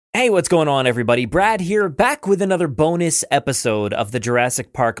Hey, what's going on, everybody? Brad here, back with another bonus episode of the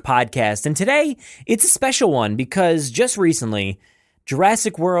Jurassic Park podcast. And today, it's a special one because just recently,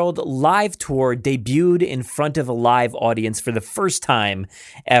 Jurassic World Live Tour debuted in front of a live audience for the first time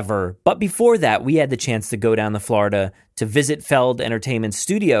ever. But before that, we had the chance to go down to Florida to visit Feld Entertainment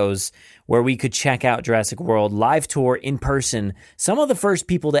Studios, where we could check out Jurassic World Live Tour in person, some of the first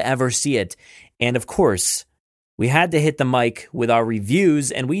people to ever see it. And of course, we had to hit the mic with our reviews,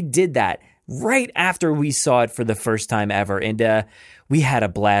 and we did that right after we saw it for the first time ever, and we had a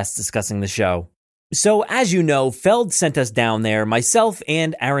blast discussing the show. So, as you know, Feld sent us down there, myself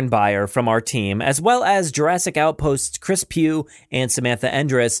and Aaron Beyer from our team, as well as Jurassic Outpost's Chris Pugh and Samantha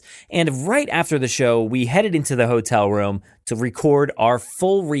Endres, and right after the show, we headed into the hotel room to record our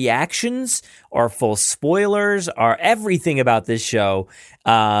full reactions, our full spoilers, our everything about this show,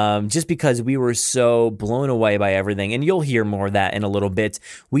 just because we were so blown away by everything, and you'll hear more of that in a little bit.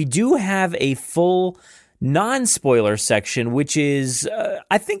 We do have a full non-spoiler section, which is,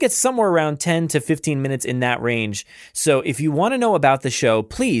 I think it's somewhere around 10 to 15 minutes in that range. So if you want to know about the show,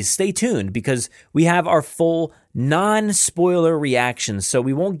 please stay tuned because we have our full non-spoiler reactions. So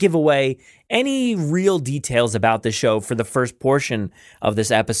we won't give away any real details about the show for the first portion of this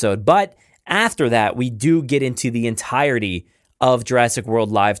episode. But after that, we do get into the entirety of Jurassic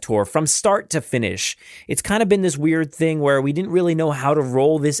World Live Tour from start to finish. It's kind of been this weird thing where we didn't really know how to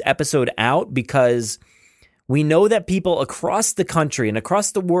roll this episode out because we know that people across the country and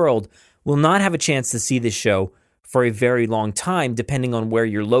across the world will not have a chance to see this show for a very long time, depending on where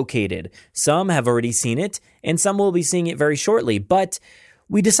you're located. Some have already seen it, and some will be seeing it very shortly. But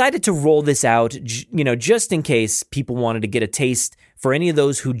we decided to roll this out, just in case people wanted to get a taste for any of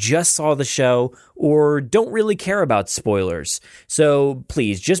those who just saw the show or don't really care about spoilers. So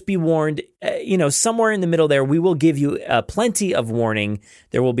please, just be warned, somewhere in the middle there, we will give you plenty of warning.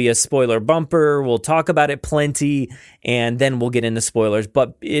 There will be a spoiler bumper. We'll talk about it plenty, and then we'll get into spoilers.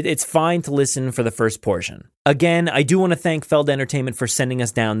 But it's fine to listen for the first portion. Again, I do want to thank Feld Entertainment for sending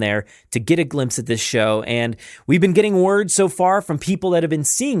us down there to get a glimpse at this show. And we've been getting word so far from people that have been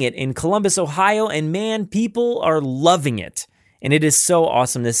seeing it in Columbus, Ohio, and man, people are loving it. And it is so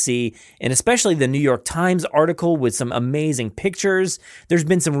awesome to see, and especially the New York Times article with some amazing pictures. There's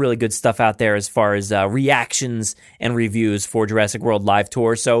been some really good stuff out there as far as reactions and reviews for Jurassic World Live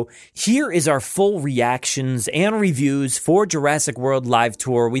Tour. So here is our full reactions and reviews for Jurassic World Live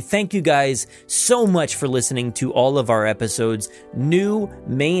Tour. We thank you guys so much for listening to all of our episodes. New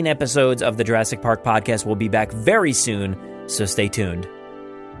main episodes of the Jurassic Park podcast will be back very soon, so stay tuned.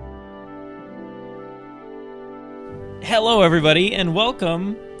 Hello, everybody, and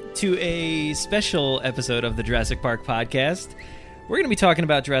welcome to a special episode of the Jurassic Park podcast. We're going to be talking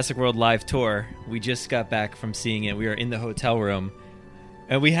about Jurassic World Live Tour. We just got back from seeing it. We are in the hotel room,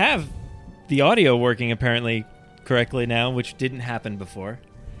 and we have the audio working apparently correctly now, which didn't happen before.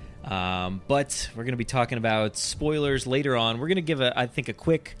 But we're going to be talking about spoilers later on. We're going to give, a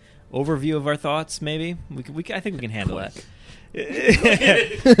quick overview of our thoughts, maybe. I think we can handle that.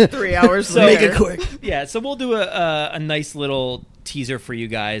 3 hours so, later. Make it quick. Yeah, so we'll do a nice little teaser for you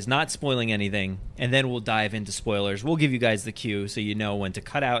guys, not spoiling anything, and then we'll dive into spoilers. We'll give you guys the cue so you know when to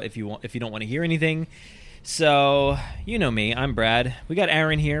cut out if you don't want to hear anything. So, you know me, I'm Brad. We got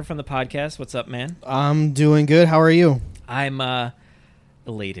Aaron here from the podcast. What's up, man? I'm doing good. How are you? I'm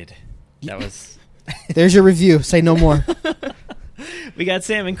elated. That was There's your review. Say no more. We got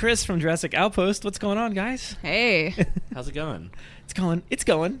Sam and Chris from Jurassic Outpost. What's going on, guys? Hey. How's it going? It's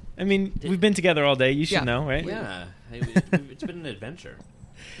going. I mean, we've been together all day. You should know, right? Yeah. It's been an adventure.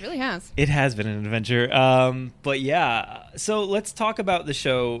 It really has. It has been an adventure. But yeah, so let's talk about the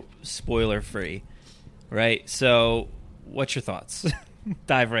show spoiler-free, right? So what's your thoughts?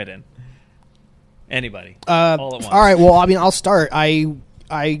 Dive right in. Anybody. All at once. All right, well, I mean, I'll start. I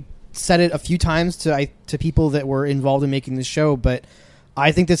said it a few times to people that were involved in making this show, but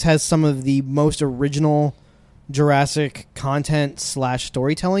I think this has some of the most original Jurassic content /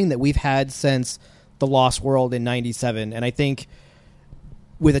 storytelling that we've had since The Lost World in 97. And I think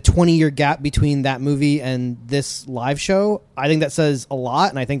with a 20-year gap between that movie and this live show, I think that says a lot,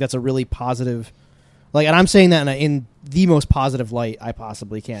 and I think that's a really positive, and I'm saying that in the most positive light I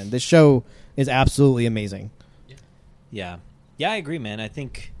possibly can. This show is absolutely amazing. Yeah, I agree, man. I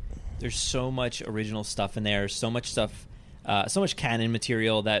think there's so much original stuff in there, so much stuff, so much canon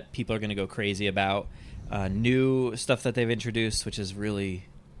material that people are going to go crazy about. New stuff that they've introduced, which is really,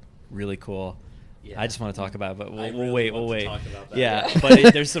 really cool. Yeah. I just want to talk about it, but we'll wait. Talk about that. Yeah,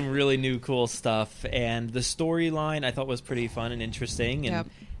 but there's some really new cool stuff, and the storyline I thought was pretty fun and interesting, and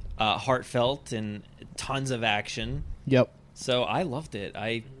heartfelt, and tons of action. Yep. So I loved it.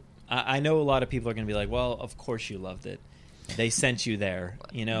 I I know a lot of people are going to be like, well, of course you loved it. They sent you there,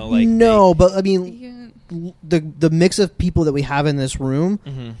 you know. Like but I mean, the mix of people that we have in this room,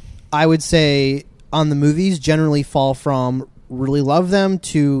 I would say on the movies generally fall from really love them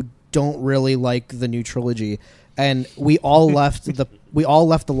to don't really like the new trilogy, and we all left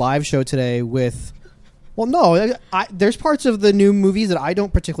the live show today with. Well, no, there's parts of the new movies that I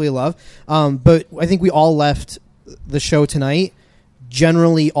don't particularly love, but I think we all left the show tonight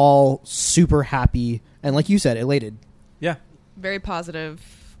generally all super happy and, like you said, elated. Yeah. Very positive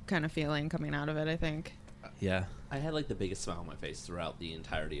kind of feeling coming out of it, I think. Yeah. I had like the biggest smile on my face throughout the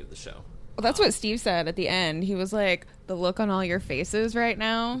entirety of the show. Well, that's what Steve said at the end. He was like, the look on all your faces right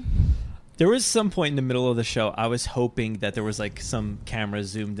now. There was some point in the middle of the show I was hoping that there was like some camera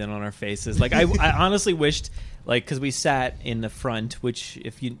zoomed in on our faces. Like I honestly wished, like, because we sat in the front, which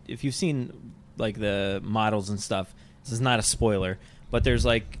if you've seen like the models and stuff, this is not a spoiler, but there's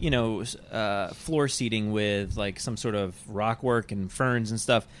like, you know, floor seating with like some sort of rock work and ferns and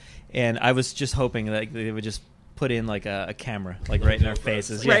stuff, and I was just hoping that they would just put in like a camera like right in our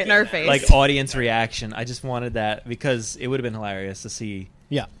faces, right in our face, like audience reaction. I just wanted that because it would have been hilarious to see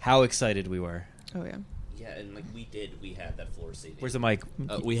how excited we were. Oh yeah. Yeah, and like we had that floor seating. Where's the mic?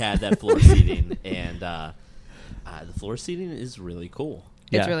 We had that floor seating, and the floor seating is really cool.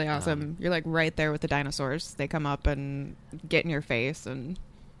 It's really awesome. You're like right there with the dinosaurs. They come up and get in your face, and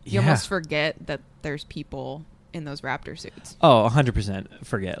you almost forget that there's people in those raptor suits. Oh, 100%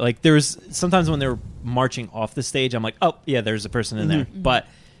 forget. Like there was sometimes when they were marching off the stage, I'm like, oh yeah, there's a person in there. But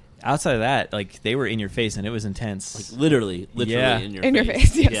outside of that, like they were in your face and it was intense. Like literally in your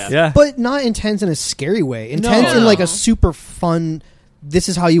face. Yes. Yeah. But not intense in a scary way. Intense in like a super fun, this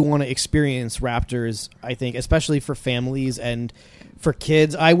is how you want to experience raptors, I think, especially for families and for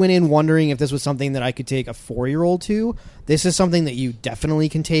kids. I went in wondering if this was something that I could take a 4-year-old to. This is something that you definitely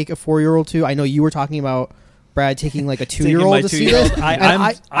can take a 4-year-old to. I know you were talking about, Brad, taking like a 2-year-old to see this.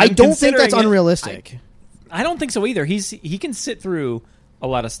 I don't think that's unrealistic. I don't think so either. He can sit through a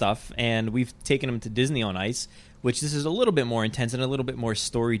lot of stuff, and we've taken him to Disney on Ice, which this is a little bit more intense and a little bit more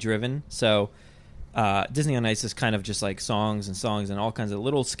story driven. So Disney on Ice is kind of just like songs and all kinds of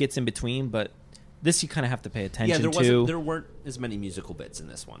little skits in between, but this you kind of have to pay attention to. There weren't as many musical bits in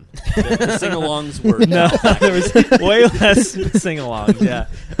this one. The sing-alongs were no, there was way less sing-alongs. Yeah,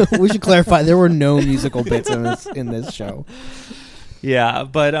 we should clarify there were no musical bits in this show. Yeah,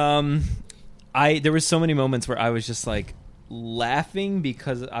 but there were so many moments where I was just like laughing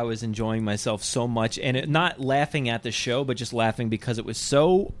because I was enjoying myself so much, and not laughing at the show, but just laughing because it was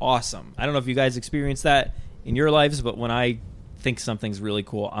so awesome. I don't know if you guys experienced that in your lives, but when I think something's really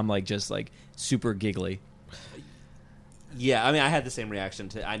cool, I'm like just like super giggly. Yeah, I mean, I had the same reaction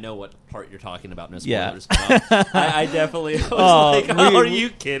to. I know what part you're talking about. No spoilers. Yeah. I definitely was like, "Are you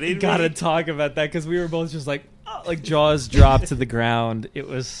kidding me?" Gotta talk about that because we were both just like jaws dropped to the ground. It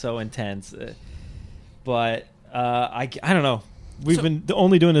was so intense. But I don't know. We've been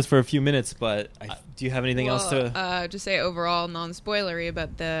only doing this for a few minutes, but do you have anything else to? Just say overall non-spoilery,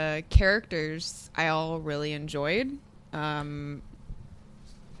 but the characters I all really enjoyed.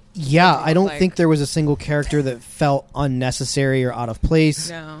 Yeah, I don't think there was a single character that felt unnecessary or out of place.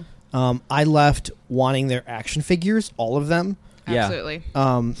 No. I left wanting their action figures, all of them. Absolutely.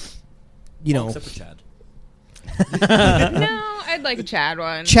 Except for Chad. No, I'd like a Chad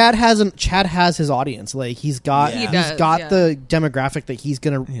one. Chad has his audience. Like he's got the demographic that he's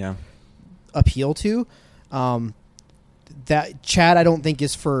gonna appeal to. That Chad, I don't think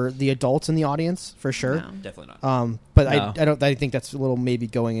is for the adults in the audience for sure. No. Definitely not. But no. I think that's a little maybe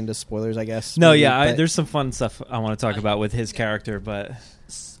going into spoilers, I guess. No, maybe, there's some fun stuff I want to talk about with his character, but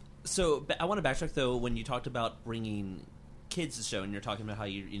so I want to backtrack though. When you talked about bringing kids to the show, and you're talking about how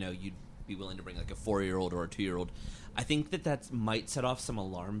you'd be willing to bring like a 4-year-old or a 2-year-old, I think that might set off some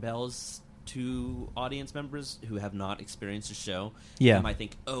alarm bells to audience members who have not experienced the show. Yeah, they might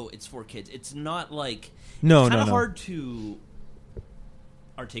think, "Oh, it's for kids." It's not like it's kind of hard to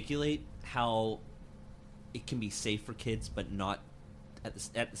articulate how it can be safe for kids, but not at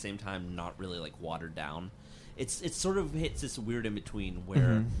the same time not really like watered down. It sort of hits this weird in between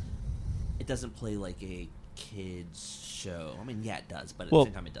where it doesn't play like a kids show. I mean, yeah, it does, but at the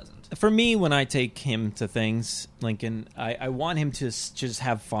same time, it doesn't. For me, when I take him to things, Lincoln, I want him to just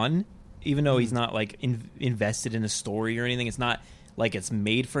have fun, even though he's not like invested in a story or anything. It's not like it's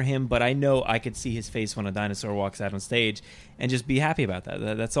made for him, but I know I could see his face when a dinosaur walks out on stage and just be happy about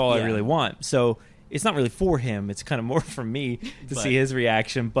that. That's all I really want. So it's not really for him. It's kind of more for me to see his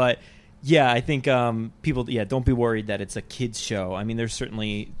reaction. But yeah, I think people, don't be worried that it's a kid's show. I mean, there's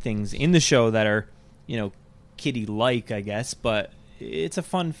certainly things in the show that are, kiddie-like, I guess, but it's a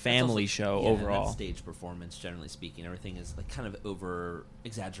fun family show overall. And stage performance, generally speaking, everything is like kind of over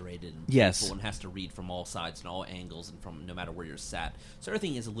exaggerated and yes, one has to read from all sides and all angles and from no matter where you're sat. So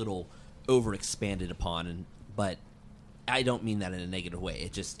everything is a little over expanded upon, but I don't mean that in a negative way.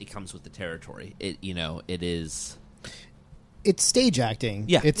 It comes with the territory. It's stage acting.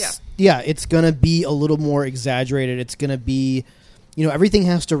 Yeah. It's gonna be a little more exaggerated. It's gonna be, everything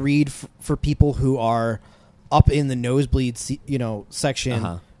has to read for people who are up in the nosebleed,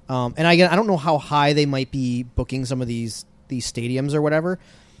 section. And again, I don't know how high they might be booking some of these stadiums or whatever,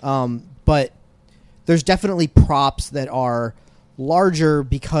 but there's definitely props that are larger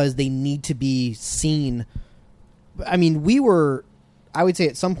because they need to be seen. I mean, I would say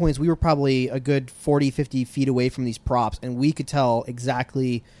at some points we were probably a good 40, 50 feet away from these props, and we could tell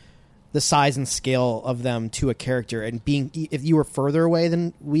exactly the size and scale of them to a character. And if you were further away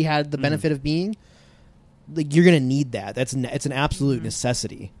than we had the benefit of being, like, you're going to need that. It's an absolute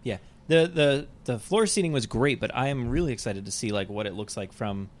necessity. Yeah. The floor seating was great, but I am really excited to see like what it looks like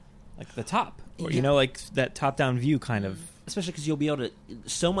from like the top, or, like that top-down view kind of. Especially because you'll be able to.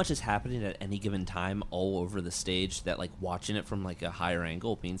 So much is happening at any given time all over the stage that like watching it from like a higher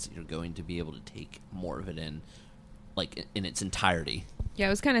angle means that you're going to be able to take more of it in, like in its entirety. Yeah, I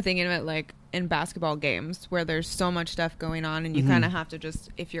was kind of thinking of it like in basketball games where there's so much stuff going on, and you kind of have to just,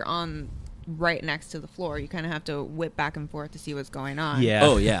 if you're on right next to the floor, you kind of have to whip back and forth to see what's going on. Yeah.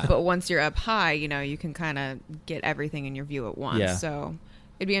 Oh yeah. But once you're up high, you can kind of get everything in your view at once. Yeah. So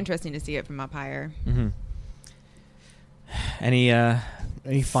it'd be interesting to see it from up higher. Mm-hmm.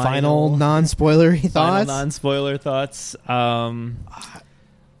 Any final non-spoilery thoughts? Final non-spoiler thoughts. I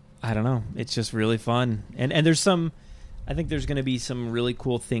don't know. It's just really fun, and there's I think there's going to be some really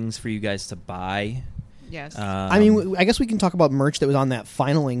cool things for you guys to buy. Yes. I mean, I guess we can talk about merch that was on that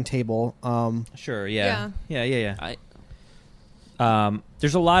finaling table. Sure. Yeah. Yeah.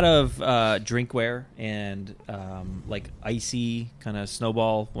 There's a lot of drinkware and like icy kind of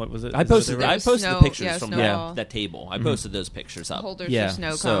snowball. What was it? I posted the pictures from snowball. that table. I posted those pictures up. Holders Yeah. for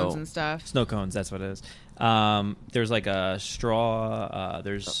snow cones and stuff. Snow cones, that's what it is. There's like a straw.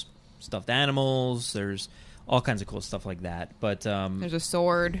 There's stuffed animals. There's all kinds of cool stuff like that. But there's a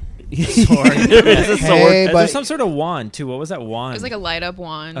sword. There's a sword. There's some sort of wand too. What was that wand? It was like a light up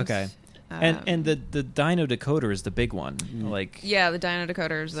wand. Okay. And the Dino Decoder is the big one. Like, yeah, the Dino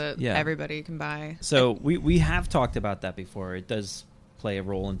Decoders that everybody can buy. So we have talked about that before. It does play a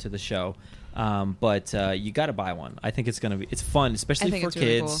role into the show, but you got to buy one. I think it's fun, especially for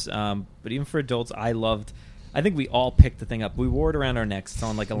kids, really cool. But even for adults. I think we all picked the thing up. We wore it around our necks. It's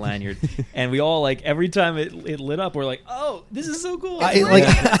on like a lanyard, and we all like every time it lit up, we're like, "Oh, this is so cool!"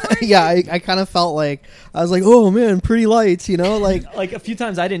 I kind of felt like I was like, "Oh man, pretty lights," like a few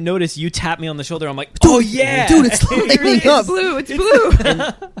times I didn't notice. You tapped me on the shoulder. I'm like, "Oh yeah, dude, it's lighting up. It's blue."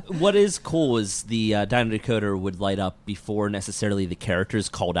 And what is cool is the Dino Decoder would light up before necessarily the characters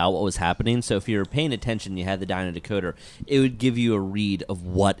called out what was happening. So if you were paying attention, you had the Dino Decoder, it would give you a read of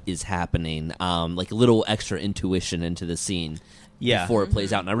what is happening, like a little extra intuition into the scene before it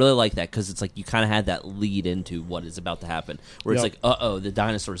plays out. And I really like that because it's like you kind of had that lead into what is about to happen, where it's like, the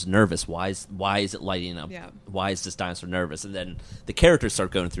dinosaur's nervous. Why is it lighting up? Yeah. Why is this dinosaur nervous? And then the characters start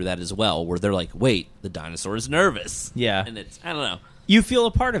going through that as well, where they're like, wait, the dinosaur is nervous. Yeah. And it's, I don't know. You feel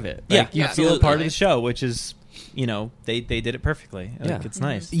a part of it. Like, you feel absolutely. a part of the show, which is, they did it perfectly. Like, it's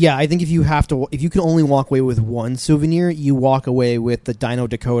nice. Yeah, I think if you can only walk away with one souvenir, you walk away with the Dino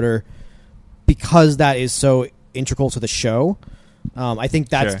Decoder because that is so integral to the show. I think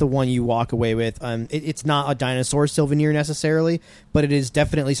that's the one you walk away with. It's not a dinosaur souvenir necessarily, but it is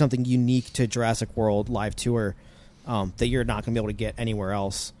definitely something unique to Jurassic World Live Tour that you're not going to be able to get anywhere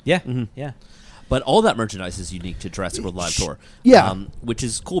else. Yeah, yeah. But all that merchandise is unique to Jurassic World Live Tour. Yeah, which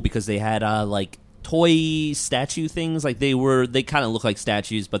is cool because they had like toy statue things. Like they kind of look like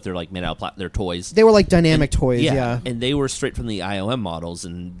statues, but they're like made out of they're toys. They were like dynamic toys. Yeah, and they were straight from the IOM models,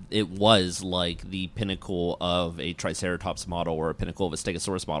 and it was like the pinnacle of a Triceratops model or a pinnacle of a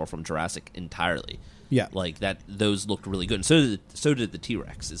Stegosaurus model from Jurassic entirely. Yeah, like that. Those looked really good, and so did the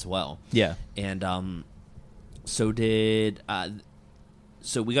T-Rex as well. Yeah, and so did.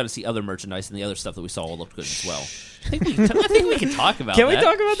 So we got to see other merchandise, and the other stuff that we saw all looked good as well. I think we can talk about that. Can we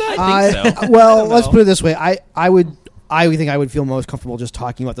talk about that? I think so. Well, let's put it this way. I think I would feel most comfortable just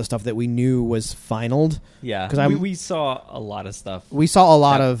talking about the stuff that we knew was finaled. Yeah, because we saw a lot of stuff. We saw a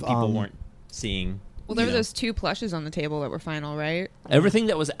lot of people weren't seeing. Well, there were those 2 plushes on the table that were final, right? Everything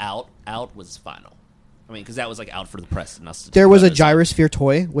that was out was final. I mean, because that was like out for the press and us. There was a gyrosphere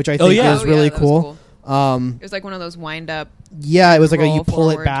toy, which I think was really cool. It was like one of those wind up. Yeah, it was like you pull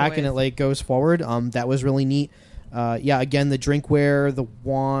it back toys. and it like goes forward. That was really neat. Again, the drinkware, the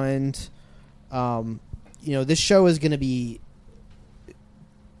wand. This show is going to be,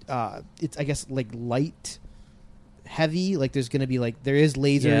 it's, I guess, like light heavy. Like there's going to be there is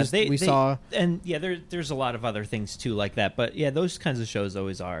lasers we saw. And there's a lot of other things too like that. But yeah, those kinds of shows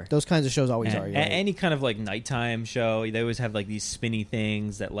always are. Those kinds of shows always are. Yeah. Any kind of like nighttime show, they always have like these spinny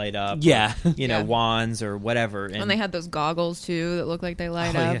things that light up. Yeah. Or, wands or whatever. And they had those goggles too that look like they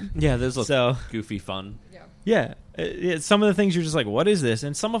light up. Yeah, those look goofy fun. Yeah. Some of the things you're just like, what is this?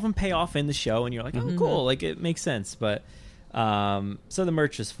 And some of them pay off in the show, and you're like, oh, cool. Like, it makes sense. But so the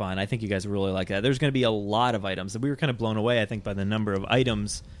merch is fun. I think you guys really like that. There's going to be a lot of items. We were kind of blown away, I think, by the number of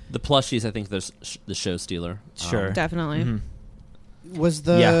items. The plushies, I think, there's the show stealer. Sure. Definitely. Mm-hmm. Was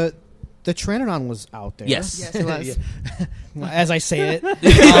the Pteranodon was out there? Yes, it was. As I say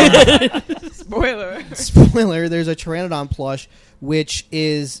it. Spoiler, there's a Pteranodon plush, which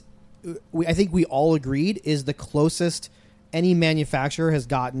is... I think we all agreed is the closest any manufacturer has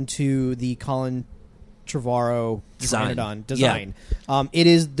gotten to the Colin Trevorrow Pteranodon design. Yeah. It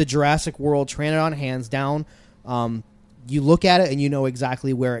is the Jurassic World Pteranodon, hands down. You look at it and you know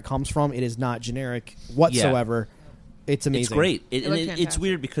exactly where it comes from. It is not generic whatsoever. Yeah. It's amazing. It's great. It's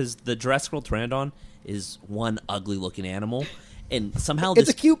weird because the Jurassic World Pteranodon is one ugly looking animal, and somehow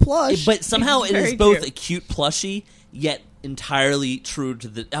it's a cute plush. But somehow it is both a cute plushie yet entirely true to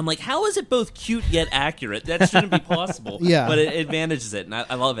the... I'm like, how is it both cute yet accurate? That shouldn't be possible. Yeah. But it manages it, and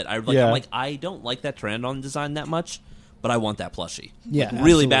I love it. I'm like, I don't like that Pteranodon design that much, but I want that plushie. Yeah,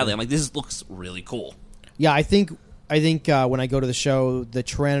 really badly. I'm like, this looks really cool. Yeah, I think when I go to the show, the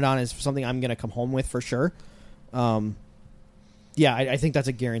Pteranodon is something I'm going to come home with for sure. I think that's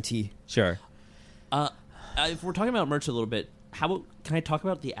a guarantee. Sure. If we're talking about merch a little bit, can I talk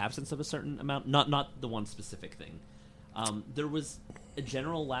about the absence of a certain amount? Not the one specific thing. There was a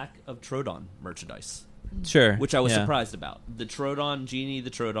general lack of Troodon merchandise. Sure. Which I was surprised about. The Troodon genie, the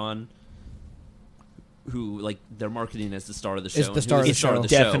Troodon, who they're marketing as the star of the show. Is the star of the show.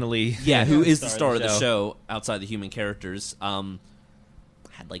 Definitely. Yeah, who is the star of the show outside the human characters. Had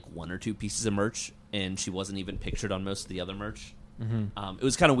one or two pieces of merch, and she wasn't even pictured on most of the other merch. Mm-hmm. It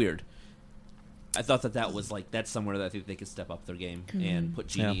was kind of weird. I thought that was that's somewhere that I think they could step up their game and put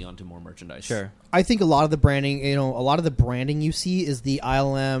Genie onto more merchandise. Sure. I think a lot of the branding, you see is the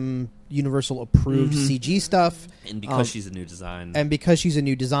ILM Universal approved CG stuff. And because she's a new design. And because she's a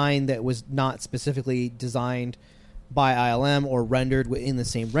new design that was not specifically designed by ILM or rendered within the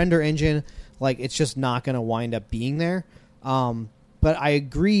same render engine, it's just not going to wind up being there. But I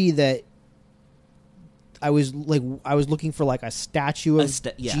agree that I was looking for a statue of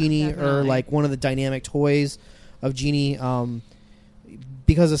Genie definitely. or one of the dynamic toys of Genie,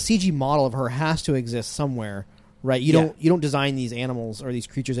 because a CG model of her has to exist somewhere, right? You don't design these animals or these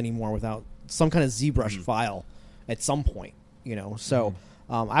creatures anymore without some kind of ZBrush file at some point, So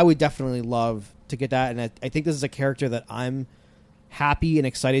I would definitely love to get that, and I think this is a character that I'm happy and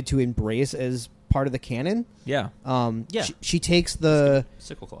excited to embrace as part of the canon. Yeah. She takes the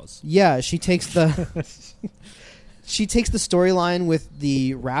sickle claws. Yeah, she takes the she takes the storyline with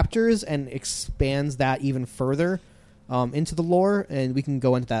the raptors and expands that even further into the lore, and we can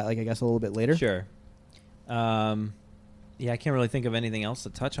go into that, I guess, a little bit later. Sure. I can't really think of anything else to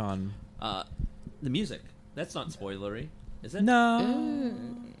touch on. The music. That's not spoilery, is it? No.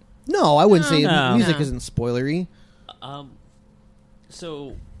 No, I wouldn't say No. music isn't spoilery.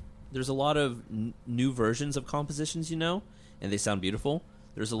 So there's a lot of new versions of compositions, and they sound beautiful.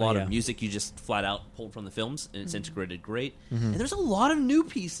 There's a lot of music you just flat out pulled from the films, and it's integrated great. And there's a lot of new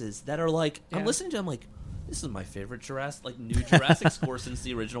pieces that are I'm listening to them this is my favorite new Jurassic score since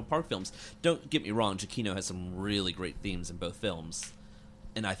the original Park films. Don't get me wrong, Giacchino has some really great themes in both films,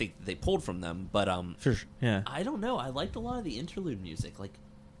 and I think they pulled from them. But sure, yeah. I don't know. I liked a lot of the interlude music.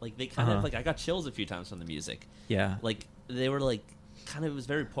 They kind of I got chills a few times from the music. Yeah, they were kind of, it was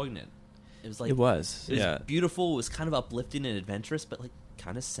very poignant. It was it was beautiful. It was kind of uplifting and adventurous, but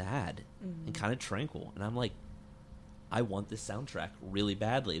kind of sad and kind of tranquil. And I'm I want this soundtrack really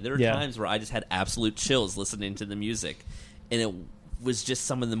badly. There are times where I just had absolute chills listening to the music, and it was just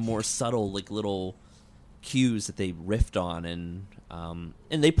some of the more subtle little cues that they riffed on, and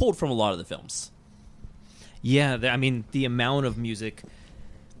they pulled from a lot of the films. Yeah, the amount of music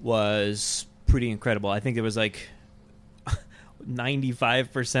was pretty incredible. I think there was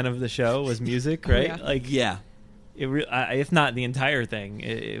 95% of the show was music, right? If not the entire thing,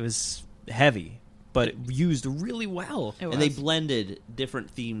 it was heavy, but it used really well. And they blended different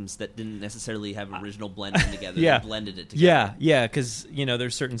themes that didn't necessarily have original blending together. Yeah. They blended it together. Yeah, because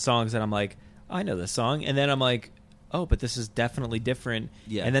there's certain songs that I'm I know this song, and then I'm oh, but this is definitely different.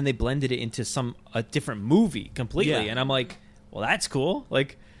 Yeah. And then they blended it into a different movie completely. Yeah. And I'm like, well, that's cool.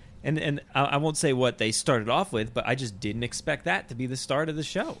 Like, and I won't say what they started off with, but I just didn't expect that to be the start of the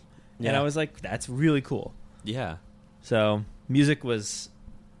show. Yeah. And I was like, that's really cool. Yeah. So music was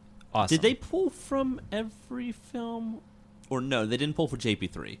awesome. Did they pull from every film? Or no, they didn't pull for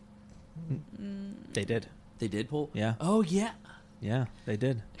JP3. They did. They did pull? Yeah. Oh, yeah. Yeah, they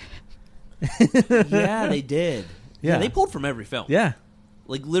did. Yeah, they did. Yeah. They pulled from every film. Yeah.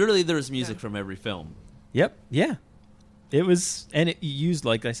 Like, literally, there was music from every film. Yep. Yeah. It was, and it used,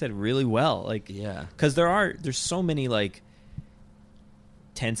 like I said, really well. Like, Yeah. because there's so many like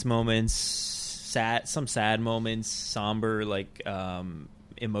tense moments, some sad moments, somber, like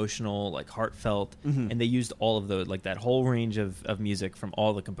emotional, like heartfelt, Mhm. and they used all of those, like that whole range of music from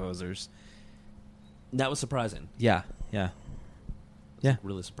all the composers. That was surprising. Yeah. Yeah. Yeah.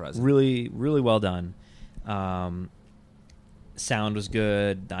 Really surprising. Really, really well done. Sound was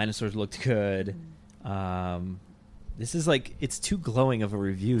good. Dinosaurs looked good. This is like, it's too glowing of a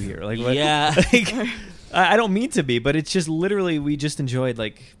review here. Like, what, Yeah. like, I don't mean to be, but it's just literally, we just enjoyed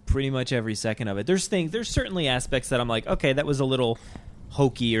like pretty much every second of it. There's certainly aspects that I'm like, okay, that was a little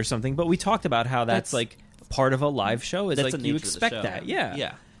hokey or something, but we talked about how that's like part of a live show. Is That's like the you nature of the expect show. that. Yeah.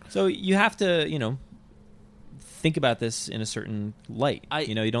 Yeah. So you have to, think about this in a certain light.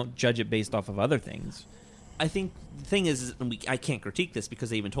 You don't judge it based off of other things. I think the thing is I can't critique this because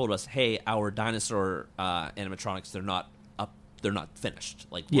they even told us, hey, our dinosaur animatronics, they're not up, they're not finished.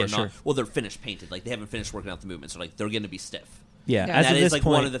 Like, Yeah, we're sure. not, well, they're finished painted. Like, they haven't finished working out the movements. So, like, they're going to be stiff. Yeah. Yeah. As And of that is this like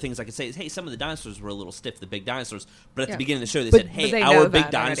point, one of the things I could say is, hey, some of the dinosaurs were a little stiff, the big dinosaurs. But at the Yeah. beginning of the show, they But- said, hey, but they our know big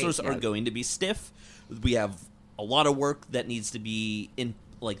that already, dinosaurs are yeah. going to be stiff. We have a lot of work that needs to be in,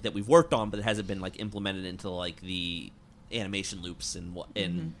 like, that we've worked on, but it hasn't been like implemented into like the animation loops and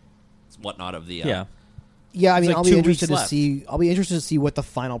whatnot of the yeah. Yeah, I It's mean, like I'll be 2 interested weeks to see. I'll be interested to see what the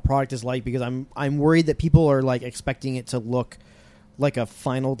final product is like because I'm worried that people are like expecting it to look like a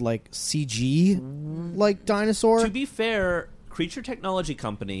final like CG like dinosaur. To be fair, Creature Technology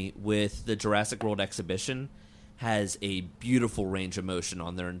Company with the Jurassic World exhibition has a beautiful range of motion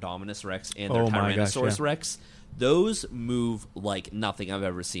on their Indominus Rex and their Oh my gosh, Tyrannosaurus yeah. Rex. Those move like nothing I've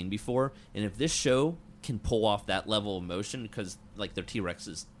ever seen before. And if this show can pull off that level of motion, because like their T-Rex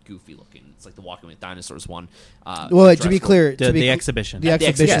is goofy looking. It's like the Walking with Dinosaurs one. Well, Jurassic to be World- clear, The exhibition. the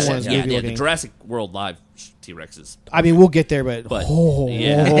exhibition one is yeah, goofy the looking. Jurassic World live T-Rex is. I mean, we'll get there, but, But,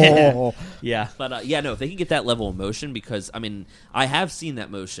 yeah. Yeah. But yeah, no, if they can get that level of motion, because I mean, I have seen that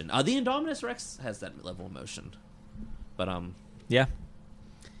motion. The Indominus Rex has that level of motion. But Yeah.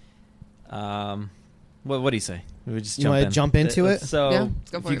 What do you say? We just You wanna jump into it? So, Yeah,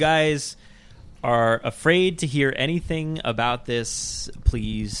 let's go if for you it. guys are afraid to hear anything about this,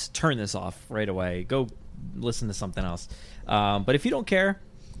 please turn this off right away. Go listen to something else. But if you don't care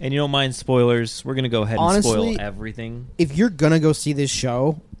and you don't mind spoilers, we're going to go ahead and Honestly, spoil everything. If you're gonna go see this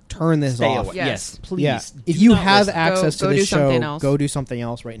show, turn this Stay off. away. Yes. Yes, please. Yeah, if do you not have listen. access Go to do this show, something else. go do something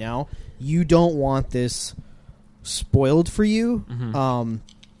else right now. You don't want this spoiled for you. Mm-hmm.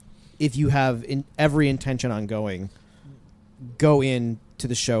 If you have every intention on going, go in to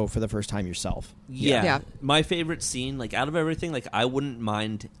the show for the first time yourself. Yeah. Yeah. My favorite scene, like out of everything, like I wouldn't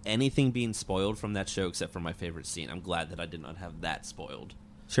mind anything being spoiled from that show except for my favorite scene. I'm glad that I did not have that spoiled.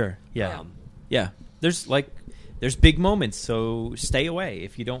 Sure. Yeah. Um, Yeah. There's big moments, so stay away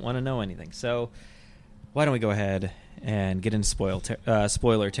if you don't want to know anything. So why don't we go ahead and get into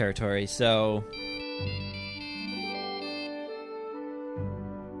spoiler territory? So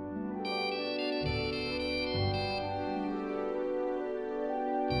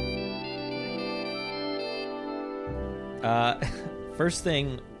first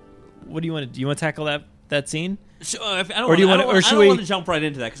thing, what do you want to do? You want to tackle that scene? I don't Or do you wanna- wanna- or I should don't we- want to jump right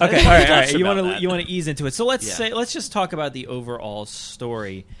into that. 'Cause I Okay, think all we right. talked You about want that. to ease into it. So let's Yeah. let's just talk about the overall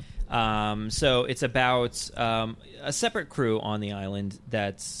story. So it's about a separate crew on the island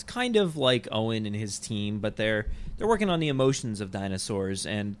that's kind of like Owen and his team, but they're working on the emotions of dinosaurs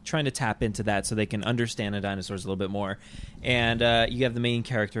and trying to tap into that so they can understand the dinosaurs a little bit more. And you have the main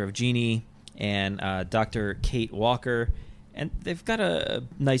character of Jeannie and Dr. Kate Walker, and they've got a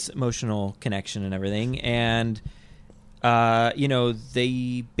nice emotional connection and everything. And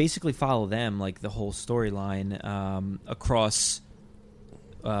they basically follow them, like the whole storyline across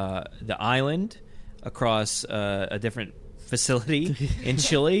the island, across a different facility in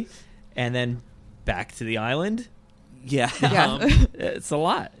Chile, and then back to the island. Yeah. Yeah. It's a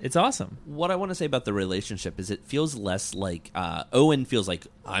lot. It's awesome. What I want to say about the relationship is it feels less like Owen feels like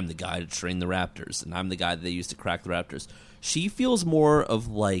I'm the guy to train the raptors and I'm the guy that they used to crack the raptors. She feels more of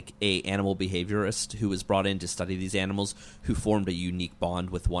like a animal behaviorist who was brought in to study these animals, who formed a unique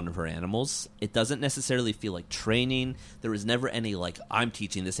bond with one of her animals. It doesn't necessarily feel like training. There was never any like, I'm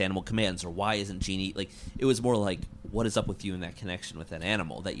teaching this animal commands, or why isn't Jeannie like. It was more like, what is up with you in that connection with that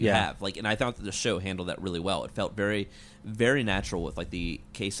animal that you have? Like, and I thought that the show handled that really well. It felt very, very natural with like the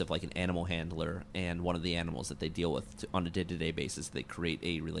case of like an animal handler and one of the animals that they deal with on a day-to-day basis. They create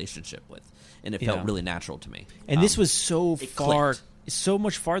a relationship with, and it felt really natural to me. And this was so far, clicked. so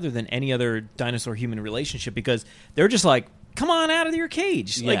much farther than any other dinosaur-human relationship, because they're just like, come on out of your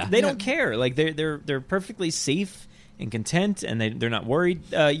cage. Like, they don't care. Like, they're perfectly safe and content, and they're not worried.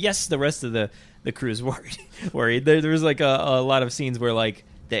 Yes, the rest of the crew is worried. There was like a lot of scenes where like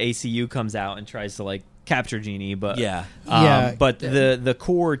the ACU comes out and tries to like capture Jeannie, but but the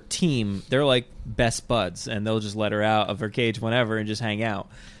core team, they're like best buds, and they'll just let her out of her cage whenever and just hang out.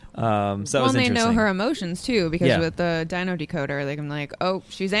 So that was they interesting. know her emotions too, because with the dino decoder, they can like, oh,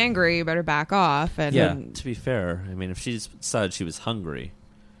 she's angry, you better back off. And To be fair, I mean, if she decided she was hungry,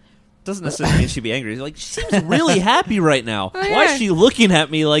 doesn't necessarily mean she'd be angry. Like, she seems really happy right now. Oh, yeah. Why is she looking at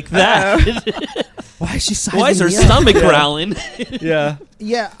me like that? Why is she sizing Why is her me up? stomach growling? Yeah.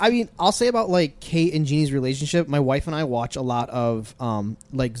 Yeah, I mean, I'll say about like Kate and Jeannie's relationship. My wife and I watch a lot of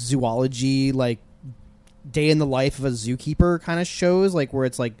like zoology, like day in the life of a zookeeper kind of shows, like where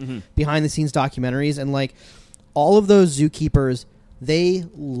it's like behind the scenes documentaries, and like all of those zookeepers, they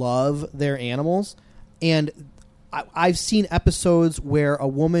love their animals, and I've seen episodes where a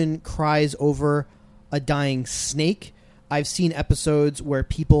woman cries over a dying snake. I've seen episodes where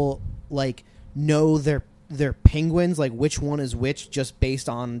people like know their penguins, like which one is which, just based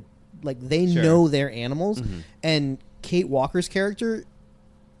on like they know their animals. And Kate Walker's character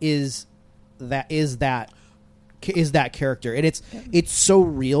is that character, and it's so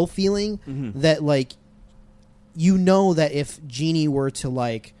real feeling that like, you know, that if Jeannie were to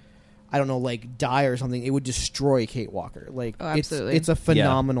like, I don't know, like die or something, it would destroy Kate Walker. Like, absolutely. it's a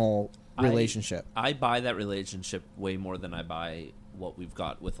phenomenal relationship. I buy that relationship way more than I buy what we've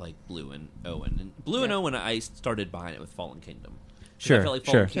got with like Blue and Owen. And Blue and Owen, I started buying it with Fallen Kingdom. Sure, I felt like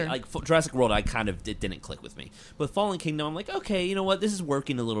Fallen Kingdom, like Jurassic World, I kind of didn't click with me. But Fallen Kingdom, I'm like, okay, you know what? This is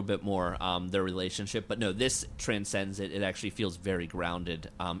working a little bit more, their relationship. But no, this transcends it. It actually feels very grounded.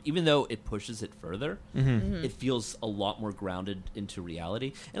 Even though it pushes it further, it feels a lot more grounded into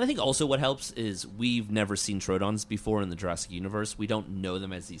reality. And I think also what helps is we've never seen Troodons before in the Jurassic universe. We don't know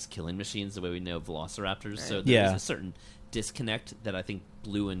them as these killing machines the way we know Velociraptors. Right. So there's a certain disconnect that I think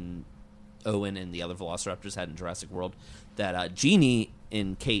Blue and Owen and the other Velociraptors had in Jurassic World, that Jeannie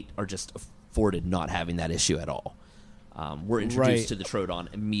and Kate are just afforded not having that issue at all. We're introduced to the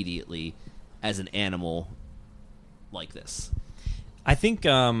Troodon immediately as an animal like this. I think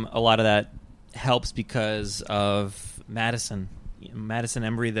a lot of that helps because of Madison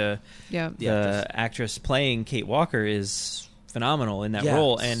Embry, the actress playing Kate Walker, is phenomenal in that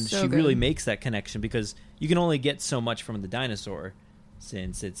role, and so she good. really makes that connection, because you can only get so much from the dinosaur,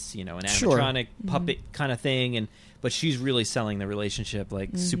 since it's, you know, an animatronic puppet kind of thing, but she's really selling the relationship like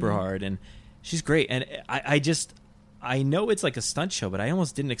super hard, and she's great. And I know it's like a stunt show, but I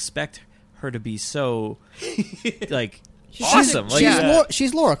almost didn't expect her to be so like awesome.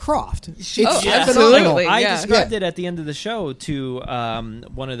 She's Laura Croft. Absolutely. I described it at the end of the show to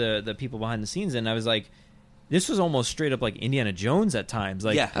one of the people behind the scenes, and I was like, this was almost straight up like Indiana Jones at times.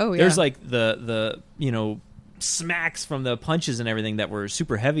 Like, there's like the you know, smacks from the punches and everything that were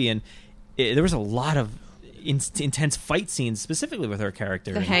super heavy, and there was a lot of intense fight scenes specifically with her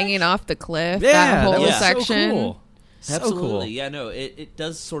character. The hanging off the cliff, that whole section. So cool. Absolutely. So cool. Yeah, no, it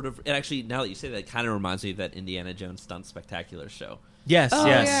does sort of... It actually, now that you say that, it kind of reminds me of that Indiana Jones Stunt Spectacular show. Yes,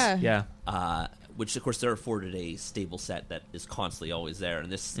 Which, of course, they're afforded a stable set that is constantly always there.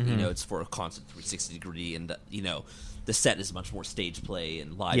 And this, you know, it's for a constant 360 degree, and, you know, the set is much more stage play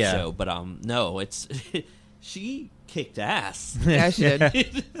and live show. But, no, it's... she kicked ass. Yeah, she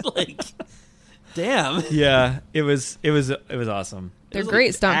did. Like... Damn. Yeah, it was awesome. They're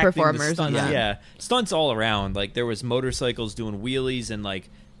great stunt performers. Stunts all around. Like, there was motorcycles doing wheelies, and like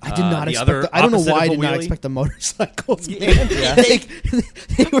I did not expect. I don't know why I did not expect the motorcycles. Man.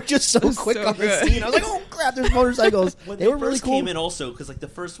 They were just so quick on the scene. I was like, oh crap, there's motorcycles. When they were really cool. Came in also because like the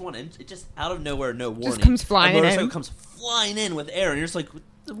first one, and it just out of nowhere, no warning, just comes flying a motorcycle in. comes flying in with air, and you're just like,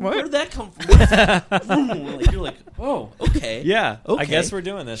 where did that come from? Like, you're like, oh, okay, yeah, okay. I guess we're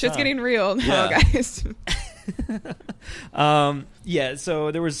doing this. Shit's getting real now, guys.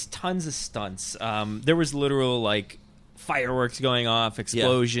 So there was tons of stunts. There was literal like fireworks going off,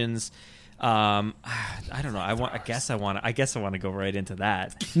 explosions. I don't know. I guess I want to go right into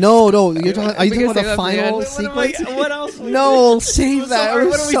that. No, you're talking. Are you talking Because about the they final love sequence? What else? No, save that. What It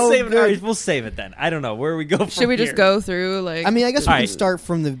was are we so saving? good. All right, we'll save it then. I don't know where we go. Should we just go through like? I mean, I guess we All can right. start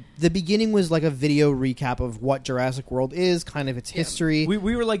from the beginning. Was like a video recap of what Jurassic World is, kind of its history. We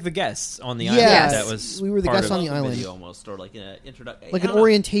were like the guests on the Yes. island. That was We were the part guests of on it. the island. Video almost, or like an introduction, like an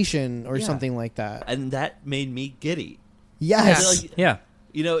orientation or Yeah. something like that. and that made me giddy. Yes. Like, Yeah.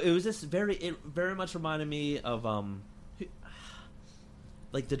 You know, it was just it very much reminded me of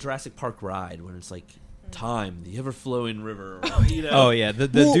like the Jurassic Park ride when it's like time, the ever flowing river. You know, Oh yeah, the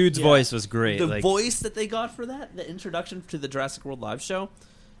Well, dude's yeah. voice was great. the like, voice that they got for that, the introduction to the Jurassic World live show,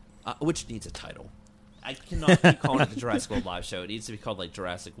 which needs a title. I cannot keep calling it the Jurassic World live show. It needs to be called like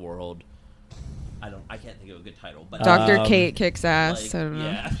Jurassic World. I can't think of a good title, but Dr. Kate kicks ass. like, I don't know.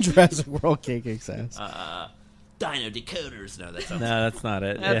 yeah, Jurassic World kicks ass. Dino Decoders. No, that sounds. no, that's not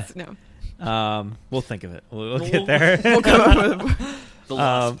it. That's no. We'll think of it. We'll get there. We'll come up with. The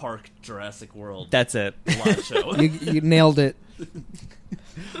Lost Park Jurassic World That's it. live show. You nailed it.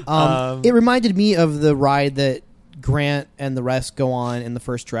 It reminded me of the ride that Grant and the rest go on in the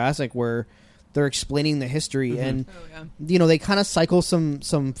first Jurassic, where they're explaining the history, and Oh yeah. you know, they kind of cycle some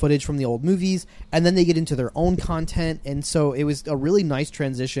footage from the old movies, and then they get into their own content, and so it was a really nice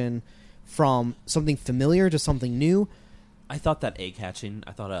transition from something familiar to something new. I thought that egg hatching.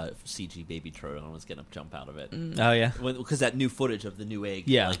 I thought a CG baby Troodon was gonna jump out of it. Oh yeah. Because that new footage of the new egg,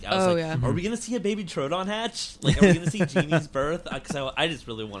 Yeah. Like, I was Oh, like, yeah. are we gonna see a baby Troodon hatch? Like, are we gonna see Genie's birth? Because I just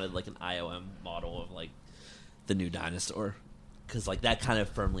really wanted like an IOM model of like the new dinosaur, because like that kind of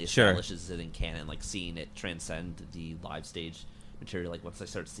firmly Sure. establishes it in canon. Like seeing it transcend the live stage material. Like once I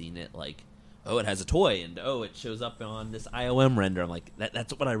start seeing it, like, oh, it has a toy, and oh, it shows up on this IOM render. I'm like,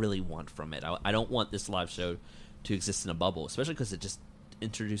 that's what I really want from it. I don't want this live show to exist in a bubble, especially because it just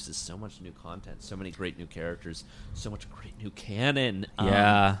introduces so much new content, so many great new characters, so much great new canon.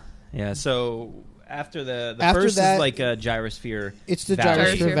 Yeah. So after the After first that- is like a gyrosphere. It's the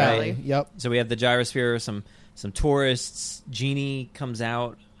Valley, Gyrosphere right? Valley. Yep. So we have the gyrosphere, some tourists. Genie comes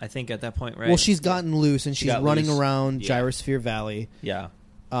out, I think, at that point, right? Well, she's gotten loose and She she's got running loose. around Yeah. Gyrosphere Valley. Yeah.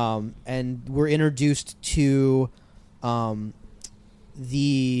 And we're introduced to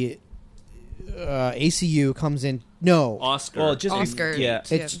the ACU comes in. No, Oscar. Well, just Oscar. Yeah.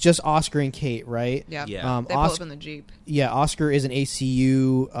 it's just Oscar and Kate, right? Yeah. Yeah. They pull up in the Jeep. Yeah, Oscar is an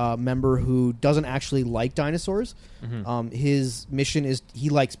ACU member who doesn't actually like dinosaurs. His mission is he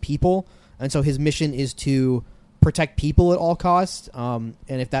likes people, and so his mission is to protect people at all costs. And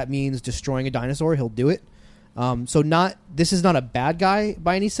if that means destroying a dinosaur, he'll do it. This is not a bad guy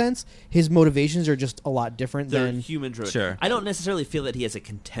by any sense. His motivations are just a lot different They're than human droids. Sure. I don't necessarily feel that he has a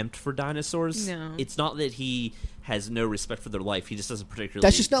contempt for dinosaurs. No. It's not that he has no respect for their life. He just doesn't particularly.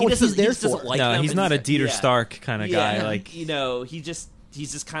 That's just not he what doesn't- he's there he just doesn't for. Like No, them, he's and not a Dieter yeah. Stark kind of guy. Yeah. Like, you know, he's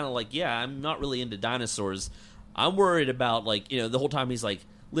just kind of like, yeah, I'm not really into dinosaurs. I'm worried about, like, you know, the whole time he's like,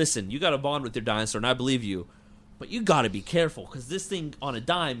 listen, you got to bond with your dinosaur, and I believe you, but you got to be careful because this thing on a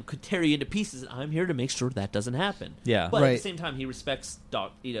dime could tear you into pieces, and I'm here to make sure that doesn't happen. Yeah. But at Right. the same time, he respects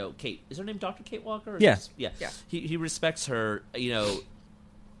Kate. Is her name Dr. Kate Walker? Or Yeah. yeah. Yeah. He respects her,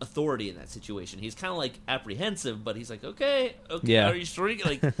 authority in that situation. He's kind of like apprehensive, but he's like, okay, Yeah. are you sure?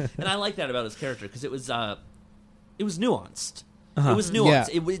 Like, and I like that about his character because it was nuanced. Uh-huh. It was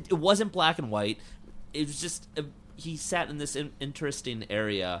nuanced. Yeah. It wasn't black and white. It was just he sat in this interesting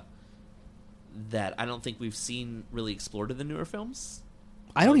area that I don't think we've seen really explored in the newer films.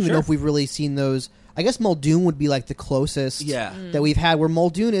 I don't even Sure. know if we've really seen those. I guess Muldoon would be like the closest Yeah. that we've had, where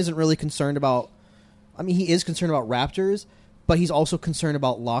Muldoon isn't really concerned about. I mean, he is concerned about raptors, but he's also concerned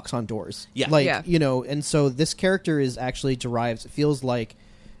about locks on doors. Yeah. like Yeah. and so this character is actually derives. It feels like,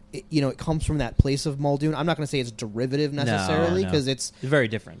 it comes from that place of Muldoon. I'm not going to say it's derivative necessarily No. because it's very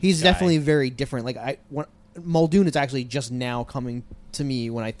different. he's guy. definitely very different. Like Muldoon is actually just now coming to me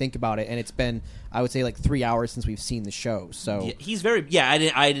when I think about it, and it's been, I would say, like 3 hours since we've seen the show. So Yeah, he's very. Yeah,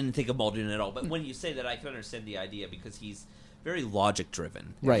 I didn't think of Muldoon at all. But when you say that, I can understand the idea because he's very logic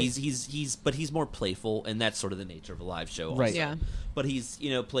driven. Right. But he's more playful, and that's sort of the nature of a live show. Also. Right. Yeah. But he's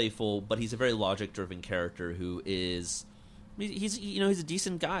playful, but he's a very logic driven character who is he's a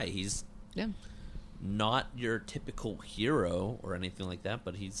decent guy. He's Yeah. not your typical hero or anything like that,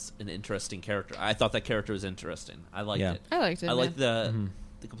 but he's an interesting character. I thought that character was interesting. I liked Yeah. it. I liked it. I liked yeah.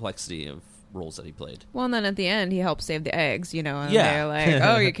 the complexity of roles that he played. Well, and then at the end, he helps save the eggs. And Yeah. they're like,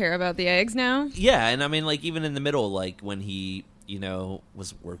 "Oh, you care about the eggs now?" Yeah, and I mean, like, even in the middle, like, when he,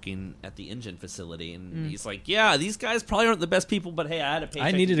 was working at the engine facility, and he's like, yeah, these guys probably aren't the best people, but hey, I had a paycheck.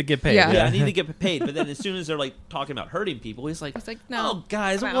 I needed to get paid. Yeah. I need to get paid. But then as soon as they're like talking about hurting people, he's like, no, oh,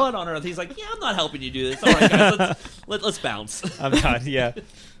 guys, I'm what out. on earth? He's like, yeah, I'm not helping you do this. All right, guys, let's bounce. I'm not. Yeah.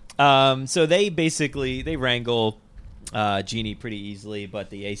 So they wrangle Genie pretty easily, but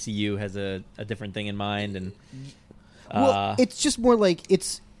the ACU has a different thing in mind, and well, it's just more like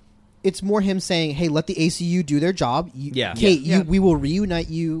it's more him saying, "Hey, let the ACU do their job. Kate, we will reunite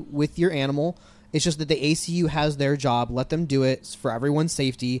you with your animal. It's just that the ACU has their job. Let them do it for everyone's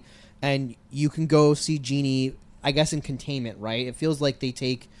safety, and you can go see Jeannie. I guess in containment, right? It feels like they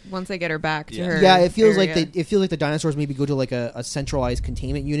take once they get her back to her. Yeah, it feels area. like the dinosaurs maybe go to like a centralized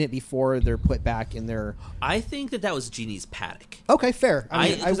containment unit before they're put back in their. I think that was Jeannie's paddock. Okay, fair.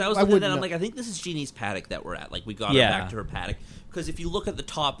 I was looking at that. I'm know. like, I think this is Jeannie's paddock that we're at. Like, we got her back to her paddock. Because if you look at the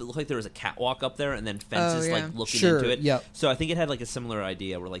top, it looked like there was a catwalk up there, and then fences like looking into it. Yep. So I think it had like a similar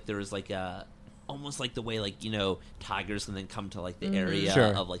idea where like there was like almost like the way like tigers can then come to like the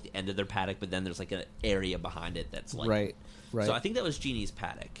area of like the end of their paddock, but then there's like an area behind it that's like right. So I think that was Jeannie's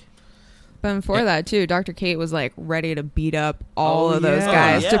paddock. But before that too, Dr. Kate was like ready to beat up all of those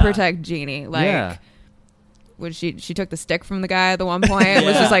guys to protect Jeannie. Like, when she took the stick from the guy at the one point,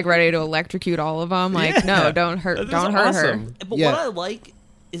 was just like ready to electrocute all of them. Like, no, don't hurt her. But what I like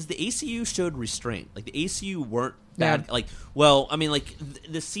is the ACU showed restraint. Like the ACU weren't bad. Yeah. Like, well, I mean, like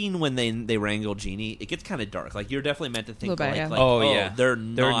the scene when they wrangle Jeannie, it gets kind of dark. Like you're definitely meant to think, bit, they're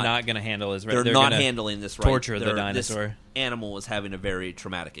not going to handle this. They're not handling this right. Torture the dinosaur. This animal was having a very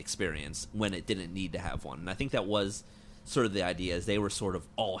traumatic experience when it didn't need to have one. And I think that was sort of the idea. Is they were sort of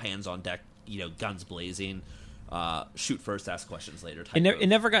all hands on deck, guns blazing. Shoot first, ask questions later. It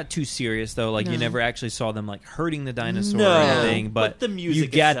never got too serious though. Like you never actually saw them like hurting the dinosaur or No. anything. But the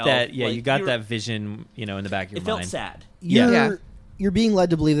music you got itself, that. Yeah, like, you got that vision. In the back of your It mind. felt sad. You're being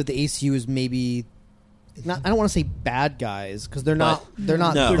led to believe that the ACU is maybe not. I don't want to say bad guys because they're not. They're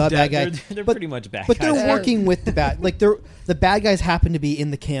not No. the bad guys. They're but, pretty much bad but guys. they're working with the bad. Like the bad guys happen to be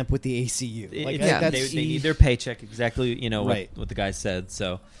in the camp with the ACU. Like they need their paycheck exactly. Right. What the guy said.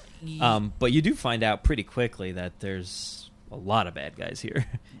 So, but you do find out pretty quickly that there's a lot of bad guys here,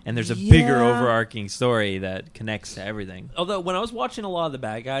 and there's a bigger overarching story that connects to everything. Although when I was watching a lot of the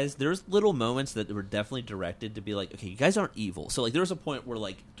bad guys, there's little moments that were definitely directed to be like, okay, you guys aren't evil. So like there was a point where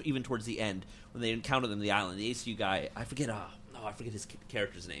like even towards the end when they encountered them on the island, the ACU guy, I forget his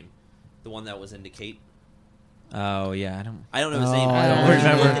character's name, the one that was into Kate. Oh yeah, I don't know his name. I don't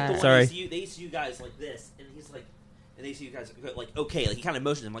remember. Sorry. The ACU guy's like this, and he's like. And they see you guys like, okay, like he kind of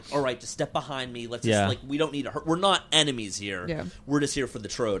motions him, like, all right, just step behind me. Let's just, like, we don't need to hurt. We're not enemies here. Yeah. We're just here for the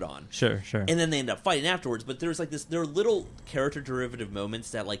Troodon. Sure. And then they end up fighting afterwards. But there's like there are little character derivative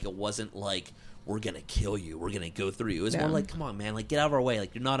moments that like it wasn't like we're gonna kill you, we're gonna go through you. It was more like, come on, man, like get out of our way.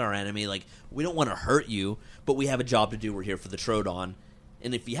 Like you're not our enemy. Like we don't want to hurt you, but we have a job to do. We're here for the Troodon,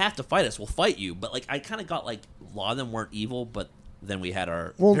 and if you have to fight us, we'll fight you. But like I kind of got like a lot of them weren't evil, but. Then we had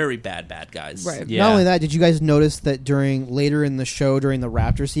our very bad guys. Right. Yeah. Not only that, did you guys notice that later in the show, during the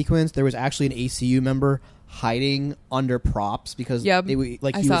Raptor sequence, there was actually an ACU member hiding under props because he was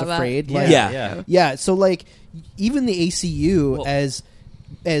afraid. That. Yeah. So like, even the ACU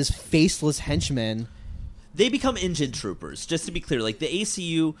as faceless henchmen, they become engine troopers. Just to be clear, like the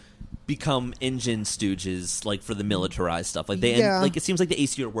ACU become engine stooges, like for the militarized stuff. Like like it seems like the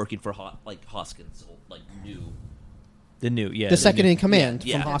ACU are working for Hoskins, like new. The second in command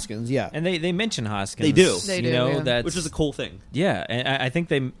from Hoskins, and they mention Hoskins. They do, that's, which is a cool thing. Yeah, and I think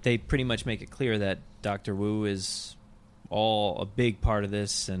they pretty much make it clear that Dr. Wu is all a big part of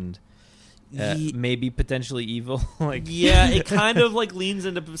this, and maybe potentially evil. It kind of like leans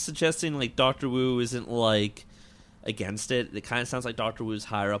into suggesting like Dr. Wu isn't like against it. It kind of sounds like Dr. Wu's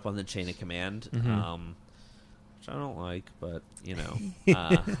higher up on the chain of command. Which I don't like, but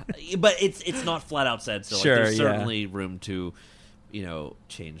but it's not flat out said. So there's certainly room to,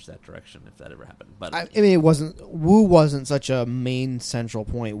 change that direction if that ever happened. But I mean, Wu wasn't such a main central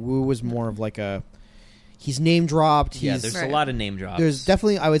point. Wu was more of like he's name dropped. There's a lot of name drops. There's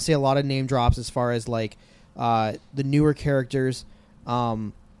definitely, I would say, a lot of name drops as far as like the newer characters.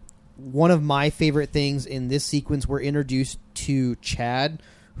 One of my favorite things in this sequence, we're introduced to Chad,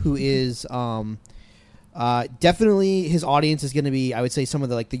 who is. Definitely his audience is going to be, I would say, some of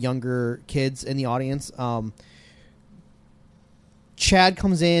the younger kids in the audience. Chad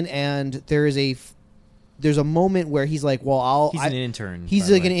comes in and there's a moment where he's like, well, he's an intern.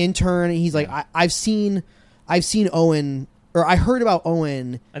 He's like an intern. And he's like, I've seen Owen or I heard about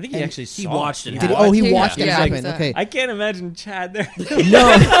Owen. I think he actually he saw watched it. He watched it happen. Yeah. Okay. I can't imagine Chad there. No.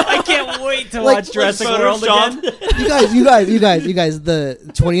 I can't wait to watch Jurassic World again. You guys, the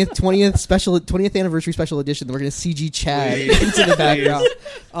 20th anniversary special edition. We're gonna CG Chad into the background.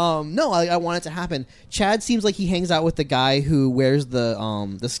 No, I want it to happen. Chad seems like he hangs out with the guy who wears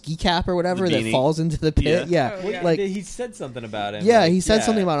the ski cap or whatever that falls into the pit. Yeah. Like he said something about him. Yeah, he said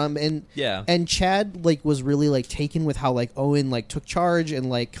something about him, and Chad like was really like taken with how like Owen like took charge and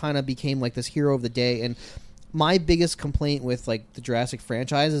like kind of became like this hero of the day. And my biggest complaint with like the Jurassic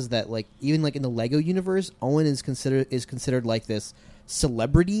franchise is that like even like in the Lego universe, Owen is considered like this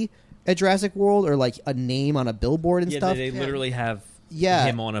celebrity at Jurassic World or like a name on a billboard and stuff. They literally have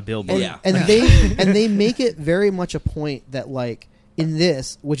him on a billboard. And they make it very much a point that like in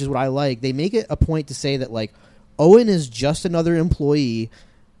this, which is what I like, they make it a point to say that like Owen is just another employee.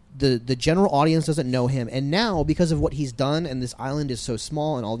 The general audience doesn't know him, and now because of what he's done, and this island is so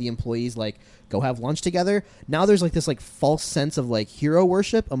small, and all the employees like go have lunch together. Now there's like this like false sense of like hero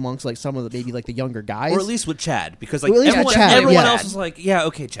worship amongst like some of the maybe like the younger guys, or at least with Chad, because like everyone else was like, yeah,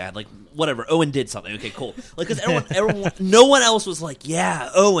 okay, Chad, like whatever. Owen did something, okay, cool. Like because everyone, no one else was like,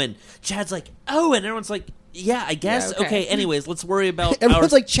 yeah, Owen. Chad's like Owen. Everyone's like, yeah, I guess. Yeah, okay. Anyways, let's worry about.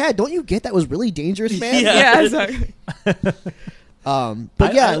 Everyone's like, Chad, don't you get that was really dangerous, man? Yeah, exactly. But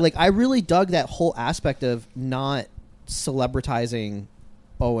like I really dug that whole aspect of not celebritizing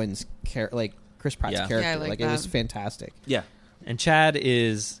Owen's like Chris Pratt's character. Yeah, I like it was fantastic. Yeah. And Chad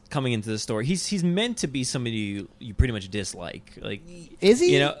is coming into the story. He's meant to be somebody you pretty much dislike. Like, is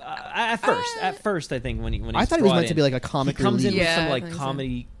he? You know, at first, I think when I thought he was meant to be like a comic. He comes in relief. with some I like think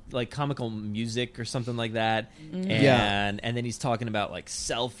comedy, like comical music or something like that, Mm-hmm. and then he's talking about like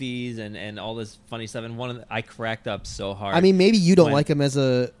selfies and all this funny stuff. And I cracked up so hard. I mean, maybe you don't like him as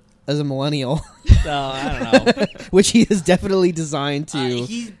a millennial. I don't know. Which he is definitely designed to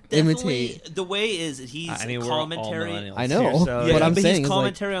imitate. The way is he's commentary. I know, here, so what I'm but saying he's is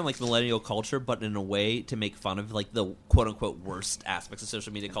commentary on like millennial culture, but in a way to make fun of like the quote unquote worst aspects of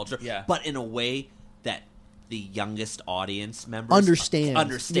social media culture. Yeah. But in a way that the youngest audience members understand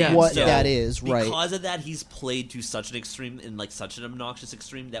what that is. Right. Because of that, he's played to such an extreme and like such an obnoxious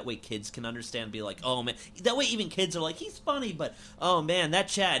extreme. That way, kids can understand. Be like, oh man. That way, even kids are like, he's funny, but oh man, that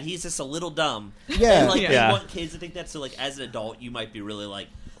Chad, he's just a little dumb. Yeah. And, like they want kids to think that. So like, as an adult, you might be really like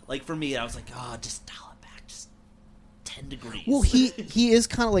for me, I was like, oh, just dial it back, just 10 degrees. Well, he is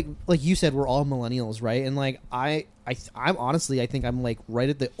kind of like you said, we're all millennials, right? And like I'm honestly, I think I'm like right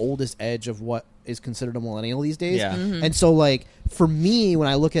at the oldest edge of what is considered a millennial these days. Yeah. Mm-hmm. And so like for me, when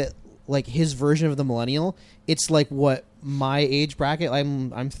I look at like his version of the millennial, it's like what my age bracket.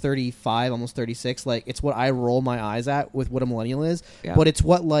 I'm 35, almost 36. Like it's what I roll my eyes at with what a millennial is. Yeah. But it's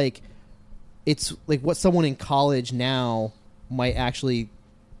what someone in college now might actually,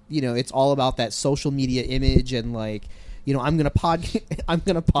 you know, it's all about that social media image and like, you know, I'm gonna podcast.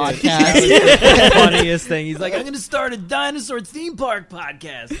 Funniest thing, he's like, I'm gonna start a dinosaur theme park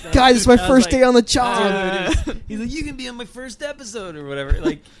podcast. Guys, it's my first day on the job. He's like, you can be on my first episode or whatever.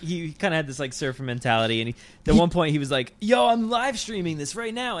 Like he kind of had this like surfer mentality, and at one point he was like, "Yo, I'm live streaming this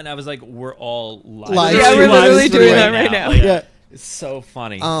right now," and I was like, "We're all live. Yeah, we're literally doing that right now. Like, yeah. It's so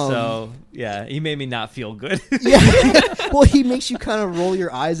funny. So yeah, he made me not feel good. Yeah. Well, he makes you kind of roll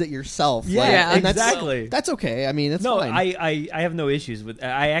your eyes at yourself. Yeah, and exactly. That's okay. I mean, it's fine. I have no issues with.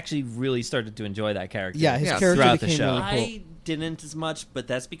 I actually really started to enjoy that character. Yeah, his character throughout became the show. really cool. I didn't as much, but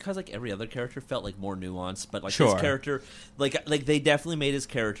that's because like every other character felt like more nuanced. But like Sure. his character, like they definitely made his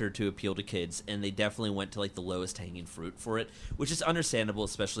character to appeal to kids, and they definitely went to like the lowest hanging fruit for it, which is understandable,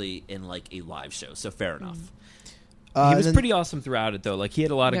 especially in like a live show. So fair enough. He was pretty awesome throughout it, though. Like he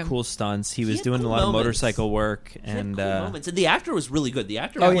had a lot of cool stunts. He was doing cool a lot of moments. motorcycle work, and Cool moments, and the actor was really good. The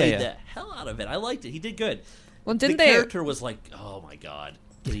actor Oh, played yeah. the hell out of it. I liked it. He did good. Well, The didn't they? character was like, oh my god.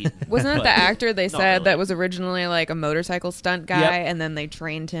 Wasn't it the actor they Not said really. that was originally like a motorcycle stunt guy, Yep. and then they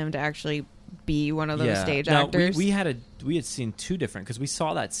trained him to actually be one of those stage Now, actors? we had seen two different because we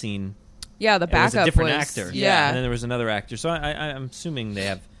saw that scene. Yeah, the It was backup a different was actor. Yeah, and then there was another actor. So I'm assuming they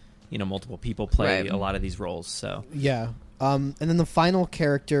have, you know, multiple people play Right. a lot of these roles. So Yeah. And then the final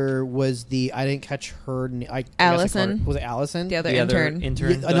character was I didn't catch her. I guess I Allison. called her- Was it Allison? the other the intern. other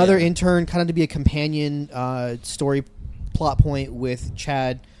intern, Another intern, kind of to be a companion story plot point with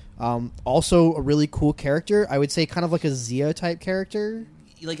Chad. Also a really cool character. I would say kind of like a Zia type character.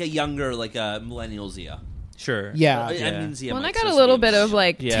 like a younger, like a millennial Zia. Sure. Yeah. I mean, Zia Well, and I might got a just little be bit of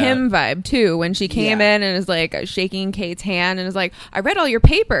like Yeah. Tim vibe too when she came Yeah. in and is like shaking Kate's hand and is like, "I read all your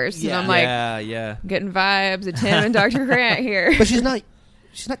papers," and Yeah. I'm like, yeah. getting vibes of Tim and Dr. Grant here. But she's not.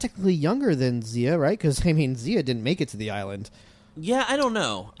 she's not technically younger than Zia, right? Because I mean, Zia didn't make it to the island. Yeah, I don't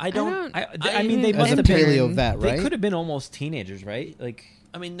know. I mean, they must as a have been paleo vet, right? They could have been almost teenagers, right? Like,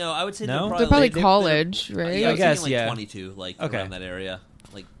 I mean, no, I would say No? They're probably they're- college, right? Yeah, I I was guess, thinking, like, yeah. 22, like around that area.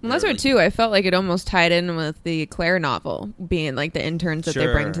 Like, Well, that's they're, what too. I felt like it almost tied in with the Claire novel, being like the interns that they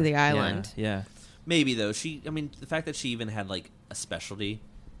bring to the island. Yeah. Maybe though. I mean, the fact that she even had like a specialty.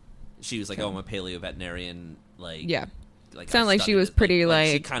 She was like, "Oh, I'm a paleo veterinarian." Like, Yeah. like Sounded I like she studied was it. pretty, she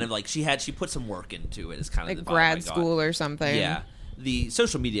like- kind of like she put some work into it. Is kind of Like the vibe I grad got. school or something. Yeah. The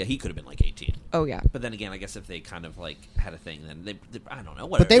social media, he could have been like 18. Oh yeah. But then again, I guess if they kind of like had a thing, then they I don't know.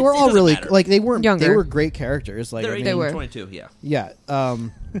 Whatever. But they were It all doesn't really matter. like they weren't. Younger. They were great characters. Like They're I 18, mean, They were. 22. Yeah. Yeah.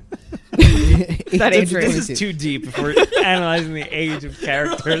 That age This range. is too deep if we're analyzing the age of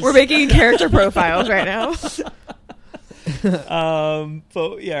characters. We're making character profiles right now.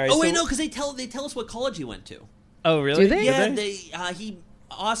 But yeah. All right, Oh wait, so- no, because they tell us what college he went to. Oh really? Do they? Yeah, Did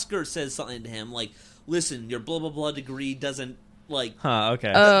Oscar says something to him like, "Listen, your blah blah blah degree doesn't like Huh.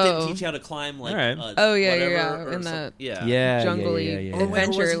 Okay. didn't teach you how to climb like All right. Oh, yeah, whatever, yeah, or in some- that- yeah yeah. jungly Yeah. Or was he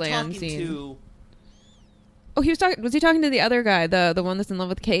Adventureland talking scene. to- Oh, he was talking. Was he talking to the other guy, the one that's in love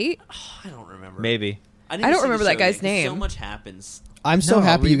with Kate? I don't remember. Maybe. I I don't remember that guy's So name. much happens. I'm so No,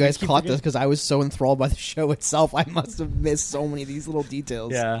 happy we you guys keep caught this forgetting. because I was so enthralled by the show itself. I must have missed so many of these little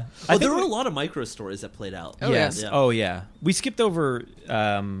details. Yeah. Oh, there were a lot of micro stories that played out. Oh, Yes. yeah. Oh yeah. We skipped over.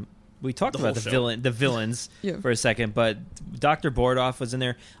 We talked The about whole the villains Yeah. for a second, but Dr. Bordoff was in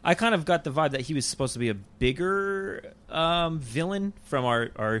there. I kind of got the vibe that he was supposed to be a bigger villain from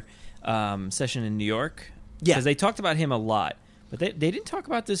our session in New York. Yeah. Because they talked about him a lot, but they didn't talk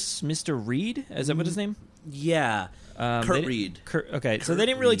about this Mr. Reed. Is that what his name? Yeah. They Kurt didn't- Reed. Okay, so Kurt they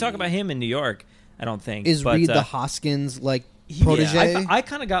didn't really talk Reed. about him in New York. I don't think. Is but, Reed the Hoskins like yeah, protege? I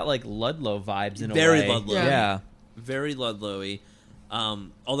kind of got like Ludlow vibes in a Very way. Ludlow. Yeah. Very Ludlowy.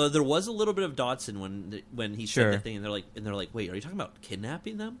 Although there was a little bit of Dodson when he Sure. said that thing, and they're like, "Wait, are you talking about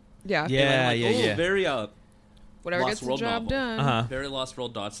kidnapping them?" Yeah. Yeah. And I'm like, "Oh, very Whatever Lost gets the World job novel. done. Uh-huh. very Lost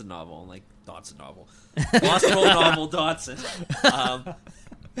World Dodson novel." I'm like, Dodson novel, Lost World novel Dodson.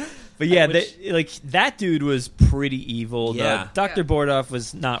 But yeah, Which- like that dude was pretty evil. Yeah. Dr. Yeah. Bordoff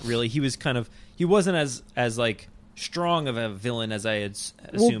was not really. He was kind of. He wasn't as like strong of a villain as I had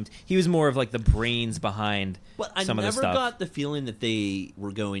assumed. He was more of like the brains behind But I some of the never stuff. got the feeling that they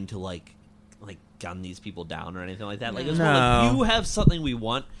were going to like gun these people down or anything like that. Like it was No. more like, you have something we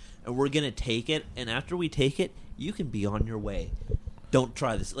want, and we're gonna take it. And after we take it, you can be on your way. Don't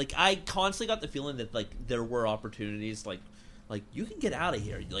try this. Like I constantly got the feeling that like there were opportunities like you can get out of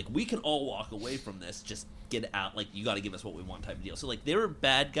here. Like we can all walk away from this. Just get out. Like you got to give us what we want type of deal. So like they were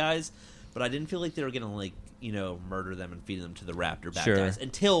bad guys, but I didn't feel like they were gonna like murder them and feed them to the raptor bad Sure. guys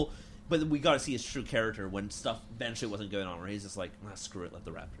until. But we got to see his true character when stuff eventually wasn't going on. Where he's just like, screw it, let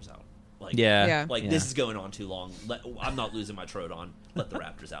the raptors out. Like Yeah. Yeah. like Yeah. this is going on too long. I'm not losing my Troodon. Let the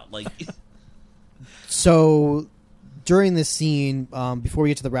raptors out. Like So during this scene, before we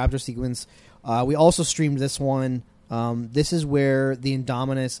get to the raptor sequence, we also streamed this one. This is where the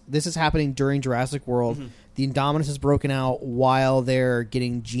Indominus. This is happening during Jurassic World. Mm-hmm. The Indominus is broken out while they're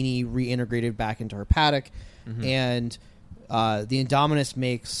getting Jeannie reintegrated back into her paddock, and the Indominus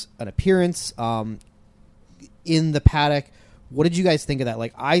makes an appearance in the paddock. What did you guys think of that?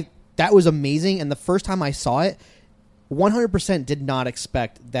 Like, that was amazing, and the first time I saw it, 100% did not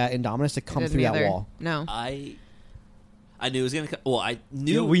expect that Indominus to come Didn't through that either. wall. No. I knew it was gonna. Well, I Yeah,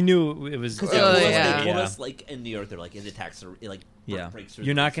 knew we knew it was. because Oh, they yeah. told us like in New York, they're like it attacks or it, like Yeah. breaks through.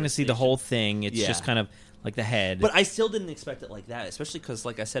 You're the not going to see the station. whole thing. It's Yeah. just kind of like the head. But I still didn't expect it like that, especially because,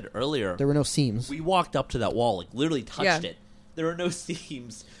 like I said earlier, There were no seams. we walked up to that wall, like literally touched Yeah. it. There were no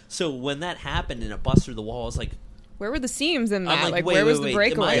seams. So when that happened and it busted through the wall, I was like, Where were the seams in that? I'm like, wait, where was wait, the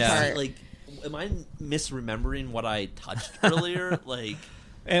wait. breakaway am I, part? Like, am I misremembering what I touched earlier? Like,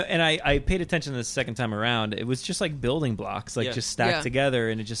 And I paid attention the second time around. It was just like building blocks, like Yeah. just stacked Yeah. together,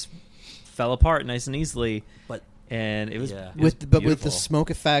 and it just fell apart nice and easily. but And it was, Yeah. it was With but with beautiful. the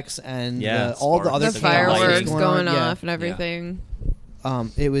smoke effects and Yeah, all the sparks. other the There's chaos lighting fireworks going on, yeah. off and everything.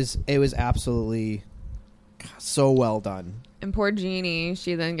 It was absolutely so well done. And poor Jeannie,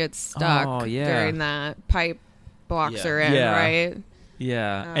 she then gets stuck Oh, yeah. during that pipe blocks Yeah. her in, Yeah. right?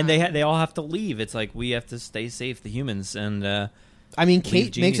 Yeah, and they all have to leave. It's like we have to stay safe, the humans, and I mean, Leave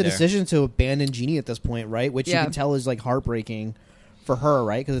Kate Jeannie makes a there. decision to abandon Jeannie at this point, right? Which Yeah. you can tell is like heartbreaking for her,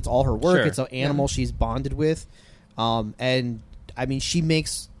 right? Because it's all her work. Sure. It's an animal she's bonded with, and I mean, she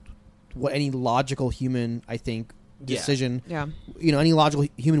makes what any logical human, I think, Yeah. decision. Yeah. Any logical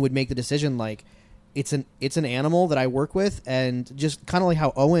human would make the decision like it's an animal that I work with, and just kind of like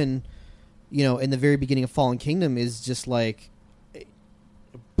how Owen, in the very beginning of Fallen Kingdom is just like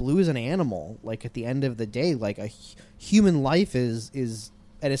Blue is an animal. Like at the end of the day, like a human life is,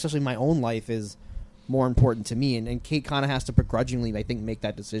 and especially my own life is more important to me. And Kate kind of has to begrudgingly, I think, make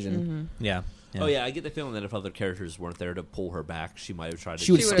that decision. Mm-hmm. Yeah. Oh yeah, I get the feeling that if other characters weren't there to pull her back, she might have tried to.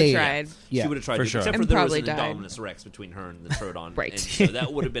 She would have stayed. tried. Yeah. She would have tried For to, sure. except And for there was probably an died. Indominus Rex between her and the Troodon. Right. And so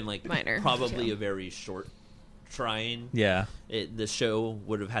that would have been like Minor. probably Yeah. a very short trying. Yeah. The show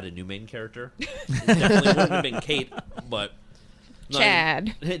would have had a new main character. It definitely wouldn't have been Kate, but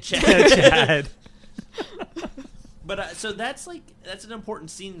Chad. Chad. But so that's an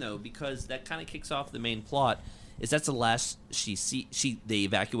important scene though, because that kind of kicks off the main plot. That's the last they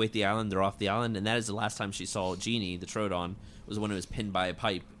evacuate the island. They're off the island, and that is the last time she saw Genie, the Troodon, was when it was pinned by a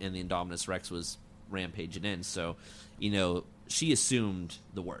pipe, and the Indominus Rex was rampaging in. So, she assumed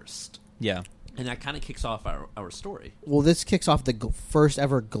the worst. Yeah. And that kind of kicks off our story. Well, this kicks off the first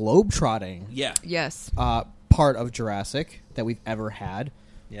ever globe-trotting Yeah. Yes. part of Jurassic that we've ever had.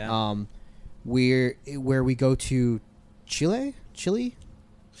 Yeah. Where we go to Chile?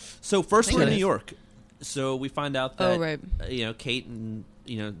 So first we're in it New is. York. So we find out that right. Kate and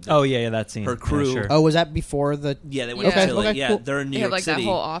that scene. her crew. Yeah, sure. Oh, was that before the... Yeah, they went Yeah. to Chile. Okay, Yeah, cool. they're in New They York have like City, that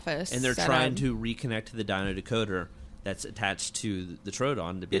whole office, and they're set trying up. to reconnect to the Dino Decoder that's attached to the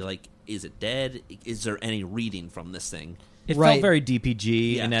Troodon to be like, is it dead? Is there any reading from this thing? It Right. felt very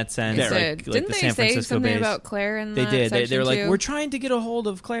DPG Yeah. in that sense. Very. Like Didn't the they San say Francisco something base. about Claire in They that did. They section were like, too? we're trying to get a hold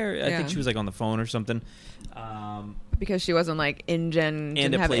of Claire. I Yeah. think she was like on the phone or something. because she wasn't like engine, And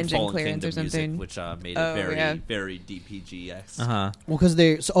didn't it have played engine Fallen clearance Kingdom or something. music, which made it Oh, very, yeah. very DPG-esque. Uh-huh. Well, because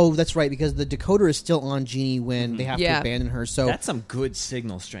that's right, because the decoder is still on Genie when they have to Yeah. abandon her. So That's some good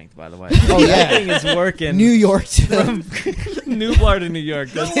signal strength, by the way. Oh, yeah. That thing is working. New York to Nublar to New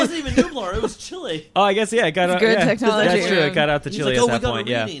York. No, it wasn't even Nublar. It was Chile. Oh, I guess, yeah. It got out. good yeah. technology, That's true. yeah. It got out to He's Chile like, oh, at we that got point,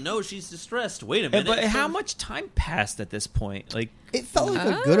 a yeah. reading. No, she's distressed. Wait a minute. But how So- much time passed at this point? Like, it felt like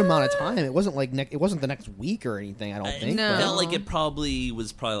a good amount of time. It wasn't like it wasn't the next week or anything. I don't think. no. but- Felt like it probably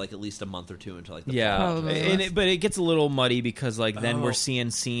was like at least a month or two until like the yeah, fall. Probably. but it gets a little muddy because like then Oh. we're seeing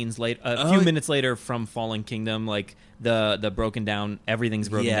scenes a few minutes later from Fallen Kingdom, like the broken down, everything's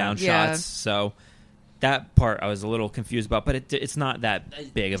broken Yeah. down Yeah. shots. So that part I was a little confused about, but it's not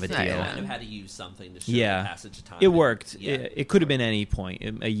that big of a It's deal. not, They yeah. kind of had to use something to show Yeah. the passage of time. It worked. Yeah. It could have been any point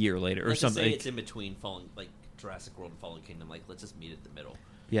a year later or Let's just something. say it's in between Jurassic World and Fallen Kingdom. Like, let's just meet at the middle.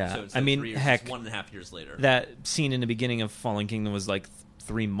 Yeah. So I instead of mean, 3 years, heck, it's 1.5 years later. that scene in the beginning of Fallen Kingdom was like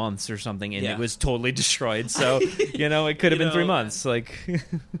 3 months or something, and Yeah. it was totally destroyed. So it could have been 3 months. Like,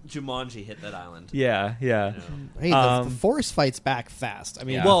 Jumanji hit that island. yeah. You know? Hey, the forest fights back fast. I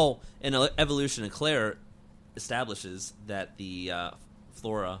mean, Yeah. Well, and Evolution of Claire establishes that the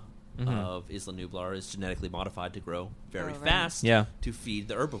flora of Isla Nublar is genetically modified to grow very right. fast Yeah. to feed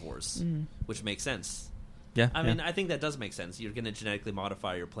the herbivores, which makes sense. Yeah. I mean, I think that does make sense. You're going to genetically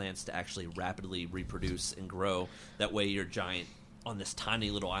modify your plants to actually rapidly reproduce and grow. That way, you're giant on this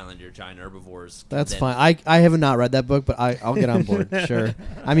tiny little island. Your giant herbivores. can that's then- fine. I have not read that book, but I'll get on board. Sure.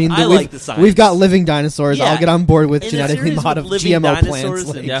 I mean, I like the science. we've got living dinosaurs. Yeah. I'll get on board with In a genetically series with modified living GMO dinosaurs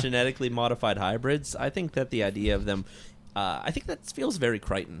plants. and Like, genetically modified hybrids. I think that the idea of them, I think that feels very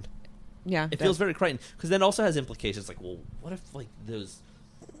Crichton. Yeah. It feels very Crichton because that also has implications. Like, well, what if those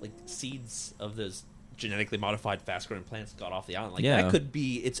seeds of those genetically modified fast-growing plants got off the island? Like Yeah. that could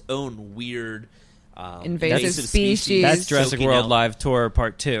be its own weird Invasive species. That's Jurassic soaking World out- Live Tour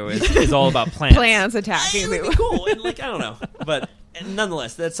Part 2 is all about plants. Plants attacking It would be people. cool, and I don't know, but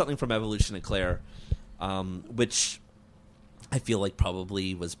nonetheless, that's something from Evolution of Claire, which I feel like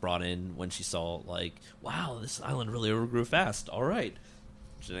probably was brought in when she saw wow, this island really overgrew fast. All right,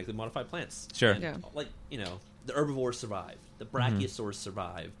 genetically modified plants. Sure. And, Yeah. the herbivores survived, the brachiosaurs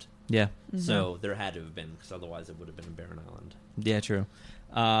survived, Yeah. so there had to have been, because otherwise it would have been a barren island. Yeah, true.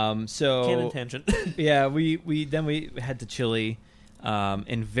 So Canon tangent. yeah, we head to Chile, and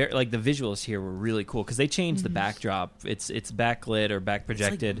the visuals here were really cool because they changed the backdrop. It's backlit or back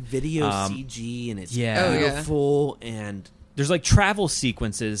projected. It's video CG, and it's yeah. Oh, yeah. beautiful, and There's travel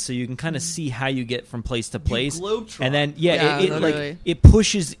sequences, so you can kind of see how you get from place to place, globetrot. and then Yeah, it literally. it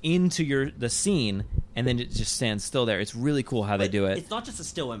pushes into the scene, and then it just stands still there. It's really cool how they do it. It's not just a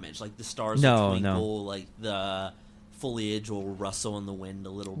still image. Like the stars No, will twinkle, no. like the foliage will rustle in the wind a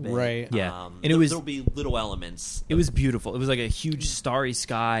little bit. Right. Yeah. And it was- there'll be little elements. It was beautiful. It was like a huge starry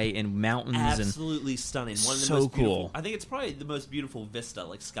sky and mountains and Absolutely stunning. One of the So most beautiful. cool. I think it's probably the most beautiful vista,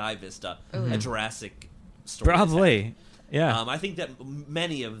 like sky vista, Mm-hmm. a Jurassic story. has probably yeah. I think that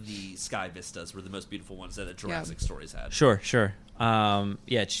many of the sky vistas were the most beautiful ones that a Jurassic stories had. Sure.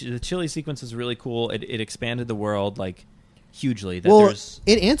 The Chile sequence was really cool. It expanded the world hugely. well,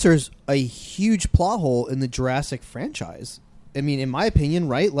 it answers a huge plot hole in the Jurassic franchise. I mean, in my opinion,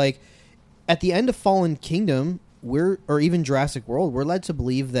 right? Like, at the end of Fallen Kingdom, or even Jurassic World, we're led to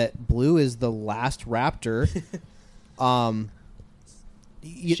believe that Blue is the last raptor.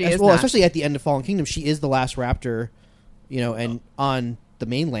 Especially at the end of Fallen Kingdom, she is the last raptor, and on the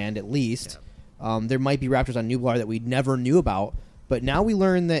mainland at least. Yeah. There might be raptors on Nublar that we never knew about, but now we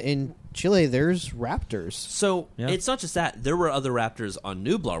learn that in Chile there's raptors. So it's not just that. There were other raptors on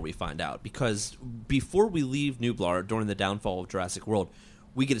Nublar, we find out, because before we leave Nublar, during the downfall of Jurassic World,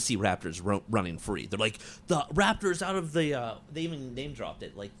 we get to see raptors running free. They're like, the raptors out of the... they even name-dropped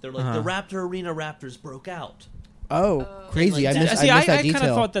it. Like, they're like, the Raptor Arena raptors broke out. Oh, crazy. Like, I missed that detail. I kind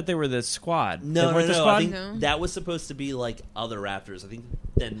of thought that they were the squad. No. Squad? I think that was supposed to be like other raptors. I think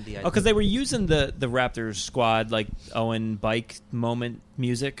then the idea... because they were using the Raptors squad, like Owen Bike moment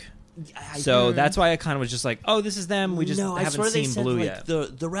music. So that's why I kind of was just like, oh, this is them. We just haven't seen Blue yet. The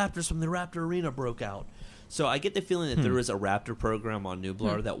raptors from the Raptor Arena broke out. So I get the feeling that there was a raptor program on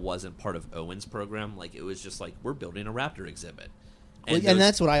Nublar that wasn't part of Owen's program. Like, it was just like, we're building a raptor exhibit. And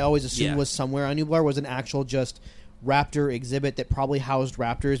that's what I always assumed was somewhere on Nublar, was an actual just raptor exhibit that probably housed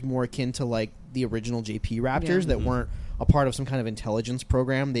raptors more akin to like the original JP raptors that weren't a part of some kind of intelligence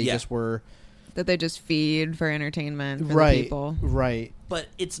program. They just were... that they just feed for entertainment for the people. Right. But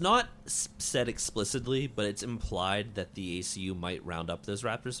it's not said explicitly, but it's implied that the ACU might round up those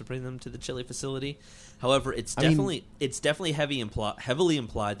raptors to bring them to the Chile facility. However, it's definitely heavily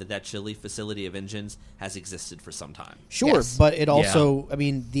implied that Chile facility of engines has existed for some time. Sure, but it also, I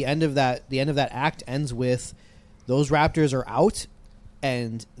mean, the end of that act ends with those raptors are out,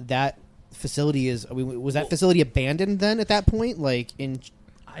 and that facility is... I mean, was that facility abandoned then at that point? Like,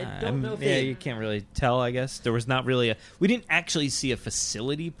 I don't know. You can't really tell, I guess. There was not really we didn't actually see a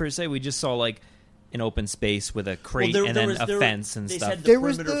facility per se. We just saw like an open space with a crate and then a fence and stuff. They said the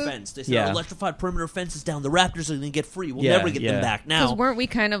perimeter fence. They said electrified perimeter fence is down. The raptors are going to get free. We'll never get them back now. Because weren't we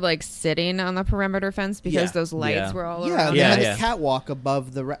kind of like sitting on the perimeter fence because those lights were all around? They had a catwalk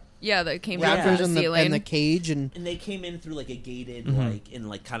above the that came raptors from the ceiling. and the cage, and they came in through like a gated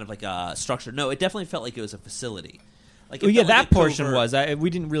kind of like a structure. No, it definitely felt like it was a facility. Like, that portion was. We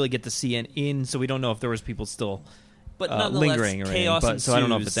didn't really get to see it in, so we don't know if there was people still lingering or chaos anything. So I don't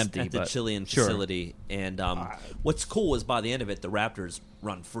know if it's empty. At the Chilean facility, and what's cool was by the end of it, the raptors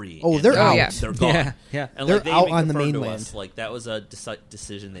run free. Oh, they're out. They're gone. Yeah. And they're they out even on the confirmed to mainland. us, like, that was a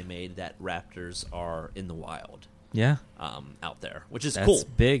decision they made, that raptors are in the wild. Yeah. Out there, which is That's cool.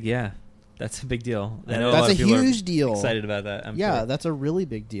 Big. Yeah. That's a big deal. I know that's a huge deal. deal. Excited about that. I'm sure. Sure. That's a really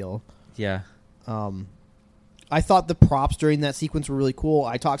big deal. Yeah. I thought the props during that sequence were really cool.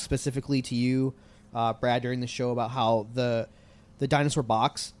 I talked specifically to you, Brad, during the show about how the dinosaur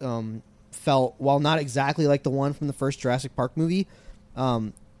box felt, while not exactly like the one from the first Jurassic Park movie,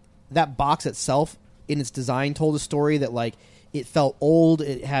 that box itself in its design told a story that, like, it felt old.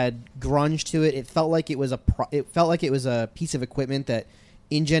 It had grunge to it. It felt like it was a piece of equipment that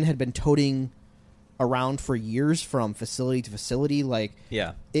InGen had been toting around for years from facility to facility. Like,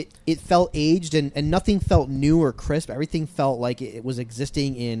 it felt aged, and nothing felt new or crisp. Everything felt like it was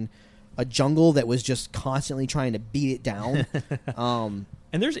existing in a jungle that was just constantly trying to beat it down. And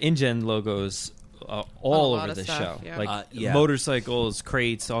there's InGen logos all over the show. Yeah. Like motorcycles,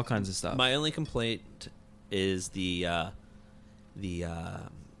 crates, all kinds of stuff. My only complaint is the I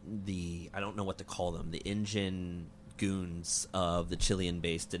don't know what to call them. The InGen goons of the Chilean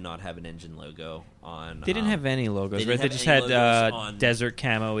base did not have an engine logo on. They didn't have any logos, right? They just had desert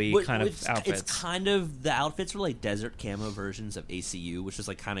camo-y kind of outfits. It's kind of, the outfits were like desert camo versions of ACU, which was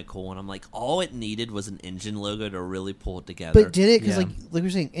like kind of cool. And I'm like, all it needed was an engine logo to really pull it together. But did it? Because like we were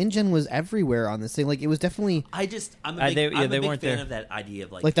saying, InGen was everywhere on this thing. Like, it was definitely. I'm a big fan of that idea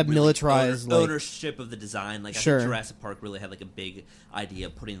of like that really militarized ownership of the design. Like, I think Jurassic Park really had like a big idea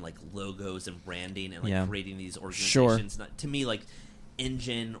of putting like logos and branding and like creating these organizations. Not, to me, like,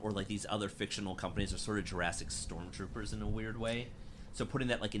 InGen or like these other fictional companies are sort of Jurassic stormtroopers in a weird way. So putting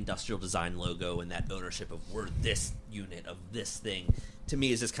that like industrial design logo and that ownership of we're this unit of this thing, to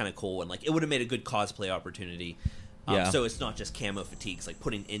me, is just kind of cool. And like, it would have made a good cosplay opportunity. So it's not just camo fatigues, like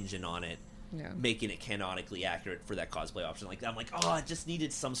putting InGen on it, making it canonically accurate for that cosplay option. Like, I'm like, it just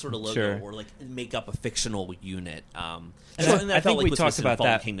needed some sort of logo or like make up a fictional unit. And I think we talked about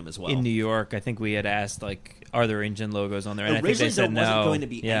that Kingdom as well. In New York. I think we had asked, like, are there InGen logos on there? And originally, I think they said there wasn't no. going to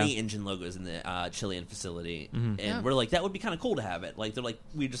be any InGen logos in the Chilean facility, and we're like, that would be kind of cool to have it. Like, they're like,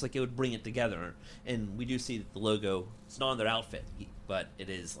 we just like, it would bring it together, and we do see that the logo, it's not on their outfit, but it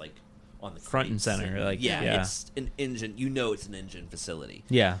is like on the front and center. Like, it's an InGen. You know, it's an InGen facility.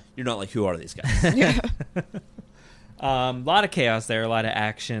 Yeah, you're not like, who are these guys? A lot of chaos there, a lot of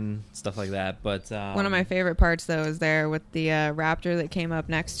action, stuff like that. But one of my favorite parts, though, is there with the raptor that came up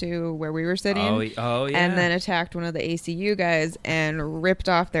next to where we were sitting. Oh, yeah. And then attacked one of the ACU guys and ripped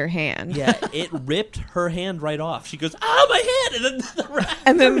off their hand. Yeah, it ripped her hand right off. She goes, "Oh, my hand!" And then the raptor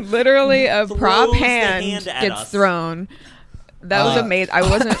And then literally a prop throws the hand at gets us. thrown. That was amazing. I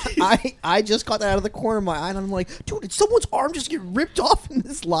wasn't. I just got that out of the corner of my eye, and I'm like, dude, did someone's arm just get ripped off in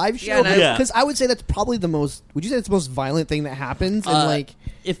this live show? Yeah, Because I would say that's probably the most. Would you say it's the most violent thing that happens? And like,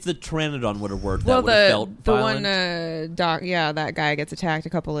 if the Pteranodon would have worked, Well, that would have felt the violent. one that guy gets attacked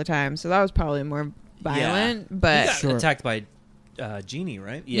a couple of times, so that was probably more violent. He But got Sure. attacked by Genie,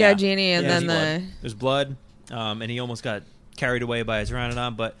 right? yeah, Genie, and Yeah, then There's blood, and he almost got carried away by his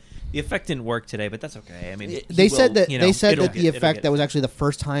Pteranodon, but the effect didn't work today, but that's okay. I mean, they said that it'll the get- effect that was actually the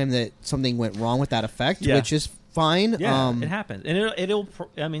first time that something went wrong with that effect, Yeah. which is fine. Yeah, it happens, and it'll.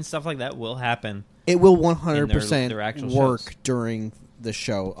 I mean, stuff like that will happen. It will in 100% their actual work shows. during the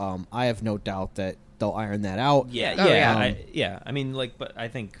show. I have no doubt that they'll iron that out. Yeah, Oh, yeah, yeah. I mean, like, but I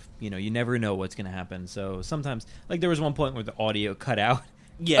think you never know what's going to happen. So sometimes, like, there was one point where the audio cut out.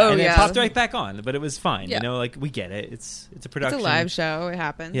 Yeah, Oh, and yeah. it popped right back on, but it was fine. Yeah. Like we get it. It's a it's production. a live show. It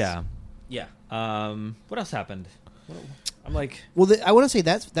happens. Yeah. yeah. What else happened? I'm like, Well, I want to say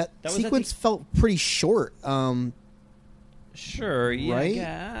that was at sequence the- felt pretty short. sure, yeah, Right?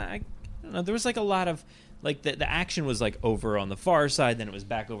 yeah. I don't know. There was like a lot of like the action was like over on the far side, then it was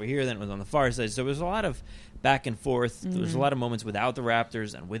back over here, then it was on the far side. So there was a lot of back and forth. There was a lot of moments without the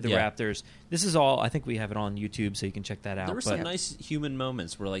Raptors and with the Yeah. Raptors. This is all. I think we have it on YouTube, so you can check that out. There were but, some nice human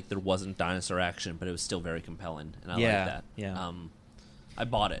moments where like there wasn't dinosaur action, but it was still very compelling, and I Yeah, like that. yeah. I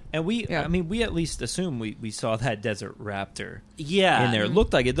bought it. And Yeah. I mean, we at least assume we saw that desert raptor Yeah, in there. It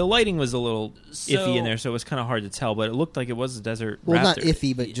looked like it. The lighting was a little So- iffy in there, so it was kind of hard to tell. But it looked like it was a desert Well, raptor. not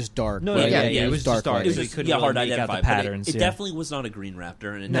iffy, but just dark. No, right? yeah, it was just dark. lighting. So you couldn't really hard to make out the identify, but patterns, It yeah. definitely was not a green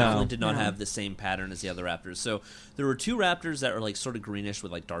raptor, and it No. definitely did not No. have the same pattern as the other raptors. So there were two raptors that were like sort of greenish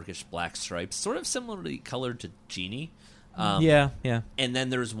with like darkish black stripes, sort of similarly colored to Genie. Yeah. And then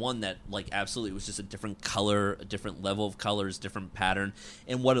there's one that like absolutely was just a different color, a different level of colors, different pattern,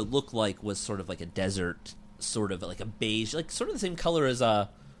 and what it looked like was sort of like a desert, sort of like a beige, like sort of the same color as the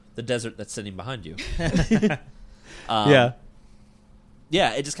desert that's sitting behind you. Yeah.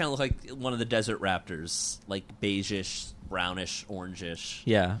 Yeah, it just kind of looked like one of the desert raptors, like beigeish, brownish, orangish.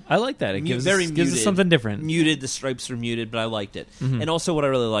 Yeah, I like that. It gives Very us muted. something different. Muted, the stripes are muted, but I liked it. And also what I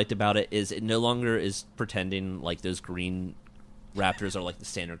really liked about it is it no longer is pretending like those green raptors are like the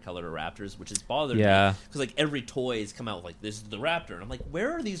standard color of raptors, which has bothered me. Yeah. Because like every toy has come out with like, this is the raptor. And I'm like,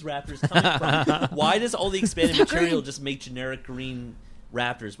 where are these raptors coming from? Why does all the expanded material just make generic green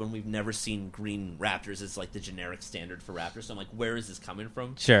raptors when we've never seen green raptors as like the generic standard for raptors? So I'm like, where is this coming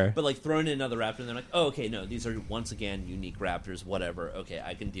from? Sure. But like throwing in another raptor and they're like, oh, okay, no, these are once again unique raptors, whatever. Okay,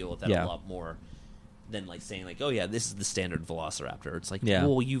 I can deal with that Yeah. a lot more than like saying like, oh yeah, this is the standard velociraptor. It's like, Yeah.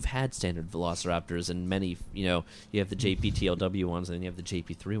 well, you've had standard velociraptors and many, you have the JPTLW ones and then you have the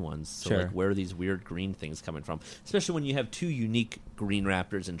JP3 ones. So Sure. like, where are these weird green things coming from? Especially when you have two unique green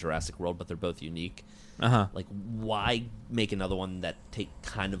raptors in Jurassic World, but they're both unique. Like, why make another one that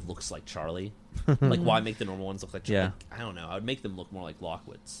kind of looks like Charlie? Like, why make the normal ones look like Charlie? Yeah. Like, I don't know. I would make them look more like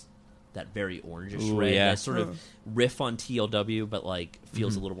Lockwood's. That very orangish Ooh, red. yeah. That sort of riff on TLW, but, like,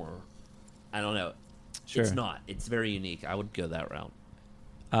 feels a little more... I don't know. Sure. It's not. It's very unique. I would go that route.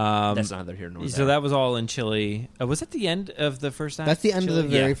 Um, That's neither here nor there. so that was all in Chile. Was that the end of the first act? That's the end of the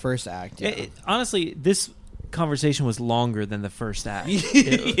Chile? very Yeah. first act. Yeah. Honestly, this conversation was longer than the first act.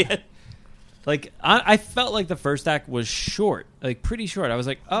 Yeah. Like I felt like the first act was short, like pretty short. I was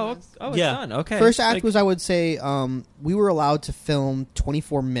like, it's Yeah. done. Okay. First act Like, was, I would say, we were allowed to film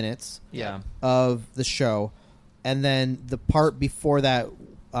 24 minutes yeah. of the show, and then the part before that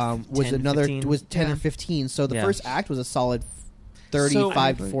was 10, another 15? was 10 Yeah. or 15. So the Yeah. first act was a solid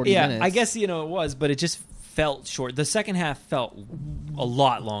 35 to 40 yeah, minutes. I guess it was, but it just felt short. The second half felt a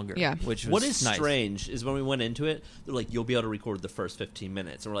lot longer. Yeah. which was What is nice. strange is when we went into it, they're like, you'll be able to record the first 15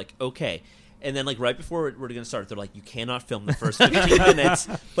 minutes. And we're like, okay. And then, like, right before we're going to start, they're like, you cannot film the first 15 minutes,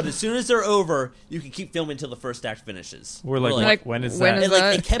 but as soon as they're over, you can keep filming until the first act finishes. We're like, when is that? And,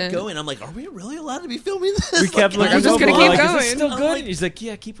 like, it kept And- going. I'm like, are we really allowed to be filming this? We kept looking. I'm just over, gonna keep like, Is going. it still I'm good? like- He's like,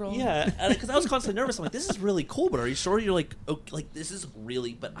 yeah, keep rolling. Yeah, because I was constantly nervous. I'm like, this is really cool, but are you sure? You're like, okay, like this is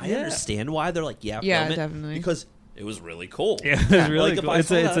really. But I Yeah. understand why they're like, Yeah, film it, definitely. because it was really cool. Yeah, it was really Like, if cool. I It's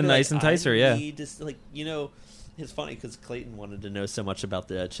saw a that, I'd be nice like, enticer. I Yeah. need to, like, it's funny because Clayton wanted to know so much about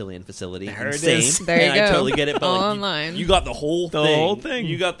the Chilean facility. There it Insane. is. There you and go. I totally get it. But All like, online. You got the whole The thing. whole thing.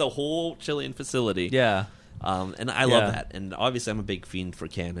 You got the whole Chilean facility. Yeah. And I love that. And obviously, I'm a big fiend for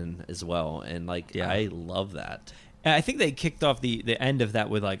canon as well. And like, Yeah. I love that. And I think they kicked off the end of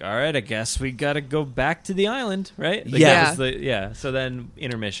that with like, all right, I guess we got to go back to the island, right? Like, Yeah. So then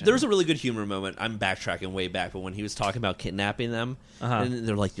intermission. There was a really good humor moment. I'm backtracking way back, but when he was talking about kidnapping them, and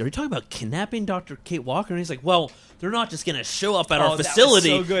they're like, "Are you talking about kidnapping Dr. Kate Walker?" And he's like, "Well, they're not just going to show up at our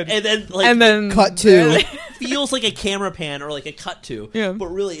facility." That was so good. And then cut to it feels like a camera pan or like a cut to, but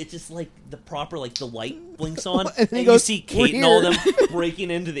really it's just like the proper like the light blinks on, and you see Kate and all them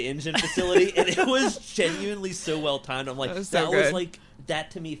breaking into the engine facility, and it was genuinely so well timed. I'm like, that was like that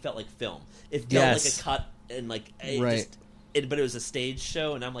to me felt like film. It felt like a cut and like but it was a stage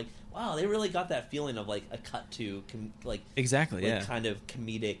show, and I'm like, wow, they really got that feeling of like a cut to kind of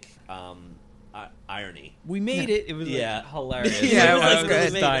comedic irony. We made it. It was hilarious. Yeah, it was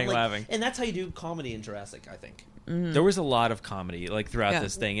good. Dying laughing. And that's how you do comedy in Jurassic, I think. Mm-hmm. There was a lot of comedy like throughout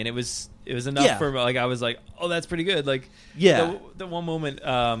this thing, and it was enough for like I was like, oh, that's pretty good. Like the one moment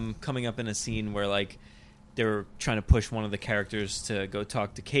coming up in a scene where like they were trying to push one of the characters to go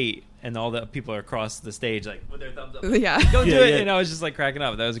talk to Kate, and all the people are across the stage like with their thumbs up, go do it. And I was just like cracking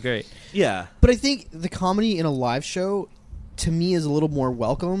up. That was great. Yeah, but I think the comedy in a live show to me is a little more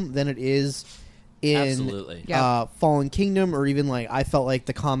welcome than it is in Fallen Kingdom, or even like I felt like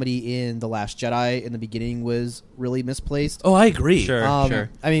the comedy in The Last Jedi in the beginning was really misplaced. Oh, I agree. Sure.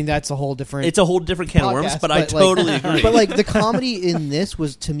 I mean, that's a whole different. It's a whole different can of worms, but I totally agree. But like the comedy in this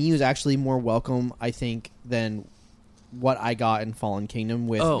was to me was actually more welcome, I think, than what I got in Fallen Kingdom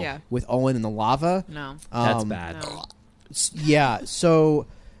with Owen and the lava. No, that's bad. No. Yeah. So.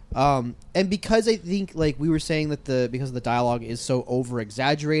 And because I think, like we were saying, that because the dialogue is so over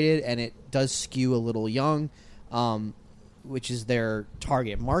exaggerated and it does skew a little young, which is their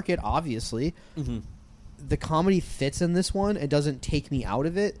target market, obviously. Mm-hmm. The comedy fits in this one. It doesn't take me out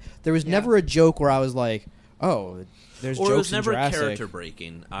of it. There was never a joke where I was like, "Oh, there's jokes in Jurassic." Or it was never character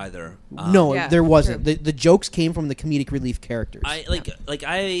breaking either. No, there wasn't. The jokes came from the comedic relief characters. I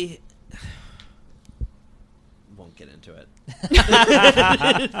won't get into it.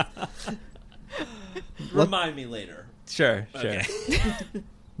 Remind me later. Sure. Okay.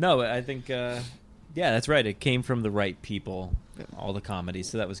 No, I think that's right. It came from the right people, all the comedy,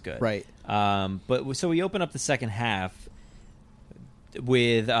 so that was good. Right. But so we open up the second half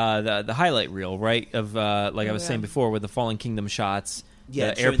with the highlight reel, right? Of I was saying before, with the Fallen Kingdom shots,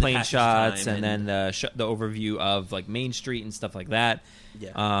 the airplane shots, and then the overview of like Main Street and stuff like that.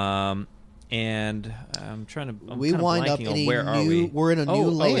 Yeah. And I'm trying to. We wind up in we're in a new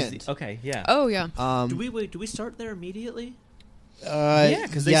land. Okay, yeah. Oh, yeah. Do we start there immediately? Yeah,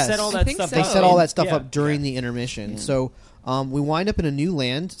 because they set all that stuff. They set all that stuff up during the intermission. So we wind up in a new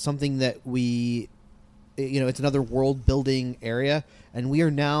land, something that it's another world building area, and we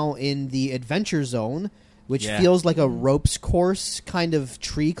are now in the adventure zone, which feels like a ropes course kind of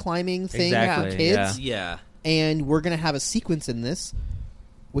tree climbing thing for kids. Yeah. And we're gonna have a sequence in this,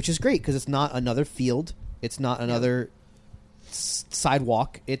 which is great because it's not another field. It's not another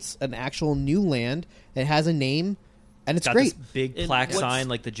sidewalk. It's an actual new land. It has a name, and it's great. This big plaque sign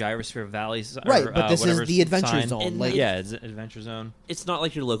like the Gyrosphere Valley. Right, but this is the adventure zone. It's an adventure zone. It's not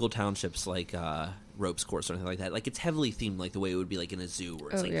like your local townships like ropes course or anything like that. Like it's heavily themed like the way it would be like in a zoo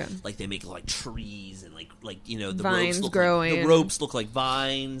where it's like they make like trees and like the vines ropes look growing. The ropes look like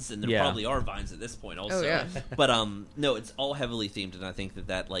vines, and there probably are vines at this point also. Oh, yeah. But no, it's all heavily themed, and I think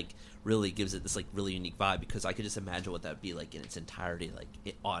that like really gives it this like really unique vibe, because I could just imagine what that would be like in its entirety,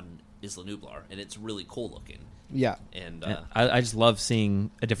 like on Isla Nublar, and it's really cool looking. Yeah. And I just love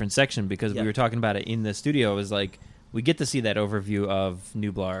seeing a different section, because we were talking about it in the studio. It was like we get to see that overview of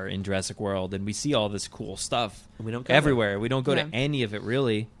Nublar in Jurassic World, and we see all this cool stuff we don't go everywhere. We don't go to any of it,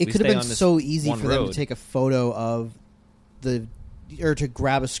 really. It could have been so easy for them to take a photo of or to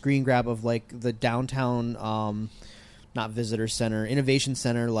grab a screen grab of like the downtown not visitor center, innovation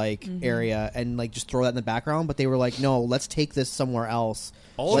center area, and like just throw that in the background. But they were like, no, let's take this somewhere else.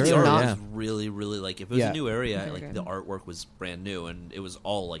 All the art was really, really like, if it was a new area, like the artwork was brand new, and it was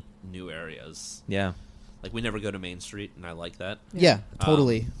all like new areas. Yeah. Like we never go to Main Street, and I like that. Yeah,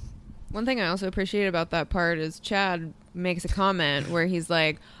 totally. One thing I also appreciate about that part is Chad makes a comment where he's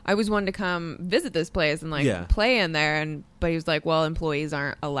like, I always wanted to come visit this place and play in there, but he was like, well, employees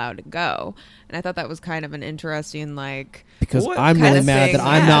aren't allowed to go. And I thought that was kind of an interesting because I'm really mad that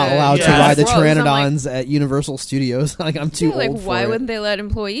I'm not allowed to ride the Pteranodons at Universal Studios. Like I'm too old for why it. wouldn't they let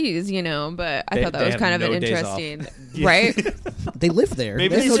employees, But I thought that was kind of an interesting right? They live there.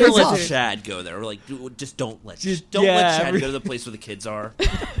 Maybe they should let Chad go there. We're like, just don't let Chad go to the place where the kids are.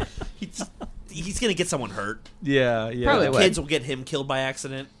 He's going to get someone hurt. Yeah. Probably the kids will get him killed by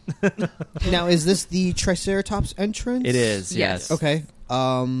accident. Now, is this the Triceratops entrance? It is, yes. Okay.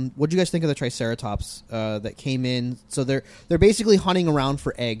 what do you guys think of the Triceratops that came in? So they're basically hunting around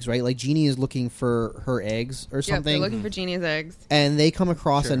for eggs, right? Like Jeannie is looking for her eggs or something. Yeah, they're looking for Jeannie's eggs. And they come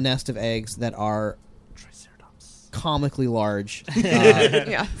across a nest of eggs that are comically large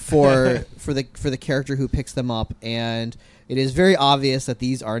for the character who picks them up, and it is very obvious that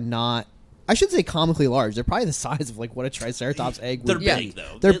these are not. I should say comically large. They're probably the size of like what a Triceratops egg would be. They're big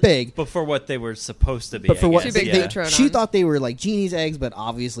though. They're big, but for what they were supposed to be. But for what she thought they were like Jeannie's eggs, but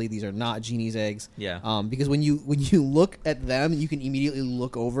obviously these are not Jeannie's eggs. Yeah. Because when you look at them, you can immediately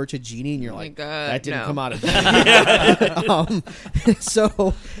look over to Jeannie, and you're like, that didn't come out of Jeannie.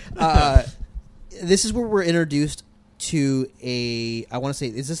 So, this is where we're introduced to I want to say,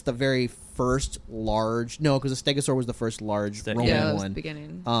 is this the very first large? No, because the Stegosaur was the first large roaming that was one. the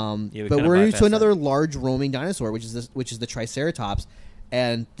beginning. But we're introduced to another large roaming dinosaur, which is the Triceratops,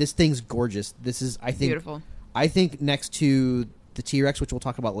 and this thing's gorgeous. This is, I think, beautiful. I think next to the T-Rex, which we'll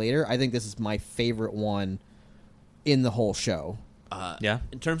talk about later, I think this is my favorite one in the whole show.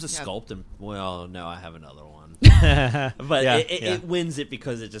 In terms of sculpt, well, no, I have another one. But Yeah, it wins it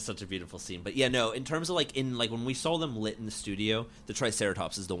because it's just such a beautiful scene. But yeah, no, in terms of like when we saw them lit in the studio, the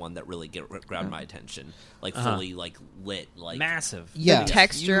Triceratops is the one that really grabbed my attention. Like fully like lit, like massive. Yeah, the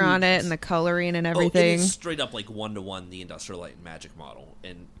texture on it and the coloring and everything. It is straight up like 1-to-1 the Industrial Light and Magic model,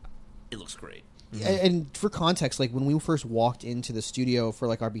 and it looks great. And for context, like when we first walked into the studio for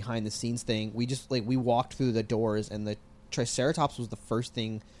like our behind the scenes thing, we just we walked through the doors, and the Triceratops was the first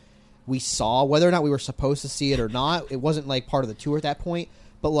thing we saw. Whether or not we were supposed to see it or not, it wasn't like part of the tour at that point.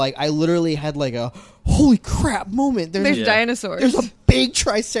 But like I literally had like a holy crap moment. There's dinosaurs. There's a big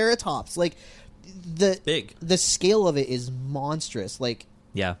Triceratops. Like the scale of it is monstrous. Like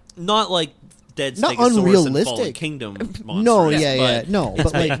not like dead not Stegosaurus unrealistic. and Fallen Kingdom monsters. No,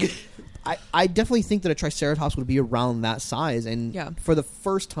 but like I definitely think that a Triceratops would be around that size, and for the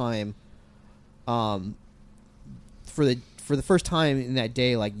first time, for the first time in that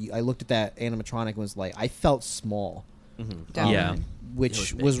day, like I looked at that animatronic and was like, I felt small,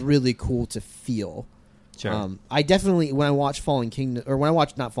 which was really cool to feel. Sure. I definitely, when I watch not Fallen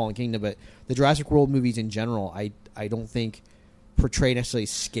Kingdom, but the Jurassic World movies in general, I don't think portray necessarily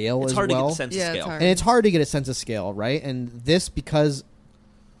scale as well. It's hard to get a sense of scale, and it's hard to get a sense of scale, right? And this, because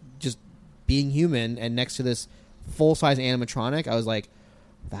just being human and next to this full size animatronic, I was like,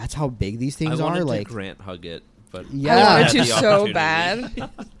 that's how big these things I wanted are. To Grant hug it. But I wanted to so bad.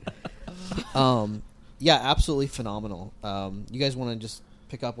 Yeah, absolutely phenomenal. You guys want to just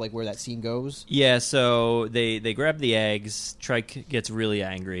pick up like where that scene goes? Yeah, so they grab the eggs. Trike gets really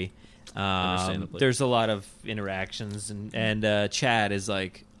angry. There's a lot of interactions, and Chad is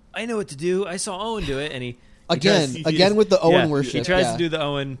like, I know what to do. I saw Owen do it, and he again with the Owen worship. He tries to do the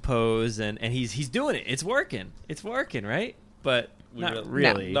Owen pose, and he's doing it. It's working, right? But not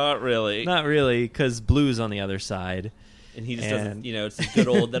really, because Blue's on the other side, and he just doesn't. It's a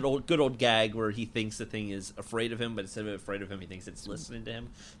good old gag where he thinks the thing is afraid of him, but instead of afraid of him, he thinks it's listening to him.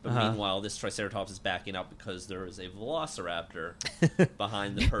 But meanwhile, this Triceratops is backing up because there is a Velociraptor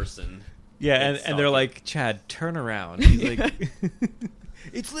behind the person. Yeah, and they're like, Chad, turn around. He's like,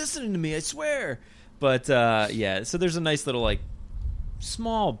 it's listening to me, I swear. But so there's a nice little like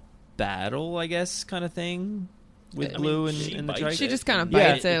small battle, I guess, kind of thing. With Blue and the Trike. She just kind of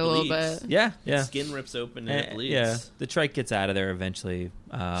bites it a little bit. Yeah. The skin rips open and it bleeds. Yeah, the Trike gets out of there eventually.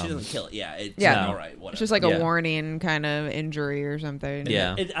 She doesn't kill it. It's all right, whatever. It's just like a warning kind of injury or something.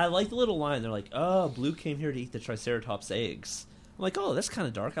 Yeah. I like the little line. They're like, oh, Blue came here to eat the Triceratops eggs. I'm like, oh, that's kind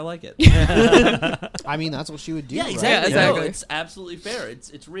of dark. I like it. I mean, that's what she would do. Yeah, right? exactly. Yeah, exactly. No, it's absolutely fair.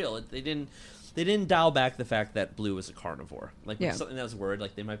 It's real. They didn't dial back the fact that Blue is a carnivore. Like when something that was a word,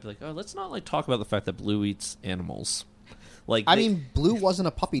 like they might be like, oh, let's not like talk about the fact that Blue eats animals. Like I mean, Blue wasn't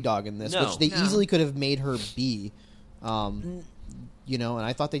a puppy dog in this, which they easily could have made her be. And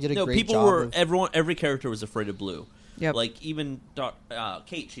I thought they did a great job. Every character was afraid of Blue. Yep. Like even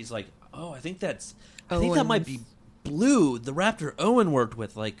Kate, she's like, oh, I think that might be Blue, the raptor Owen worked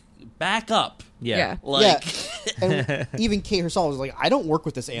with. Like, back up. Yeah. Like, and even Kate herself was like, I don't work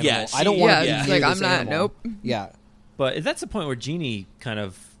with this animal. Yeah, I don't want to be near like, this I'm not. animal. Nope. Yeah. But that's the point where Jeannie kind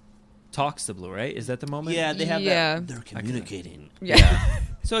of talks to Blue, right? Is that the moment? Yeah, they have that. They're communicating. Yeah.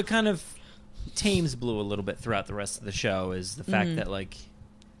 So it kind of tames Blue a little bit throughout the rest of the show, is the fact that like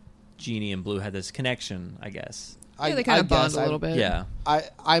Jeannie and Blue had this connection, I guess. Yeah, they kind of bond a little bit. Yeah.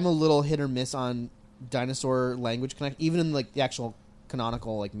 I'm a little hit or miss on dinosaur language connect. Even in like the actual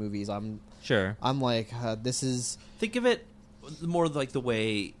canonical like movies, I'm like, this is. Think of it more like the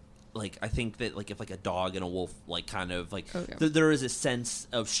way like I think that like if like a dog and a wolf like kind of like Okay. there is a sense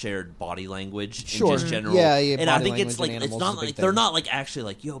of shared body language Sure. in just general. Yeah, and I body think it's language like in it's animals not is a big like they're thing. not like actually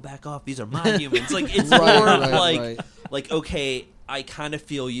like yo back off, these are my humans. Like it's Right, more of right. like okay, I kind of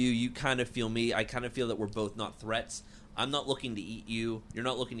feel you, you kind of feel me. I kind of feel that we're both not threats. I'm not looking to eat you. You're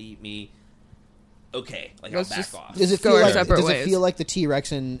not looking to eat me. Okay, like Let's I'll back just off. Does it Go feel our like separate ways. the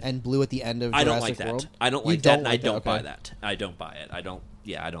T-Rex and Blue at the end of I Jurassic don't like that. World? I don't You like that. don't I like that, don't buy okay. that. I don't buy it. I don't.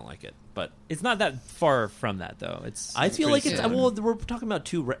 Yeah, I don't like it. But It's not that far from that though. I feel pretty like it's similar. well. We're talking about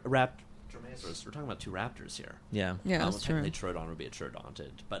two raptors. We're talking about two raptors here. Yeah. Yeah, that's true. Technically, Troodon would be a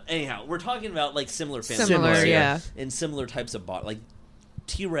Troodontid, but anyhow, we're talking about like similar Similar, families yeah. and similar types of like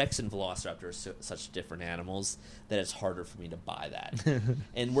T-Rex and Velociraptor are such different animals that it's harder for me to buy that.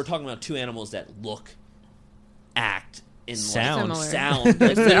 And we're talking about two animals that look, act, and Sound. like, Similar. sound.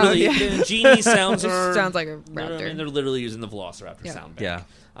 Like, literally, Yeah. the genie sounds It are sounds like a you know what I mean? raptor. They're literally using the Velociraptor Yeah. sound bank.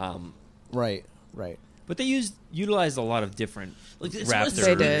 Yeah. Right. But they utilized a lot of different Like it's raptor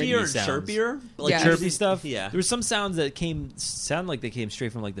They did. chirpier and sounds. chirpier, like Yeah. Chirpy stuff. Yeah. There were some sounds that sound like they came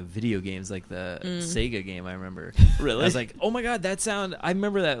straight from like the video games, like the Sega game. I remember. Really? I was like, oh my god, that sound! I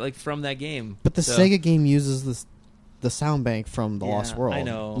remember that like from that game. But the So- Sega game uses the sound bank from The Lost Yeah, World. I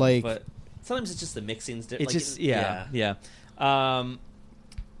know, Like, but Sometimes it's just the mixing's it's like, just yeah.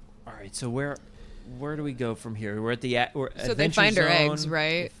 All right, so where do we go from here? We're at the So they Adventure find her Zone. eggs,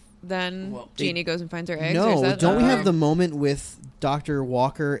 right? Then Well, Jeannie goes and finds her eggs. or is no, that don't we have okay? the moment with Dr.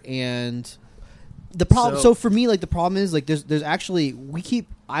 Walker and the problem? So- So for me, like the problem is like there's actually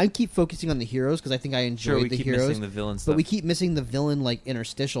I keep focusing on the heroes because I think I Sure, enjoyed we the keep heroes, missing the villain but stuff. we keep missing the villain like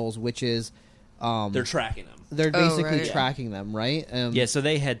interstitials, which is they're tracking them. they're Oh, basically right. tracking them, right? Yeah, so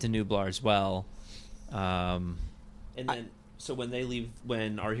they head to Nublar as well. And then, so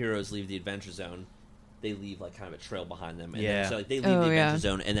when our heroes leave the Adventure Zone, they leave like kind of a trail behind them. And Yeah. then, so like they leave Oh, the Adventure yeah.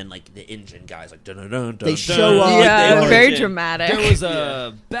 Zone, and then like the engine guys like dun dun dun. They show up. Yeah, They very origin. dramatic. There was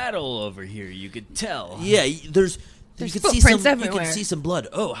a battle over here. You could tell. Yeah, There's you could see footprints some. You everywhere. could see some blood.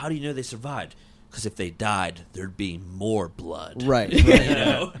 Oh, how do you know they survived? Because if they died, there'd be more blood. Right. You right.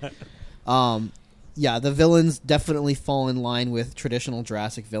 know? Yeah, the villains definitely fall in line with traditional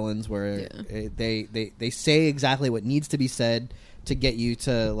Jurassic villains, where they say exactly what needs to be said to get you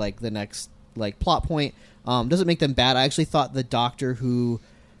to like the next like plot point. Doesn't make them bad. I actually thought the doctor who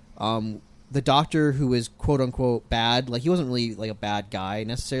is quote unquote bad, like he wasn't really like a bad guy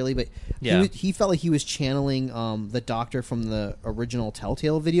necessarily, but Yeah. he felt like he was channeling the doctor from the original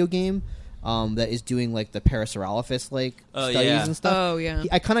Telltale video game. That is doing like the Parasaurolophus like studies yeah. and stuff. Oh, yeah.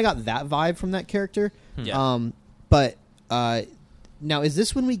 I kind of got that vibe from that character. Yeah. But now is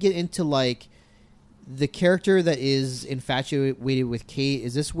this when we get into like the character that is infatuated with Kate?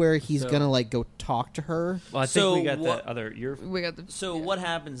 Is this where he's So- gonna like go talk to her? Well, I think So we got what- the other. We got the So what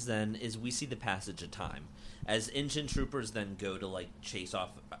happens then is we see the passage of time as engine troopers then go to like chase off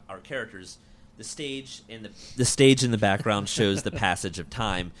our characters. The stage in the background shows the passage of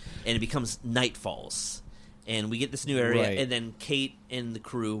time, and it becomes night falls, and we get this new area, Right. and then Kate and the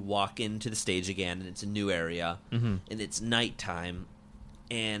crew walk into the stage again, and it's a new area, and it's nighttime,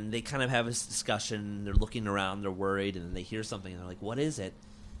 and they kind of have this discussion. They're looking around, they're worried, and then they hear something, and they're like, "What is it?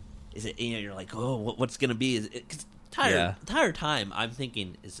 Is it?" You know, you're like, "Oh, what's going to be?" Is it? 'Cause entire time, I'm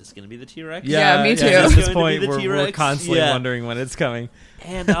thinking, "Is this going to be the T-Rex?" Yeah, me too. At Is this this going to point, be the we're T-Rex? constantly Yeah. wondering when it's coming.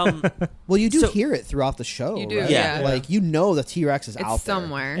 And Well, you do So- hear it throughout the show. You do, right? yeah. Like you know the T-Rex is it's out there.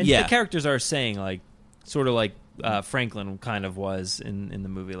 somewhere. And Yeah. the characters are saying like, sort of like Franklin kind of was in the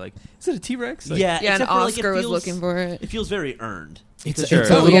movie. Like, is it a T-Rex? Like, yeah, Yeah, and except for, like, it Oscar was feels- looking for it. It feels very earned. It's, Sure. it's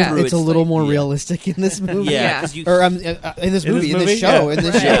a Oh, little, yeah. it's a little like- more yeah. realistic in this movie. Yeah, Yeah. 'cause you Or in this movie, in this show, Yeah. in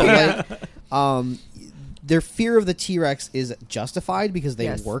this show, like, their fear of the T-Rex is justified because they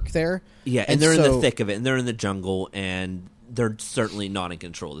Yes. work there. Yeah, and they're in so- the thick of it, and they're in the jungle, and they're certainly not in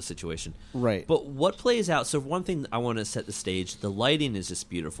control of the situation. Right. But what plays out? So one thing I want to set the stage. The lighting is just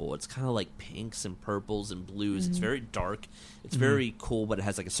beautiful. It's kind of like pinks and purples and blues. It's very dark. It's very cool, but it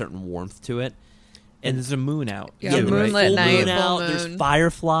has like a certain warmth to it. and there's a moon out. Yeah, too, the right? moonlit full night, moon full out. moon. There's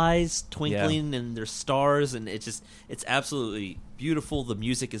fireflies twinkling, and there's stars, and it's absolutely beautiful. The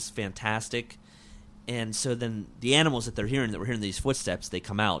music is fantastic, and so then the animals that we're hearing these footsteps, they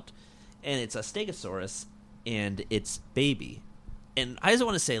come out, and it's a Stegosaurus and its baby. And I just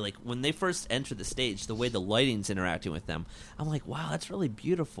want to say, like, when they first enter the stage, the way the lighting's interacting with them, I'm like, wow, that's really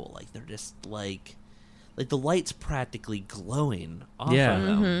beautiful. Like, they're just like the light's practically glowing off Yeah. of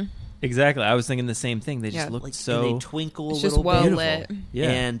them. Exactly. I was thinking the same thing. They just Yeah. look Like, so. and they twinkle It's a just little well bit. lit.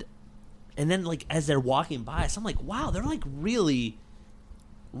 Yeah. And then like as they're walking by us, I'm like, wow, they're like really,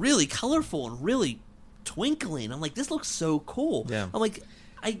 really colorful and really twinkling. I'm like, this looks so cool. Yeah. I'm like,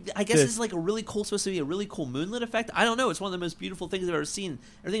 I guess it's like a really cool, supposed to be a really cool moonlit effect. I don't know. It's one of the most beautiful things I've ever seen.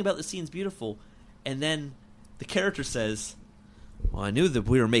 Everything about the scene's beautiful. And then the character says, well, I knew that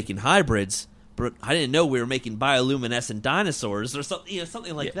we were making hybrids, but I didn't know we were making bioluminescent dinosaurs or something,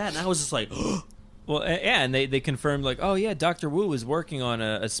 something like that. And I was just like, well, yeah, and they confirmed like, oh yeah, Dr. Wu was working on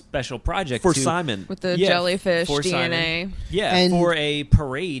a special project for Simon with the jellyfish for DNA. Simon. Yeah, and for a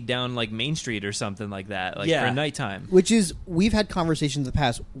parade down like Main Street or something like that, like for nighttime. Which is, we've had conversations in the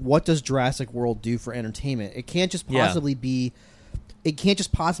past. What does Jurassic World do for entertainment? It can't just possibly be. It can't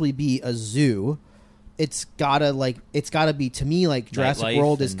just possibly be a zoo. It's gotta be, to me, like Jurassic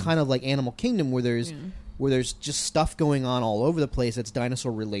World is kind of like Animal Kingdom, where there's just stuff going on all over the place that's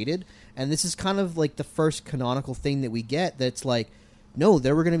dinosaur related. And this is kind of like the first canonical thing that we get that's like, no,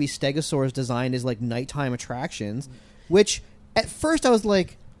 there were going to be stegosaurs designed as like nighttime attractions, which at first I was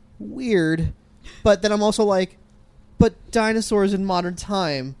like, weird, but then I'm also like, but dinosaurs in modern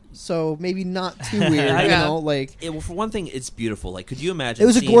time, so maybe not too weird, you know? Like, well, for one thing, it's beautiful. Like, could you imagine? It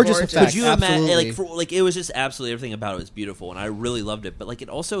was a gorgeous effect. Could you imagine? Like, it was just absolutely everything about it was beautiful, and I really loved it. But like, it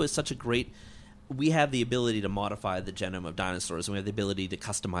also is such a great. We have the ability to modify the genome of dinosaurs, and we have the ability to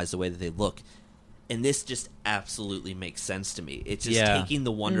customize the way that they look. And this just absolutely makes sense to me. It's just taking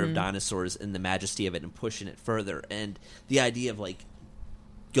the wonder of dinosaurs and the majesty of it and pushing it further. And the idea of, like,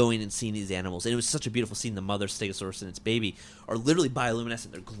 going and seeing these animals. And it was such a beautiful scene. The mother stegosaurus and its baby are literally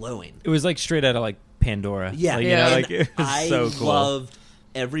bioluminescent. They're glowing. It was, like, straight out of, like, Pandora. Yeah. Like, You know, like, it was I so cool. loved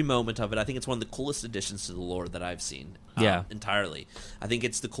every moment of it. I think it's one of the coolest additions to the lore that I've seen. Entirely. I think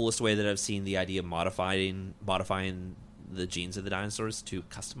it's the coolest way that I've seen the idea of modifying the genes of the dinosaurs to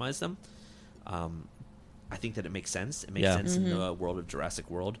customize them. I think that it makes sense. It makes sense in the world of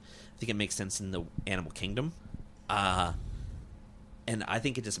Jurassic World. I think it makes sense in the Animal Kingdom. And I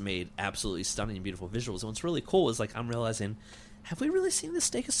think it just made absolutely stunning and beautiful visuals. And what's really cool is, like, I'm realizing, have we really seen the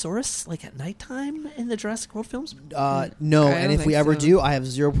Stegosaurus, like, at nighttime in the Jurassic World films? No, and if we ever do, I have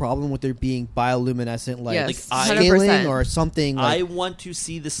zero problem with there being bioluminescent, like scaling or something. Like, I want to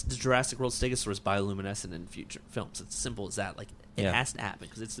see the Jurassic World Stegosaurus bioluminescent in future films. It's as simple as that. Like, it has to happen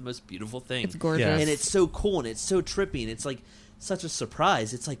because it's the most beautiful thing. It's gorgeous. And it's so cool, and it's so trippy, and it's, like, such a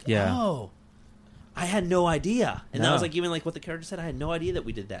surprise. It's like, oh, I had no idea. And that was, like, even, like, what the character said. I had no idea that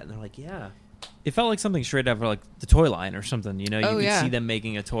we did that. And they're like, yeah. It felt like something straight out of, like, the toy line or something. You know, you could see them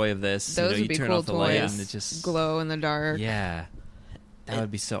making a toy of this. Those you would be turn cool off the toys. light and it just glow in the dark. Yeah. That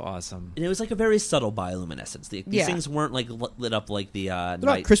would be so awesome. And it was like a very subtle bioluminescence. These things weren't like lit up like the they're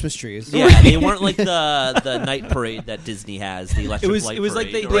not Christmas trees. Yeah, they weren't like the night parade that Disney has. The electric light It was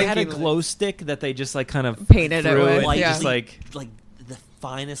parade, like they had a glow stick that they just like kind of painted it with. Just like the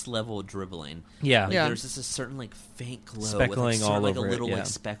finest level of dribbling. Yeah, like, there's just a certain like faint glow, speckling with, like, all like over a little it, like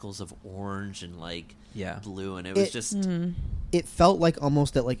speckles of orange and like blue, and it was just. It felt like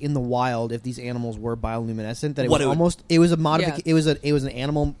almost that, like in the wild, if these animals were bioluminescent, that it was a modification. It was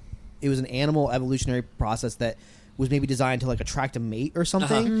an animal evolutionary process that was maybe designed to like attract a mate or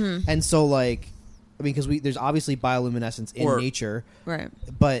something. And so, like, I mean, because there's obviously bioluminescence in nature, right?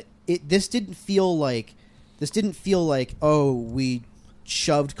 But this didn't feel like oh, we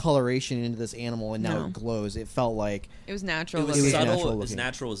shoved coloration into this animal and now it glows. It felt like it was natural. It was subtle. It was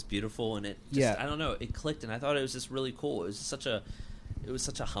natural. It was beautiful, and it just, I don't know. It clicked, and I thought it was just really cool. It was such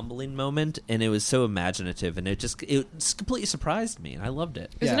a humbling moment, and it was so imaginative, and it completely surprised me, and I loved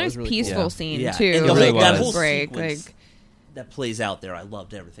it. It was a nice really peaceful cool. scene too. It really was. That whole break, sequence like that plays out there. I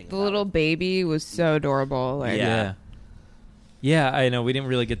loved everything. The little baby was so adorable. Like, yeah, I know we didn't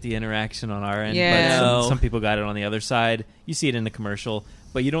really get the interaction on our end, Yeah. but some people got it on the other side. You see it in the commercial,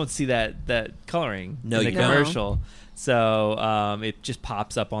 but you don't see that coloring in the commercial. So it just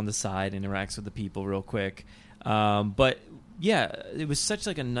pops up on the side, interacts with the people real quick. But yeah, it was such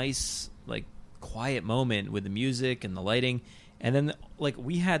like a nice, like, quiet moment with the music and the lighting, and then like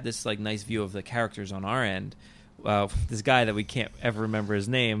we had this like nice view of the characters on our end. This guy that we can't ever remember his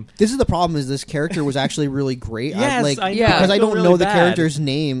name. This is the problem: is this character was actually really great. Yes, I know. Because I don't really know the bad. character's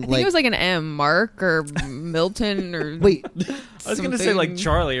name. I think it was like an M, Mark or Milton or wait. I was going to say like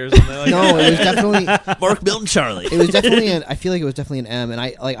Charlie or something. Like no, it was definitely Mark, Milton, Charlie. It was definitely. I feel like it was definitely an M, and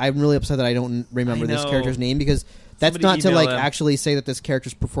I'm really upset that I don't remember this character's name because. That's not to like actually say that this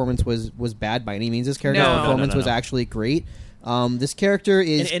character's performance was bad by any means. This character's performance was actually great. This character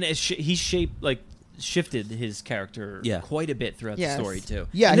is and he shifted his character quite a bit throughout the story too.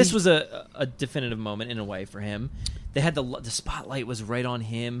 Yeah, and this was a definitive moment in a way for him. They had the spotlight was right on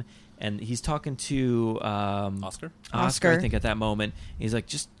him, and he's talking to Oscar, I think at that moment. He's like,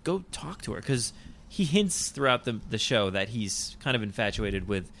 just go talk to her, because he hints throughout the show that he's kind of infatuated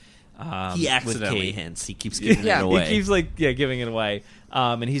with He accidentally hints. He keeps giving it away. He keeps giving it away.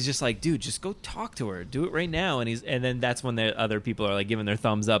 And he's just like, dude, just go talk to her. Do it right now. And then that's when the other people are like giving their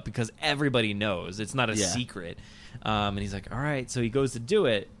thumbs up because everybody knows it's not a secret. And he's like, all right. So he goes to do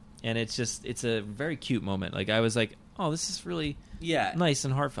it, and it's a very cute moment. Like I was like, oh, this is really nice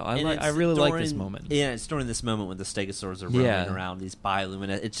and heartfelt. I really like this moment. Yeah, it's during this moment when the stegosaurs are roaming around these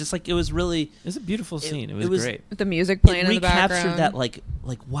bioluminescent. It's just like it was a beautiful scene. It was great. With the music playing in the background. Recaptured that like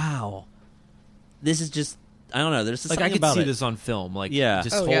wow. This is just I don't know. There's just I could see this on film.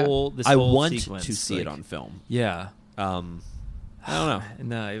 This whole sequence. I want to see it on film. Yeah. I don't know.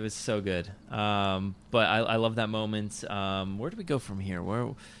 No, it was so good. But I love that moment. Where do we go from here?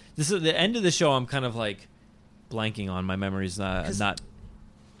 This is the end of the show. I'm kind of like blanking on my memories. Not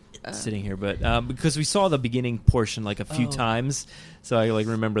sitting here, but because we saw the beginning portion like a few times, so I like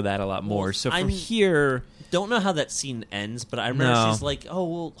remember that a lot more. Well, so from here, don't know how that scene ends, but I remember she's like, "Oh,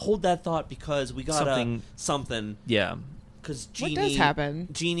 well, hold that thought because we got something." Yeah. Because Jeannie, what does happen?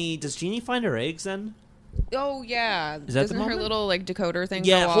 Does Jeannie find her eggs then? Oh yeah, is that doesn't her little like decoder thing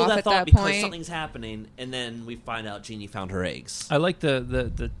go hold off that at thought that because point? something's happening, and then we find out Jeannie found her eggs. I like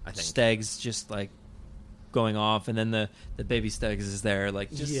the stags just like going off, and then the baby stags is there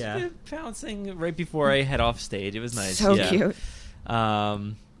like just pouncing right before I head off stage. It was nice, so cute.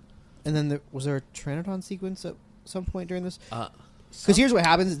 And then was there a Pteranodon sequence at some point during this? Because here's what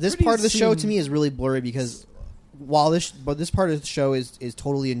happens: this part of the show to me is really blurry because while this part of the show is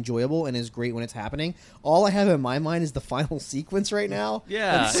totally enjoyable and is great when it's happening, all I have in my mind is the final sequence right now.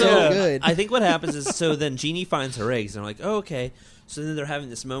 Yeah, it's so good. I think what happens is then Jeannie finds her eggs, and I'm like, oh, okay. So then they're having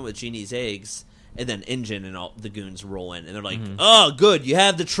this moment with Jeannie's eggs, and then Ingen and all the goons roll in, and they're like, oh, good, you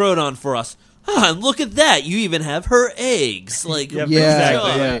have the Troodon for us. Ah, and look at that, you even have her eggs. Like,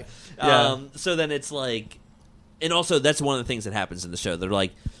 exactly. Right. So then it's like, and also that's one of the things that happens in the show. They're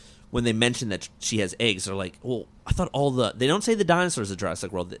like, when they mention that she has eggs, they're like, well, I thought they don't say the dinosaurs of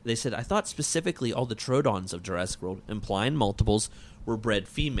Jurassic World. They said, I thought specifically all the Troodons of Jurassic World, implying multiples, were bred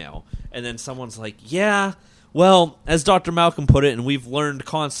female. And then someone's like, yeah, well, as Dr. Malcolm put it, and we've learned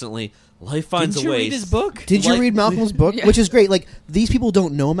constantly, life finds a way. Did you read his book? Did you read Malcolm's book? Yeah. Which is great. Like, these people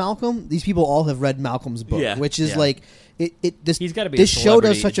don't know Malcolm. These people all have read Malcolm's book, which is like, he's got to be this show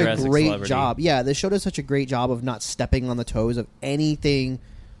does such Jurassic a great celebrity. job. Yeah, this show does such a great job of not stepping on the toes of anything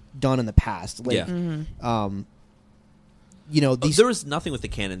done in the past. Like, there was nothing with the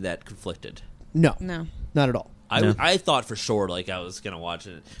canon that conflicted. No, not at all. I thought for sure like I was gonna watch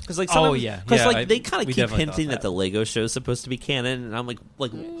it because like they kind of keep hinting that the Lego show is supposed to be canon, and I'm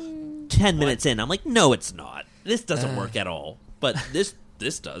like 10 minutes in, I'm like, no, it's not. This doesn't work at all. But this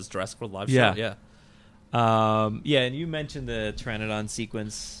does. Jurassic World live show. Yeah. And you mentioned the Pteranodon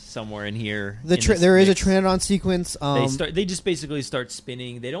sequence somewhere in here. There is a Pteranodon sequence. They just basically start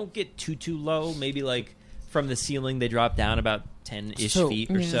spinning. They don't get too low. Maybe like from the ceiling, they drop down about 10-ish feet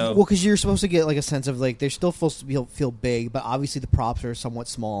or so. Well, because you're supposed to get like a sense of like they're still supposed to feel big, but obviously the props are somewhat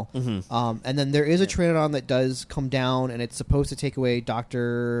small. Mm-hmm. And then there is a Pteranodon that does come down, and it's supposed to take away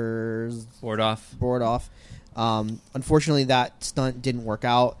Dr. Bordoff. Unfortunately, that stunt didn't work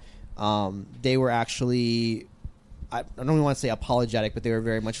out. They were actually, I don't even want to say apologetic, but they were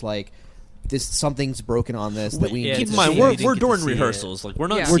very much like, something's broken on this that we keep in mind. We're doing rehearsals. Like we're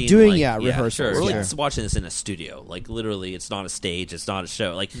not. We're doing rehearsals. We're like watching this in a studio. Like literally, it's not a stage. It's not a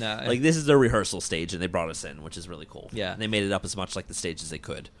show. Like this is their rehearsal stage, and they brought us in, which is really cool. Yeah, and they made it up as much like the stage as they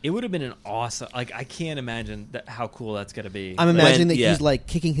could. It would have been an awesome. Like I can't imagine how cool that's gonna be. I'm imagining that he's like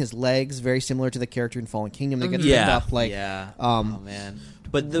kicking his legs, very similar to the character in Fallen Kingdom that gets picked up. Like oh man.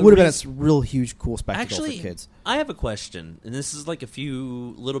 But would have been a real huge, cool spectacle for kids. I have a question, and this is like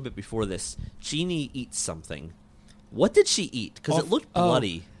little bit before this. Jeannie eats something. What did she eat? Because it looked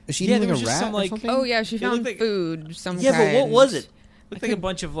bloody. Is she eating like a rat or something? Oh yeah, she found food. But what was it? Looked like a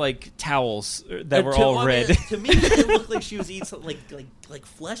bunch of like towels that were all red. To me, it looked like she was eating something like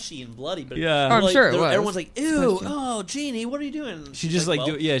fleshy and bloody. But I'm sure it was. Everyone's like, "Ew, oh, Jeannie, what are you doing?" She just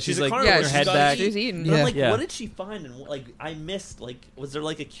she's like her head back. She's eating. But I'm like, what did she find? And like, I missed. Like, was there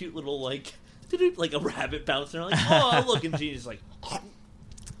like a cute little like a rabbit bouncing? Like, oh, look, and Jeannie's like.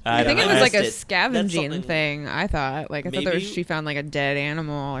 I think it was like a scavenging thing. I thought she found like a dead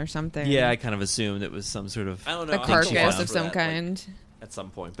animal or something. Yeah, I kind of assumed it was some sort of a carcass of some kind at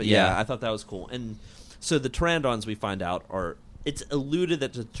some point. But yeah, I thought that was cool. And so the Pteranodons we find out it's alluded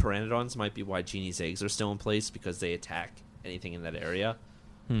that the Pteranodons might be why Jeannie's eggs are still in place because they attack anything in that area.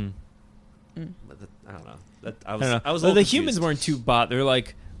 But I don't know. I was. The humans weren't too They're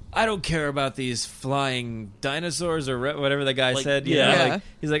like, I don't care about these flying dinosaurs or whatever the guy said.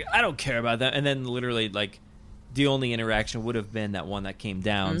 He's like, I don't care about that. And then literally, like, the only interaction would have been that one that came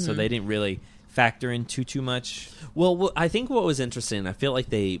down, so they didn't really factor in too much. Well, I think what was interesting, I feel like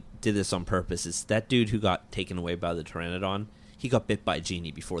they did this on purpose, is that dude who got taken away by the Pteranodon, he got bit by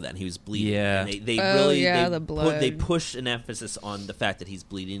Genie before that, and he was bleeding. Yeah. And they the blood. they pushed an emphasis on the fact that he's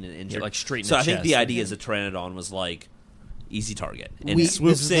bleeding and injured. Like straight in so the I think chest. the idea is a Pteranodon was like, easy target. And We-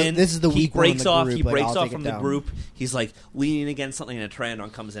 swoops in. this is the he weak one in breaks the off. group, He like, breaks I'll off take from it the down. group. He's like leaning against something, and a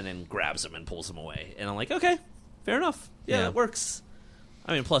Pteranodon comes in and grabs him and pulls him away. And I'm like, okay, fair enough. Yeah, Yeah. that works.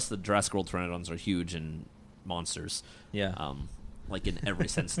 I mean, plus the Jurassic World Pteranodons are huge and monsters. Yeah. Like in every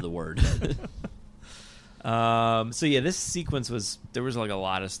sense of the word. So yeah, this sequence there was like a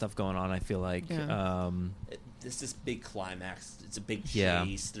lot of stuff going on. I feel like, This big climax. It's a big chase. Yeah.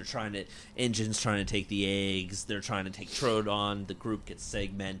 They're Engine's trying to take the eggs. They're trying to take Troodon. The group gets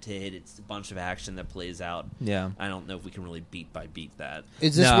segmented. It's a bunch of action that plays out. yeah, I don't know if we can really beat by beat that.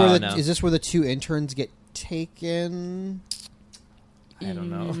 Is this No, where no. is this where the two interns get taken? I don't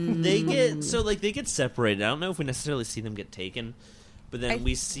know. They get separated. I don't know if we necessarily see them get taken, but then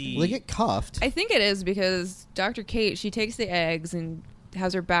we see Well, they get cuffed. I think it is because Dr. Kate, she takes the eggs and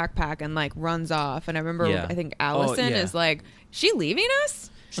has her backpack and like runs off. And I remember, Yeah. I think Allison yeah. is like, she leaving us?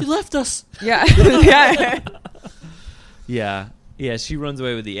 she left us. Yeah. Yeah. Yeah. She runs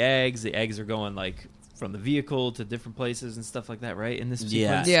away with the eggs. The eggs are going like from the vehicle to different places and stuff like that, right? In this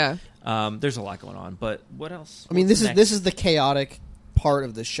sequence, Yeah. There's a lot going on, but what else? I mean, What's this next? is the chaotic part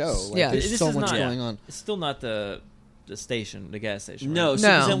of the show. Like, Yeah. there's This so is much not- going on. It's still not the station, the gas station. No, right? so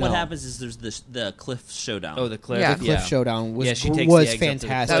 'cause No. then what No. happens is there's the cliff showdown. Oh, the cliff. Yeah. The cliff showdown was Yeah, she takes the was eggs up to the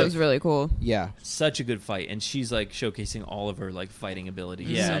fantastic. That was really cool. Yeah, Such a good fight, and she's like showcasing all of her like fighting abilities.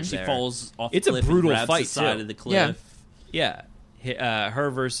 yeah, up she there. falls off. It's the a cliff brutal and grabs fight, the side too. of the cliff. Yeah. Yeah,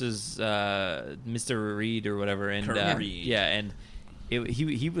 her versus Mr. Reed or whatever, and Kurt Reed. yeah, and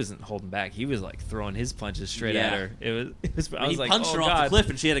he wasn't holding back. He was like throwing his punches straight at Yeah. her. It was. I He was like, punched oh, her God. off the cliff,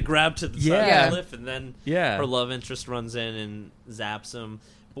 and she had to grab to the side Yeah. of the cliff, and then Yeah. her love interest runs in and zaps him.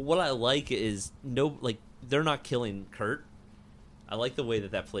 But what I like is they're not killing Kurt. I like the way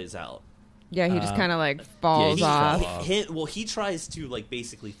that plays out. Yeah, he just kind of like falls he off. fell off. He tries to like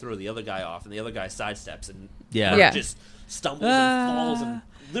basically throw the other guy off, and the other guy sidesteps and Yeah. Kurt Yeah. just stumbles and falls and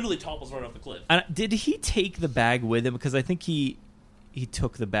literally topples right off the cliff. Did he take the bag with him? Because I think he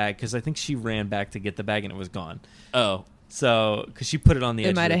took the bag because I think she ran back to get the bag and it was gone. Oh, So, because she put it on the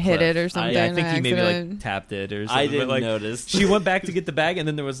edge It might of have the hit cliff. it or something. I think he maybe accident. like tapped it or something. I but, didn't like, notice. She went back to get the bag and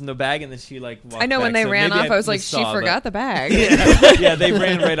then there was no bag and then she like walked I know when back. they So ran maybe off, I was like, she missaw, but- forgot the bag. Yeah, they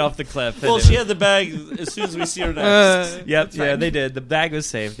ran right off the cliff. well, and she it had the bag as soon as we see her next. was- Yep, yeah, they did. The bag was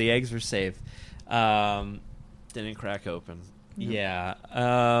safe. The eggs were safe. Didn't crack open. Yeah.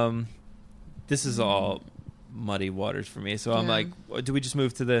 This is all muddy waters for me. So I'm Yeah. like, do we just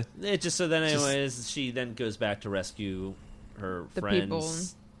move to the... It just so then, anyways, she then goes back to rescue her The friends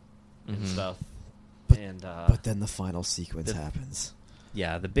people. and stuff. But- And but then the final sequence happens.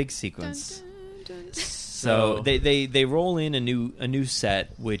 Yeah, the big sequence. Dun, dun, dun. So they roll in a new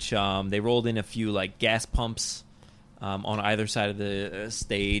set, which they rolled in a few like gas pumps on either side of the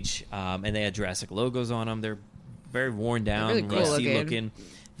stage, and they had Jurassic logos on them. They're very worn down, They're really cool rusty looking.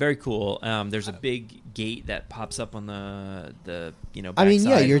 very cool. There's a big gate that pops up on the I mean, yeah,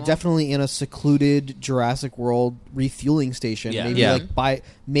 backside. you're definitely in a secluded Jurassic World refueling station. Yeah. Maybe Yeah.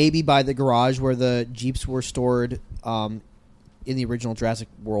 like by the garage where the Jeeps were stored in the original Jurassic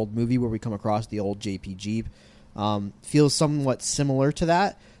World movie, where we come across the old JP Jeep. Feels somewhat similar to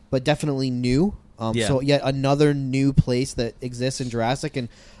that, but definitely new. Yeah. So yet another new place that exists in Jurassic, and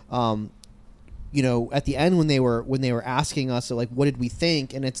at the end when they were asking us like, what did we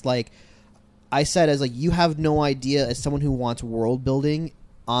think, and it's like, I said, as like, you have no idea as someone who wants world building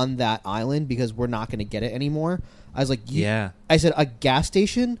on that island, because we're not going to get it anymore. I was like, Yeah. I said a gas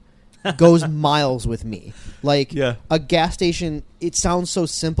station goes miles with me. Like, Yeah. a gas station, it sounds so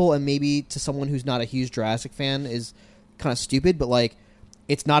simple, and maybe to someone who's not a huge Jurassic fan is kind of stupid, but like,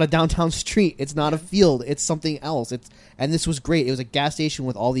 it's not a downtown street, it's not a field, it's something else. And this was great. It was a gas station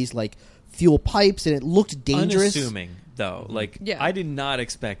with all these like fuel pipes, and it looked dangerous. Unassuming though, like Yeah. I did not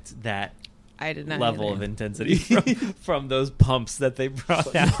expect that I did not level either. of intensity from those pumps that they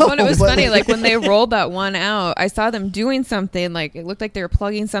brought out. Well, it was But- funny. Like when they rolled that one out, I saw them doing something. Like it looked like they were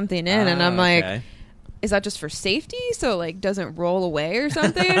plugging something in, and I'm like, Okay. "Is that just for safety? So like doesn't roll away or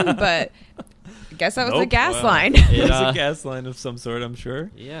something?" But I guess that was the Nope. gas Well, line. It was uh, a gas line of some sort, I'm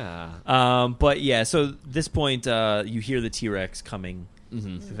sure. Yeah. But yeah, so this point, you hear the T-Rex coming.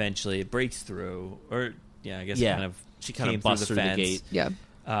 Mm-hmm. Eventually, it breaks through, or yeah, I guess Yeah. it kind of She kind came of busts through through the the fence. gate. Yeah,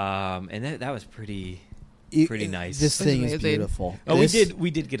 And that was pretty pretty nice. This thing is amazing. beautiful. Oh,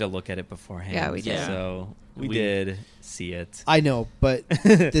 we did get a look at it beforehand. Yeah, we did. So we did see it. I know, but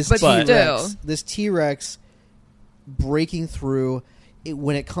this T-Rex breaking through.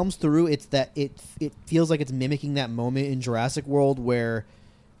 When it comes through, it's that it feels like it's mimicking that moment in Jurassic World where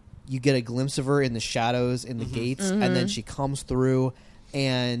you get a glimpse of her in the shadows in the gates, and then she comes through,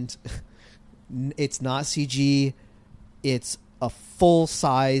 and it's not CG. It's a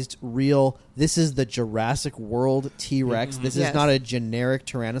full-sized, real. This is the Jurassic World T-Rex. This is not a generic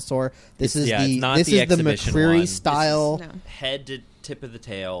Tyrannosaur. This is the McCreary one. style. Head to tip of the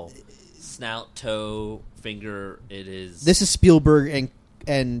tail, snout, toe, finger. It is. This is Spielberg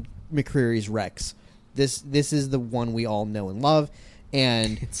and McCreary's Rex. This is the one we all know and love,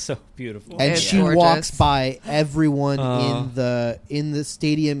 and It's so beautiful. and It's she gorgeous. walks by everyone in the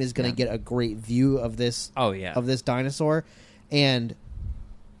stadium is going to get a great view of this. Oh, yeah. Of this dinosaur, and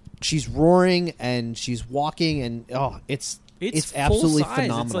she's roaring and she's walking, and it's It's absolutely full size. It's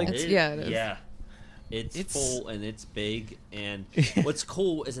phenomenal. like- It is. Yeah. It's It's- full and it's big, and what's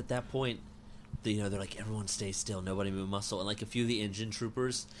cool is at that point, they're like, everyone stay still, nobody move muscle, and like a few of the engine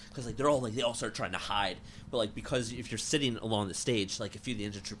troopers, because like they all start trying to hide, but like because if you're sitting along the stage, like a few of the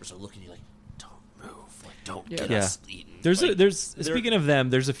engine troopers are looking at you like, don't move, like don't get us eaten. There's speaking of them,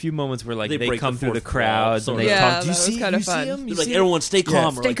 there's a few moments where like They they break come the through the fourth wall, crowds sort and they of. talk. Do you that was see? kinda You see fun. them? You They're like, see everyone stay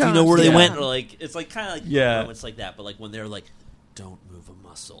calm, or Stay like, do you know calm. where they Yeah. went, or like it's like kind of like moments like that, but like when they're like, don't move a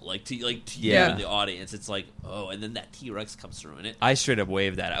muscle, like to you in the audience, it's like, oh, and then that T-Rex comes through in it. I straight up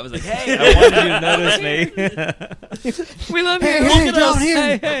waved that. I was like, "Hey, I wanted you to notice me." We love Hey, you. hey, at down us.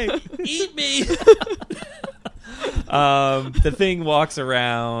 here. Hey. Eat me. The thing walks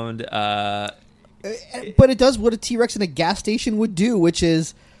around. But it does what a T-Rex in a gas station would do, which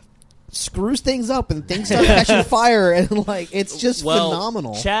is screws things up and things start catching fire, and like it's just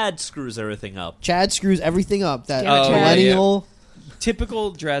phenomenal. Chad screws everything up. Chad screws everything up. That Damn it, Chad. millennial.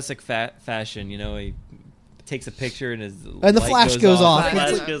 Typical Jurassic fashion, he takes a picture and And the flash goes off. Flash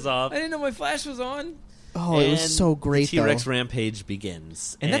It's like- goes off. I didn't know my flash was on. Oh, it was And so great, the T-Rex though. rampage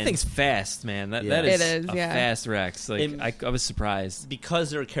begins, And that thing's fast, man. That Yeah. is, It is, a yeah. fast Rex. Like And- I was surprised.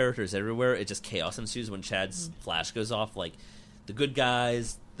 because there are characters everywhere. It just chaos ensues when Chad's flash goes off. Like the good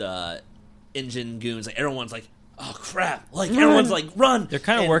guys, the engine goons, like everyone's like, "Oh crap!" Like everyone's like, "Run!" They're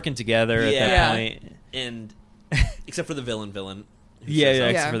kind of And- working together at Yeah. that point. and except for the villain. Who Yeah, shows up.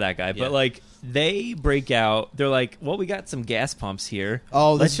 except Yeah. for that guy. Yeah. But like they break out. They're like, "Well, we got some gas pumps here.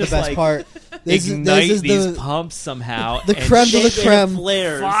 Oh, Let's this is just the best like, part. This ignite is these the pumps somehow. the and creme de la shoot creme.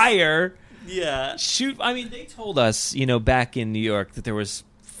 Flares. fire. Yeah. Shoot! I mean, they told us, back in New York that there was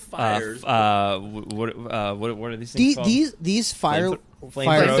Fires. what are these things called? these fire Flamethrowers.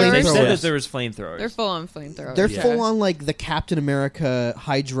 flamethrowers. They said flamethrowers. that there was flamethrowers. They're full on flamethrowers. They're yeah. full on like the Captain America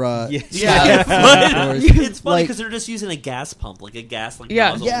Hydra. Yeah. Yeah, flamethrowers. it's funny Like- because they're just using a gas pump, like a gas, like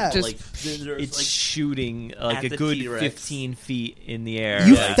Yeah, nozzle. yeah. Just- like there's It's like shooting like at a the good T-Rex. 15 feet in the air.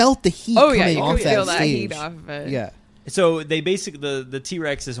 You Like, felt the heat Oh yeah, coming you off can that feel that stage. heat off of it. Yeah. so they basically the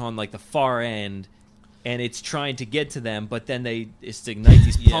T-Rex is on like the far end, and it's trying to get to them, but then it's to ignite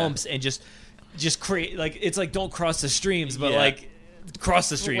these Yeah. pumps and just create like it's like don't cross the streams, but Yeah. like cross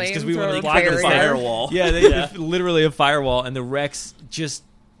the streams because we want to Flamethrower block the barrier. firewall. Yeah, there's literally a firewall, and the Rex just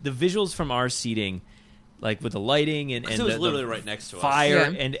the visuals from our seating, like with the lighting and it was the literally right next to us. fire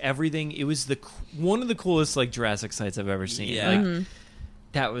Yeah. and everything. It was one of the coolest like Jurassic sites I've ever seen. Yeah. Like, Mm-hmm.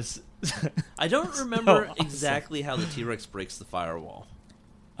 that was. I don't remember awesome. exactly how the T-Rex breaks the firewall.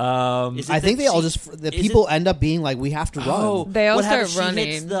 Is it I think that they all she- just the is people it- end up being like, we have to run. Oh, They all what start happens,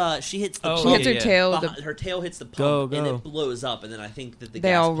 running. She hits the Oh, She pump. hits her yeah. tail. Her tail hits the pump Go, and go. it blows up, and then I think that the They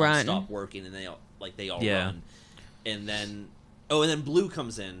gas all pumps run. stop working, and they all Yeah. run. And then Blue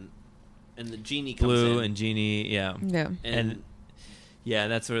comes in, and the genie comes Blue in, and Genie, yeah. Yeah. And yeah,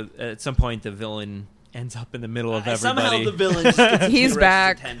 that's where at some point the villain ends up in the middle of everybody. somehow the villain just gets He's T-Rex's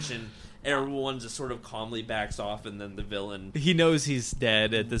back. attention. Everyone just sort of calmly backs off, and then the villain, He knows he's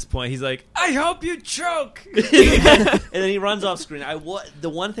dead at this point. He's like, "I hope you choke." and then he runs off screen. The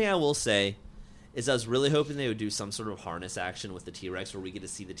one thing I will say is I was really hoping they would do some sort of harness action with the T-Rex, where we get to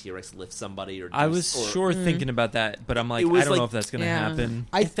see the T-Rex lift somebody. I was thinking about that, but I'm like, It was I don't know like- if that's going to Yeah. happen.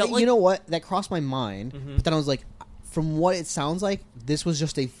 I felt think like- you know what, that crossed my mind, Mm-hmm. but then I was like, from what it sounds like, this was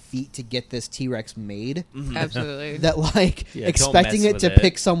just a feat to get this T-Rex made. Absolutely. That like Yeah, don't expecting mess it with to it.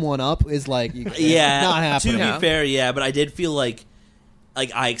 pick someone up is like, Yeah, not happening. to be Yeah. fair, yeah, but I did feel like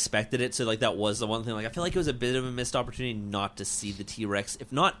like I expected it, so like that was the one thing. Like I feel like it was a bit of a missed opportunity not to see the T-Rex,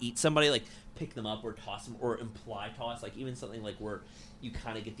 if not eat somebody, like pick them up or toss them or imply toss, like even something like where you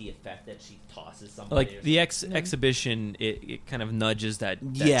kind of get the effect that she tosses somebody. Like the exhibition, it kind of nudges that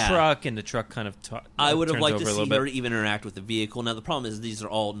Yeah. truck, and the truck kind of I would have turns liked over to a see little her bit. even interact with the vehicle. Now the problem is these are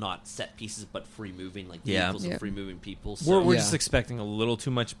all not set pieces, but free moving, like vehicles Yeah. and free moving people. So We're just expecting a little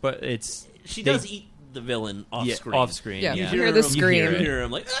too much, but she does eat the villain off screen. Off screen, Yeah, yeah. you hear the scream. You hear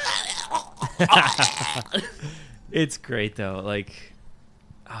him like. It's great though. Like,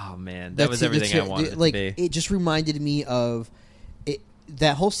 oh man, that was everything I wanted like, it to be. it just reminded me of it.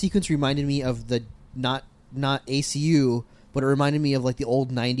 That whole sequence reminded me of the not ACU, but it reminded me of like the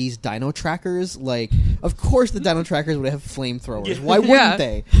old '90s Dino Trackers. Like, of course, the Dino Trackers would have flamethrowers. Why wouldn't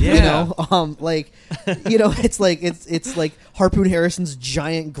they? Yeah. You know, like, you know, it's like Harpoon Harrison's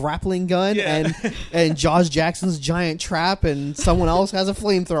giant grappling gun and Jaws Jackson's giant trap, and someone else has a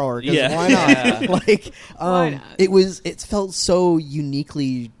flamethrower. 'Cause why not? Yeah. Like, Why not? it felt so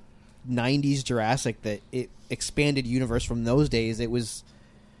uniquely '90s Jurassic that it expanded universe from those days. It was,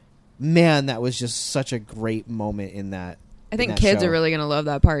 man, that was just such a great moment in that. I think in that kids show. are really going to love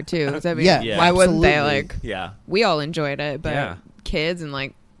that part too. 'Cause I mean, Yeah, why wouldn't they? absolutely. Like, Yeah, we all enjoyed it, but Yeah. kids and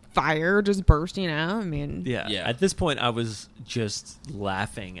like fire just bursting out. I mean, yeah. Yeah. At this point, I was just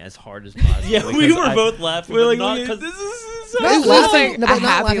laughing as hard as possible. Yeah, we because were both laughing. We're but like, not this 'cause- is so Not was laughing, like no, a but not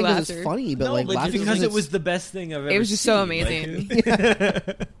happy laughing because it's laughter. funny, but No, like but laughing because it it's- was the best thing I've ever. it was just so seen. amazing.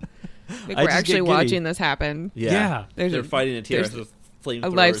 Like, like I we're just actually get giddy. watching this happen. Yeah. There's They're a, fighting a T-Rex there's with flamethrowers. a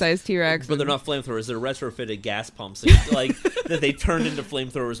life-size T-Rex, But they're and- not flamethrowers. They're retrofitted gas pumps, like that they turned into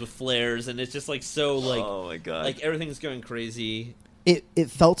flamethrowers with flares, and it's just like so like oh my god, like everything's going crazy. It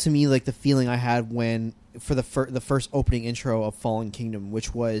felt to me like the feeling I had when for the first opening intro of Fallen Kingdom,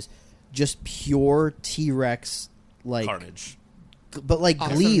 which was just pure T-Rex like Carnage. but like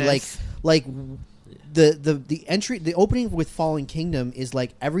glee, Awesomeness. like the entry, the opening with Fallen Kingdom is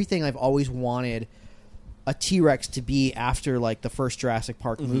like everything I've always wanted a T-Rex to be after like the first Jurassic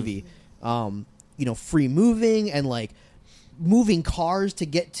Park movie. You know, free moving and like moving cars to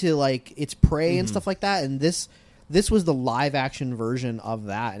get to like its prey and stuff like that. And this was the live action version of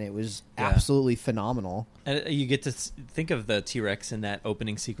that, and it was absolutely phenomenal. And you get to think of the T-Rex in that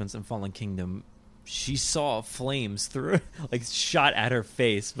opening sequence in Fallen Kingdom. She saw flames through, like shot at her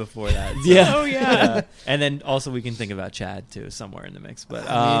face before that. So, Oh, yeah. And then also we can think about Chad too, somewhere in the mix. But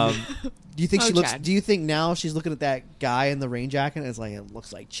Do you think Oh, she looks? Chad. Do you think now she's looking at that guy in the rain jacket and it's like it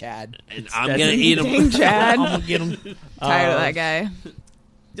looks like Chad? And I'm that's- gonna eat Dang, him. Chad. I'm gonna get him. Tired of that guy.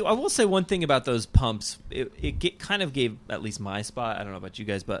 I will say one thing about those pumps. It kind of gave at least my spot. I don't know about you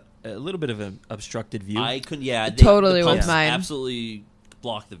guys, but a little bit of an obstructed view. I couldn't. Yeah, Totally the was pumps mine. Absolutely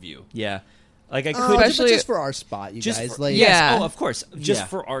block the view. yeah, like I could Especially- just for our spot, you guys. for, Like, yes, Yeah. oh, of course, just Yeah.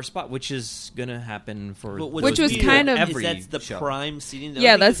 for our spot, which is gonna happen for But Which was weird kind of- every is that's the show. prime seating.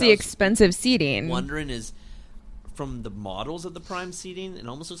 Yeah, other thing that's is the I was expensive seating. Wondering is from the models of the prime seating, it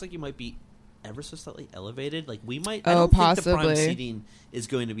almost looks like you might be ever so slightly elevated. Like we might. I Oh, don't think the prime possibly. seating is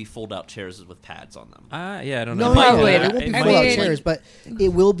going to be fold-out chairs with pads on them. Yeah, I don't No, know. Probably it not. won't be I full out mean- chairs, but it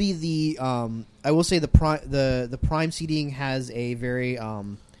will be the. I will say the prime seating has a very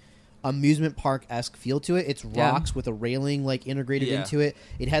amusement park esque feel to it. It's Yeah. rocks with a railing like integrated Yeah. into it.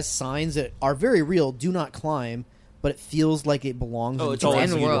 It has signs that are very real. Do not climb, but it feels like it belongs. Oh, in it's all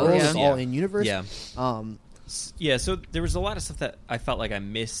Jurassic in world, World. yeah. It's all in universe. Yeah. Yeah, so there was a lot of stuff that I felt like I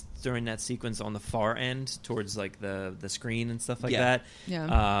missed during that sequence on the far end towards like the screen and stuff like Yeah. that.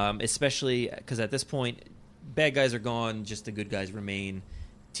 Yeah. Especially because at this point, bad guys are gone, just the good guys remain.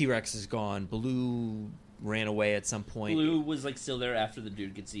 T-Rex is gone. Blue ran away at some point. Blue was like still there after the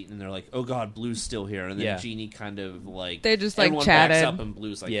dude gets eaten, and they're like, "Oh God, Blue's still here." And then Yeah. Genie kind of like They just, like, everyone chatted. backs up, and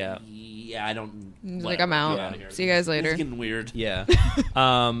Blue's like, Yeah. "Yeah, I don't He's whatever, like, "I'm out. get outta here." See you guys later." It's getting weird. Yeah.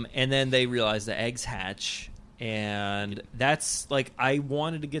 And then they realize the eggs hatch. And that's like I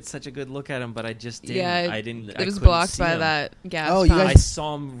wanted to get such a good look at him, but I just didn't. Yeah, I didn't. it I was couldn't blocked see by him. that gas Oh, you pump. I guys-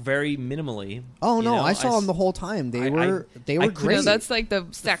 saw him very minimally. Oh you no, know? I saw them the whole time. They I were I great. couldn't- No, that's like the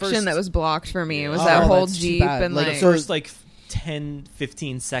section first- that was blocked for me. It was Oh, that whole that's too Jeep bad. and Like, like, the First like 10,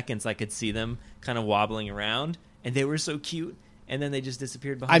 15 seconds, I could see them kind of wobbling around, and they were so cute. And then they just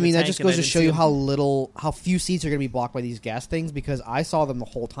disappeared behind. I mean, the that tank, just and I goes to didn't show see you them. how few seats are going to be blocked by these gas things, because I saw them the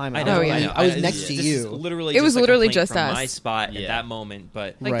whole time. I and know. Oh, yeah. I was It's next just- to this is you. literally, It was just a literally complaint just from us. my spot at Yeah. that moment,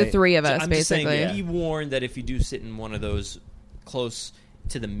 but like Right. the three of So us I'm just saying, basically. be warned that if you do sit in one of those close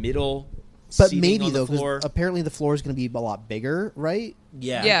to the middle, But seating maybe on the though, floor, because apparently the floor is going to be a lot bigger, right?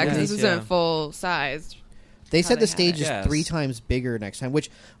 Yeah, Yeah, because Yeah. this isn't full sized. They said the stage is 3 times bigger next time,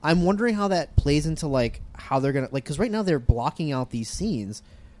 which I'm wondering how that plays into like how they're gonna like because right now they're blocking out these scenes.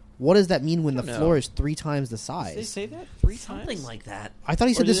 What does that mean when the floor is 3 times the size? Did they say that 3 times? Something like that. I thought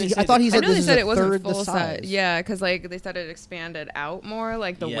he said this. I thought he said this is a third the size. Yeah, because like they said it expanded out more.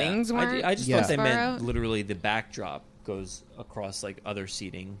 Like the wings weren't. I just thought they meant literally the backdrop goes across like other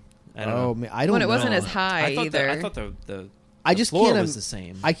seating. I don't know. I don't know. It wasn't as high either. I thought the I just floor can't was the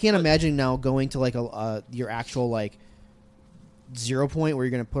same. I can't imagine now going to like your actual like 0 point where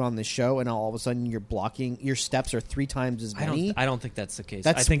you're going to put on this show, and all of a sudden your steps are 3 times as many. I don't think that's the case.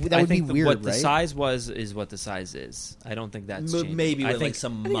 I think that would be weird. What the right? size was is what the size is. I don't think that's changing. Maybe with I think like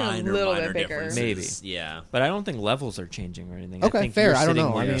some minor differences. Maybe, yeah. But I don't think levels are changing or anything. Okay, I think fair. You're I don't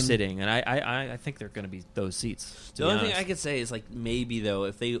know. Where you're sitting, and I think they're going to be those seats. The only thing I could say is like maybe though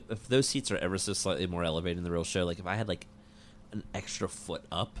if those seats are ever so slightly more elevated in the real show, like if I had like an extra foot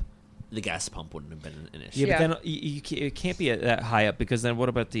up, the gas pump wouldn't have been an issue. Yeah, but then it can't be that high up because then what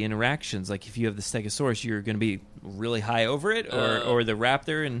about the interactions? Like if you have the Stegosaurus, you're going to be really high over it, or the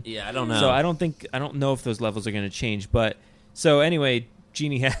Raptor, and yeah, I don't know. So I don't know if those levels are going to change. But so anyway,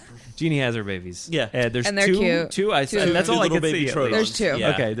 Jeannie has her babies. Yeah, and they're two. Cute. That's all I can see. There's 2.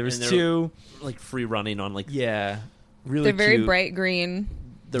 Yeah. Okay, there's 2 like free running on like really. They're very cute. bright green.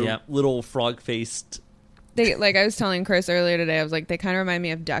 They're little frog faced. They like I was telling Chris earlier today. I was like, they kind of remind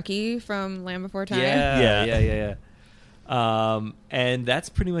me of Ducky from Land Before Time. Yeah. And that's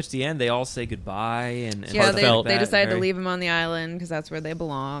pretty much the end. They all say goodbye, and they decided to leave him on the island because that's where they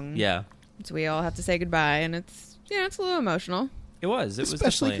belong. Yeah, so we all have to say goodbye, and it's a little emotional. It was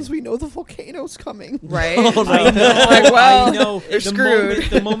especially because we know the volcano's coming, right? I know. Like, well, I know. They're screwed.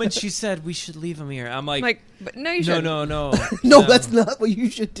 The moment she said we should leave him here, I'm like, but no, you should. No. No, that's not what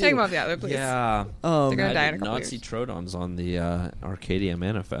you should do. Take him off the island, please. Yeah, they're gonna die in a couple Nazi years. Trodons on the Arcadia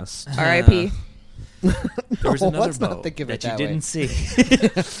manifest. R.I.P. There was another let's boat not think of it that you that didn't see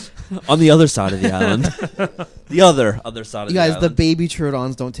on the other side of the island. The other side of the island. You guys, the baby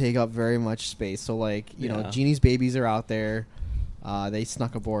Trodons don't take up very much space. So like you know, Jeannie's babies are out there. They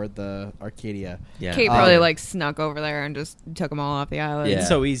snuck aboard the Arcadia. Yeah. Kate probably snuck over there and just took them all off the island. Yeah. It's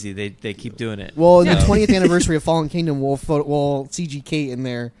so easy. They keep doing it. Well, in the 20th anniversary of Fallen Kingdom, we'll CG Kate in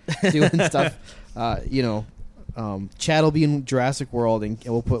there doing stuff. Chad will be in Jurassic World, and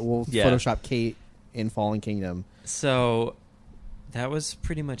we'll Photoshop Kate in Fallen Kingdom. So that was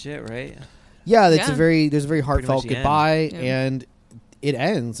pretty much it, right? Yeah, there's a very heartfelt goodbye, yeah. and it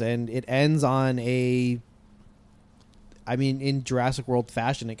ends on in Jurassic World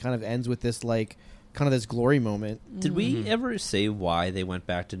fashion, it kind of ends with this this glory moment. Did we ever say why they went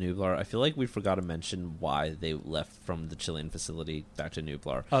back to Nublar? I feel like we forgot to mention why they left from the Chilean facility back to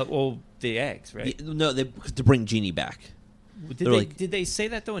Nublar. Well, the eggs, right? To bring Jeannie back. Did they say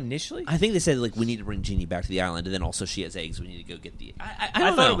that though initially? I think they said we need to bring Jeannie back to the island, and then also she has eggs. We need to go get the.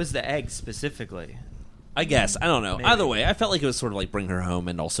 I thought it was the eggs specifically. I guess I don't know. Maybe. Either way, I felt like it was sort of like bring her home,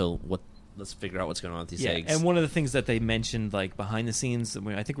 and also let's figure out what's going on with these eggs. And one of the things that they mentioned, like behind the scenes,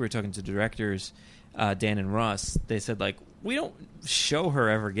 I think we were talking to directors, Dan and Russ. They said we don't show her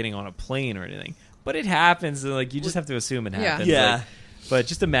ever getting on a plane or anything, but it happens. And, you just have to assume it happens. Yeah. But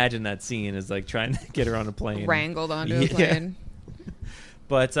just imagine that scene is trying to get her on a plane, wrangled onto a plane.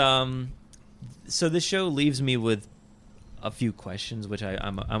 But so this show leaves me with a few questions, which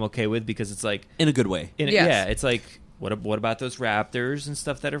I'm okay with because it's in a good way. Yeah, it's what about those raptors and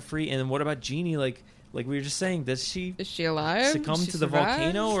stuff that are free, and what about Jeannie? Like we were just saying, is she alive? Succumb to the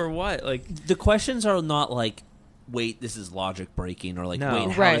volcano or what? The questions are not wait, this is logic breaking, or wait,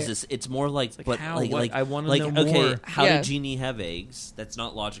 how is this? It's more but how? I want to know okay, more. How did Jeannie have eggs? That's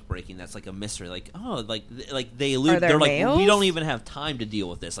not logic breaking. That's a mystery. They allude. They're males? We don't even have time to deal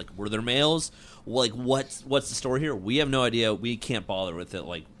with this. Were there males? What's the story here? We have no idea. We can't bother with it.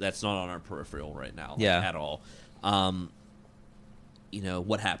 That's not on our peripheral right now. At all. What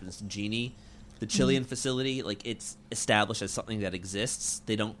happens to Jeannie? The Chilean facility, it's established as something that exists.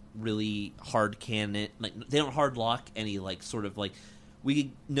 They don't really hard can it. They don't hard lock any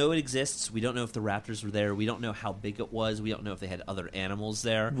we know it exists. We don't know if the raptors were there. We don't know how big it was. We don't know if they had other animals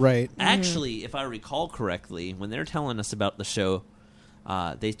there. Right. Actually, if I recall correctly, when they're telling us about the show,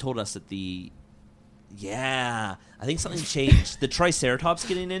 they told us that I think something changed. The Triceratops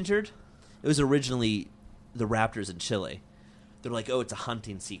getting injured, it was originally the raptors in Chile. They're it's a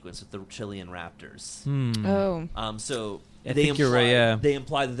hunting sequence with the Chilean raptors. Oh. So I think you're right, yeah. They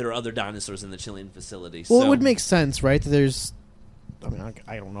imply that there are other dinosaurs in the Chilean facility. Well, it would make sense, right? There's,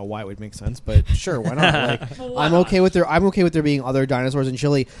 I don't know why it would make sense, but sure, why not? I'm okay with there being other dinosaurs in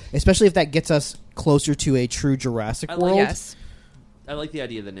Chile, especially if that gets us closer to a true Jurassic World. Yes. I like the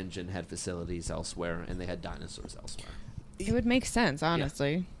idea that InGen had facilities elsewhere and they had dinosaurs elsewhere. It would make sense,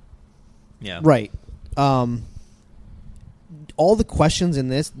 honestly. Yeah. Right. All the questions in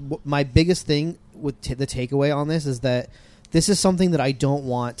this, my biggest thing with the takeaway on this is that this is something that I don't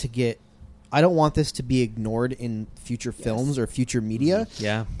want this to be ignored in future films or future media.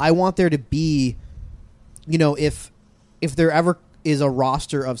 Yeah. I want there to be, if there ever is a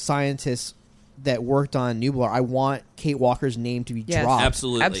roster of scientists that worked on Nublar, I want Kate Walker's name to be dropped.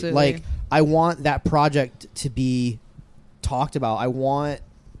 Absolutely. Like, I want that project to be talked about. I want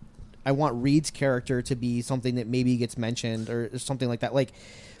Reed's character to be something that maybe gets mentioned or something like that. Like,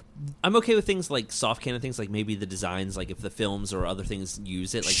 I'm okay with things like soft canon things, like maybe the designs, like if the films or other things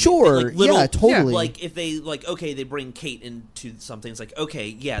use it. Like, sure, like little, yeah, totally. Like if they they bring Kate into something, it's like, okay,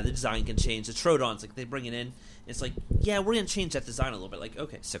 yeah, the design can change. The Trodons, like they bring it in, it's like, yeah, we're gonna change that design a little bit. Like,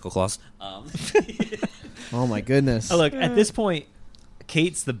 okay, sickle claws. Oh my goodness! Look, at this point,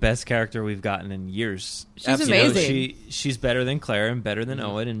 Kate's the best character we've gotten in years. She's amazing. She's better than Claire and better than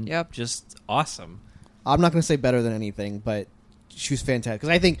Owen, and just awesome. I'm not going to say better than anything, but she was fantastic.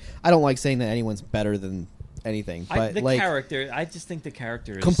 Because I don't like saying that anyone's better than anything. But I just think the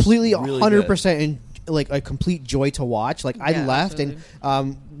character is completely really 100% in, like a complete joy to watch. Like I left absolutely.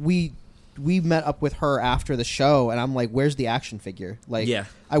 and we met up with her after the show, and I'm like, "Where's the action figure?" Like,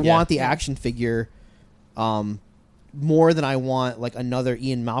 I want the action figure. More than I want like another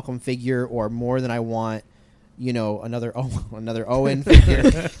Ian Malcolm figure, or more than I want, another Owen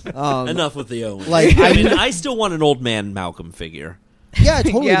figure. Enough with the Owen. Like, I still want an old man Malcolm figure. Yeah,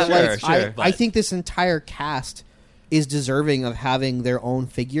 totally. Yeah. But, Sure. I think this entire cast is deserving of having their own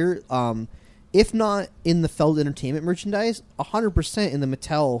figure. If not in the Feld Entertainment merchandise, 100% in the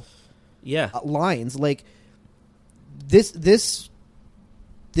Mattel lines. Like this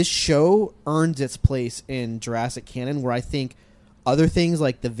show earns its place in Jurassic canon, where I think other things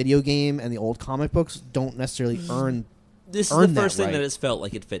like the video game and the old comic books don't necessarily earn. This is the first thing that has felt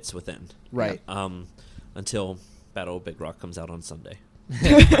like it fits within. Right. Until Battle of Big Rock comes out on Sunday.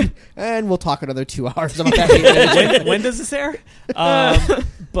 And we'll talk another 2 hours about that. when does this air?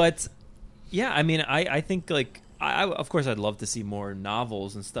 But yeah, I mean, I think like I of course I'd love to see more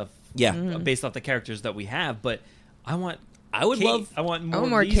novels and stuff. Yeah, based off the characters that we have, but I want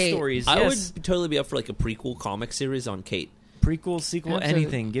more these Kate. stories. I Yes. would totally be up for like a prequel comic series on Kate. Prequel, sequel, Absolutely.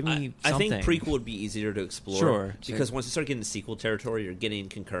 anything. Give me I something. think prequel would be easier to explore. Sure. Because once you start getting to sequel territory, you're getting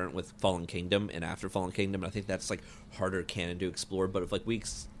concurrent with Fallen Kingdom and after Fallen Kingdom. I think that's like harder canon to explore. But if like we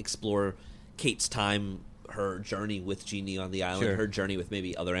explore Kate's time, her journey with Genie on the island, her journey with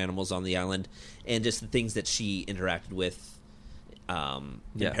maybe other animals on the island, and just the things that she interacted with in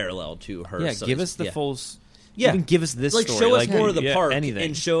parallel to her. Yeah, so give us the full. Yeah, even give us this like story. show us more of the park, anything.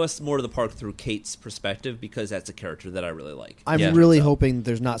 and show us more of the park through Kate's perspective, because that's a character that I really like. I'm really hoping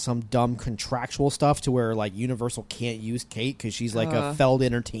there's not some dumb contractual stuff to where like Universal can't use Kate because she's like a Feld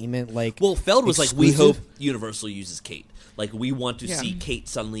Entertainment Feld was exclusive. like, we hope Universal uses Kate. Like, we want to see Kate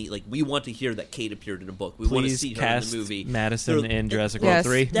suddenly. Like, we want to hear that Kate appeared in a book. We want to see her in the movie. Madison in Jurassic World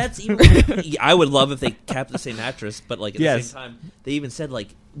 3. That's even. I would love if they kept the same actress, but like at the same time, they even said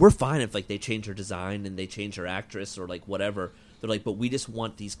like, we're fine if like they change her design and they change her actress or like whatever. They're like, but we just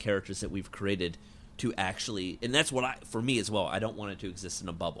want these characters that we've created to actually, and that's what for me as well. I don't want it to exist in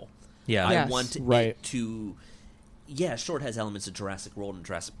a bubble. Yeah, I want it to. Yeah, sure, it has elements of Jurassic World and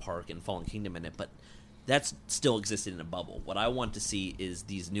Jurassic Park and Fallen Kingdom in it, but that's still existed in a bubble. What I want to see is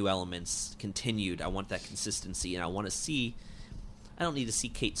these new elements continued. I want that consistency, and I want to see. I don't need to see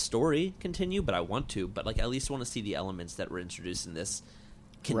Kate's story continue, but I want to. But like, I at least want to see the elements that were introduced in this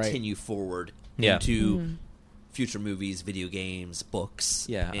continue forward into future movies, video games, books.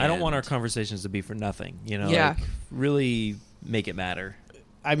 Yeah, I don't want our conversations to be for nothing. Like, really make it matter.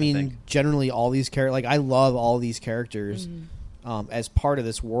 I mean, generally, all these characters. Like, I love all these characters as part of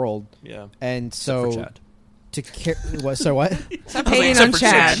this world. Yeah, and so what? Stop hating on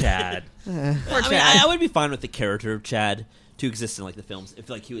Chad. Chad. I would be fine with the character of Chad to exist in like the films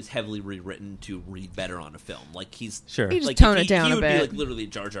if like he was heavily rewritten to read better on a film. Like he's He just like, tone it down he a would bit. be like literally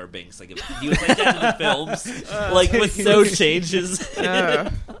Jar Jar Binks. Like if he was like that in the films, like with no changes.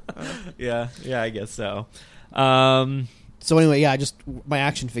 Yeah, I guess so. So anyway, just my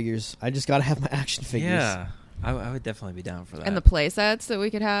action figures. I just gotta have my action figures. Yeah, I would definitely be down for that. And the play sets that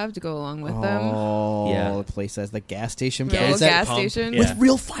we could have to go along with them. Oh, Yeah. the place as the gas station The place little gas station. with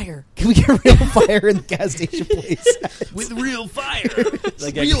real fire. Can we get real fire in the gas station place? With real fire.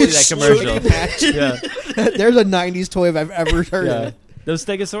 Like I can see that commercial. Yeah. There's a 90s toy if I've ever heard of. Those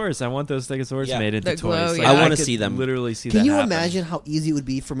Stegosaurus. I want those Stegosaurus made into The glow, toys. yeah. I want to could see them. Literally see Can that you happen. imagine how easy it would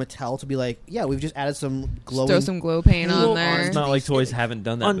be for Mattel to be like, yeah, we've just added some glowing... Throw some glow paint Well, on there. It's not like toys haven't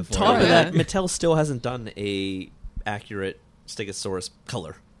done that On before. top of Yeah. that, Mattel still hasn't done a accurate Stegosaurus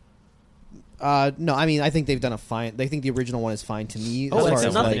color. No, I mean, I think they've done a fine... I think the original one is fine to me. Oh, as it's far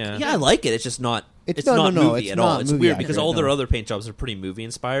as, not. like, yeah. I like it. It's just not. It's no, not no, movie it's at all. not It's movie weird because accurate, all their no. other paint jobs are pretty movie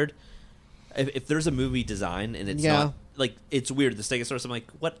inspired. If there's a movie design and it's not like it's weird, the Stegosaurus, I'm like,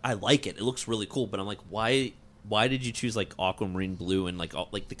 what? I like it. It looks really cool, but I'm like, why? Why did you choose like aquamarine blue and like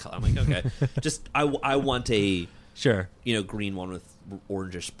the color? I'm like, okay, just I want a Sure. green one with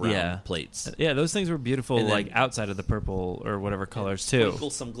orangish brown plates. Yeah, those things were beautiful, And then- like outside of the purple or whatever colors too. Sprinkle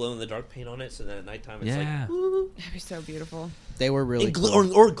some glow in the dark paint on it, so then at nighttime it's Yeah. like, woo. That'd be so beautiful. They were really And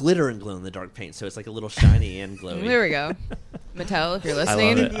cool. or glitter and glow in the dark paint, so it's like a little shiny and glowy. There we go. Mattel, if you're I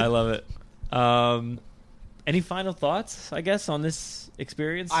listening. love it. I love it. Any final thoughts? I guess on this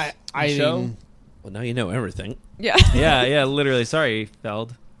experience. I show. mean, Well, now you know everything. Yeah. yeah. Literally. Sorry,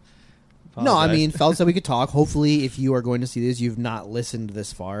 Feld. no, I Apologize. mean, Feld said we could talk. Hopefully, if you are going to see this, you've not listened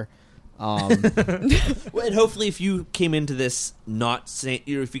this far. Well, and hopefully, if you came into this not saying,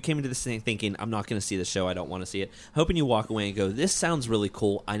 if you came into this thing thinking, "I'm not going to see the show. I don't want to see it," hoping you walk away and go, "This sounds really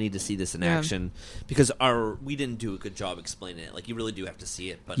cool. I need to see this in action," because we didn't do a good job explaining it. Like you really do have to see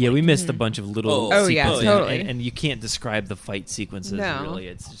it. But yeah, like, we missed a bunch of little. Oh, yeah, sequences, totally. And you can't describe the fight sequences. No. Really,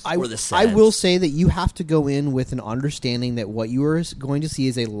 it's just. I Or the I sets. will say that you have to go in with an understanding that what you are going to see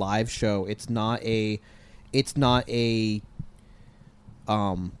is a live show. It's not a it's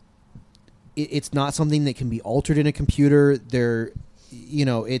not something that can be altered in a computer.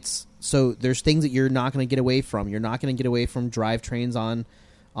 It's so there's things that you're not going to get away from. You're not going to get away from drivetrains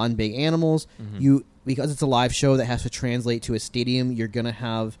on big animals. Mm-hmm. Because it's a live show that has to translate to a stadium. You're going to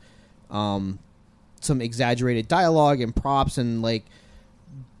have some exaggerated dialogue and props, and like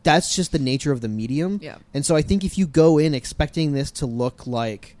that's just the nature of the medium. Yeah. And so I think if you go in expecting this to look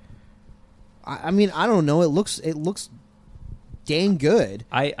like, I mean, I don't know, it looks dang good.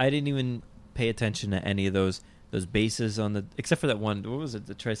 I didn't even pay attention to any of those bases on the, except for that one. What was it?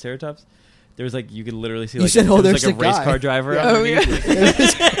 The Triceratops. There was like you could literally see. You Like, said, there "Oh, was there's like a the race guy." car driver. Yeah. Oh, yeah.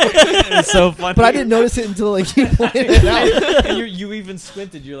 It's so funny. But I didn't notice it until like you pointed it out. And you even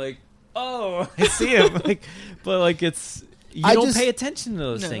squinted. You're like, oh, I see him. But like it's you I don't just- pay attention to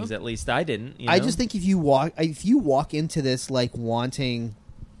those No. things. At least I didn't. You I know? just think if you walk into this like wanting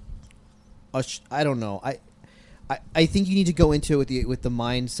I don't know. I think you need to go into it with the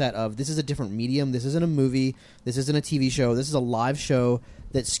mindset of this is a different medium. This isn't a movie. This isn't a TV show. This is a live show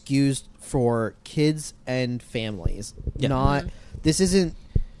that skews for kids and families. Yeah. Not this isn't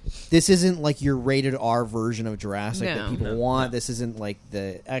like your rated R version of Jurassic that No. people want. This isn't like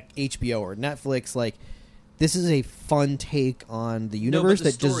the HBO or Netflix. Like this is a fun take on the universe the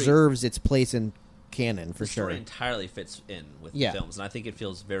that story- deserves its place in canon for the story sure. entirely fits in with Yeah. the films, and I think it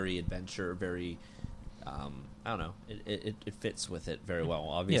feels very adventure, very. I don't know. It fits with it very well.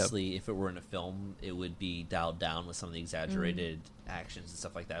 Obviously, if it were in a film, it would be dialed down with some of the exaggerated actions and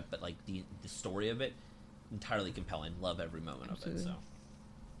stuff like that. But like the story of it, entirely compelling. Love every moment of it. So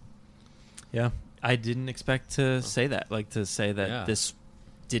Yeah, I didn't expect to say that. Like to say that Yeah. this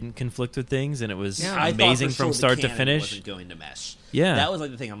didn't conflict with things, and it was Yeah. I thought amazing for from sure start the to canon finish. wasn't going to mesh. Yeah. That was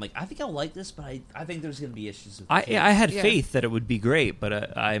like the thing. I'm like, I think I'll like this, but I think there's going to be issues with. The I canon. had Yeah. faith that it would be great,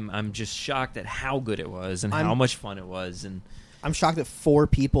 but I'm just shocked at how good it was and how much fun it was. And I'm shocked that 4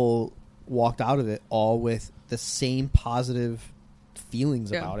 people walked out of it all with the same positive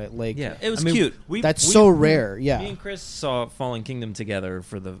feelings Yeah. about it. Like, It was cute. that's so rare. Yeah. Me and Chris saw Fallen Kingdom together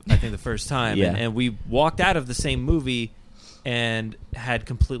for I think the first time, Yeah. and we walked out of the same movie and had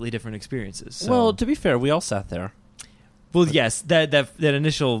completely different experiences. So. Well, to be fair, we all sat there. Well, yes, that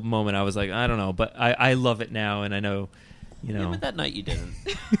initial moment, I was like, I don't know, but I love it now, and I know, you know, Yeah, but that night you didn't.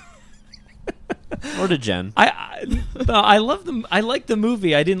 Or did Jen? I love them. I like the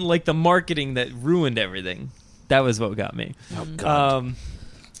movie. I didn't like the marketing that ruined everything. That was what got me. Oh God.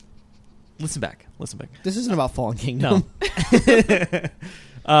 Listen back. This isn't about Fallen Kingdom.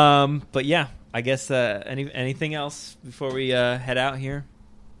 No. But yeah, I guess anything else before we head out here?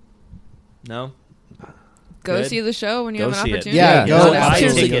 No. Go Good. see the show when you Go have an see it. opportunity. Yeah, Yeah, go buy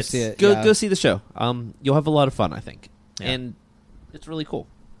absolutely go tickets. see it. Go Yeah. go see the show. You'll have a lot of fun, I think, Yeah. and it's really cool.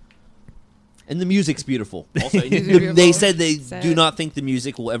 And the music's beautiful. Also, Music's they beautiful. said they Set. do not think the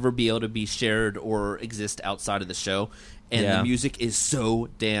music will ever be able to be shared or exist outside of the show. And Yeah. the music is so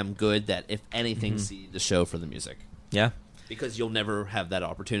damn good that if anything, see the show for the music. Yeah. Because you'll never have that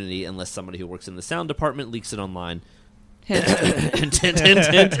opportunity unless somebody who works in the sound department leaks it online. Hint. Hint, hint,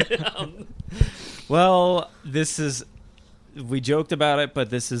 hint, hint. Well, this is we joked about it, but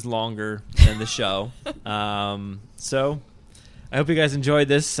this is longer than the show. So I hope you guys enjoyed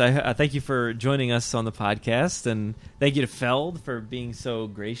this. I thank you for joining us on the podcast, and thank you to Feld for being so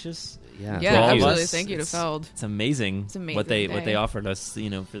gracious. Yeah, absolutely. Thank you to Feld. It's amazing. It's amazing what they offered us,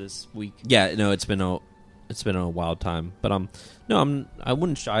 for this week. Yeah, no, it's been a wild time, but I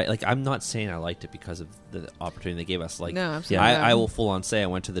wouldn't shy. Like, I'm not saying I liked it because of the opportunity they gave us. Like, no, absolutely. I will full on say I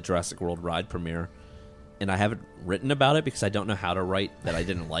went to the Jurassic World ride premiere, and I haven't written about it because I don't know how to write that I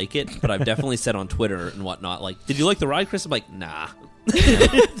didn't like it. But I've definitely said on Twitter and whatnot, like, "Did you like the ride, Chris?" I'm like, "Nah."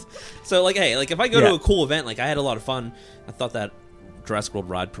 So, like, hey, like if I go to a cool event, like I had a lot of fun. I thought that Jurassic World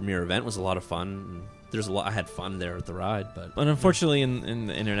ride premiere event was a lot of fun. There's a lot. I had fun there at the ride, but unfortunately, in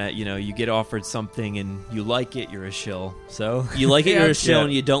the internet, you get offered something and you like it, you're a shill. So you like it, you're a shill,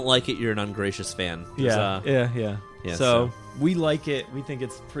 and you don't like it, you're an ungracious fan. Yeah. So we like it. We think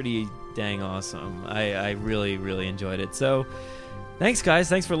it's pretty dang awesome. I really, really enjoyed it. So thanks, guys.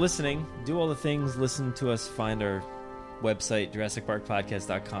 Thanks for listening. Do all the things. Listen to us. Find our website,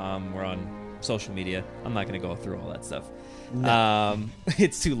 JurassicParkPodcast.com. We're on social media. I'm not going to go through all that stuff. No.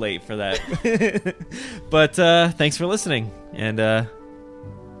 It's too late for that. But thanks for listening, and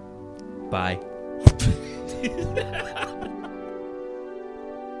bye.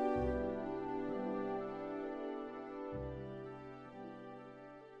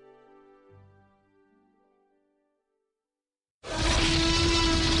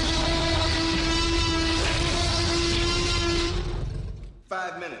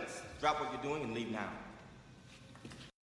 Five minutes. Drop what you're doing and leave now.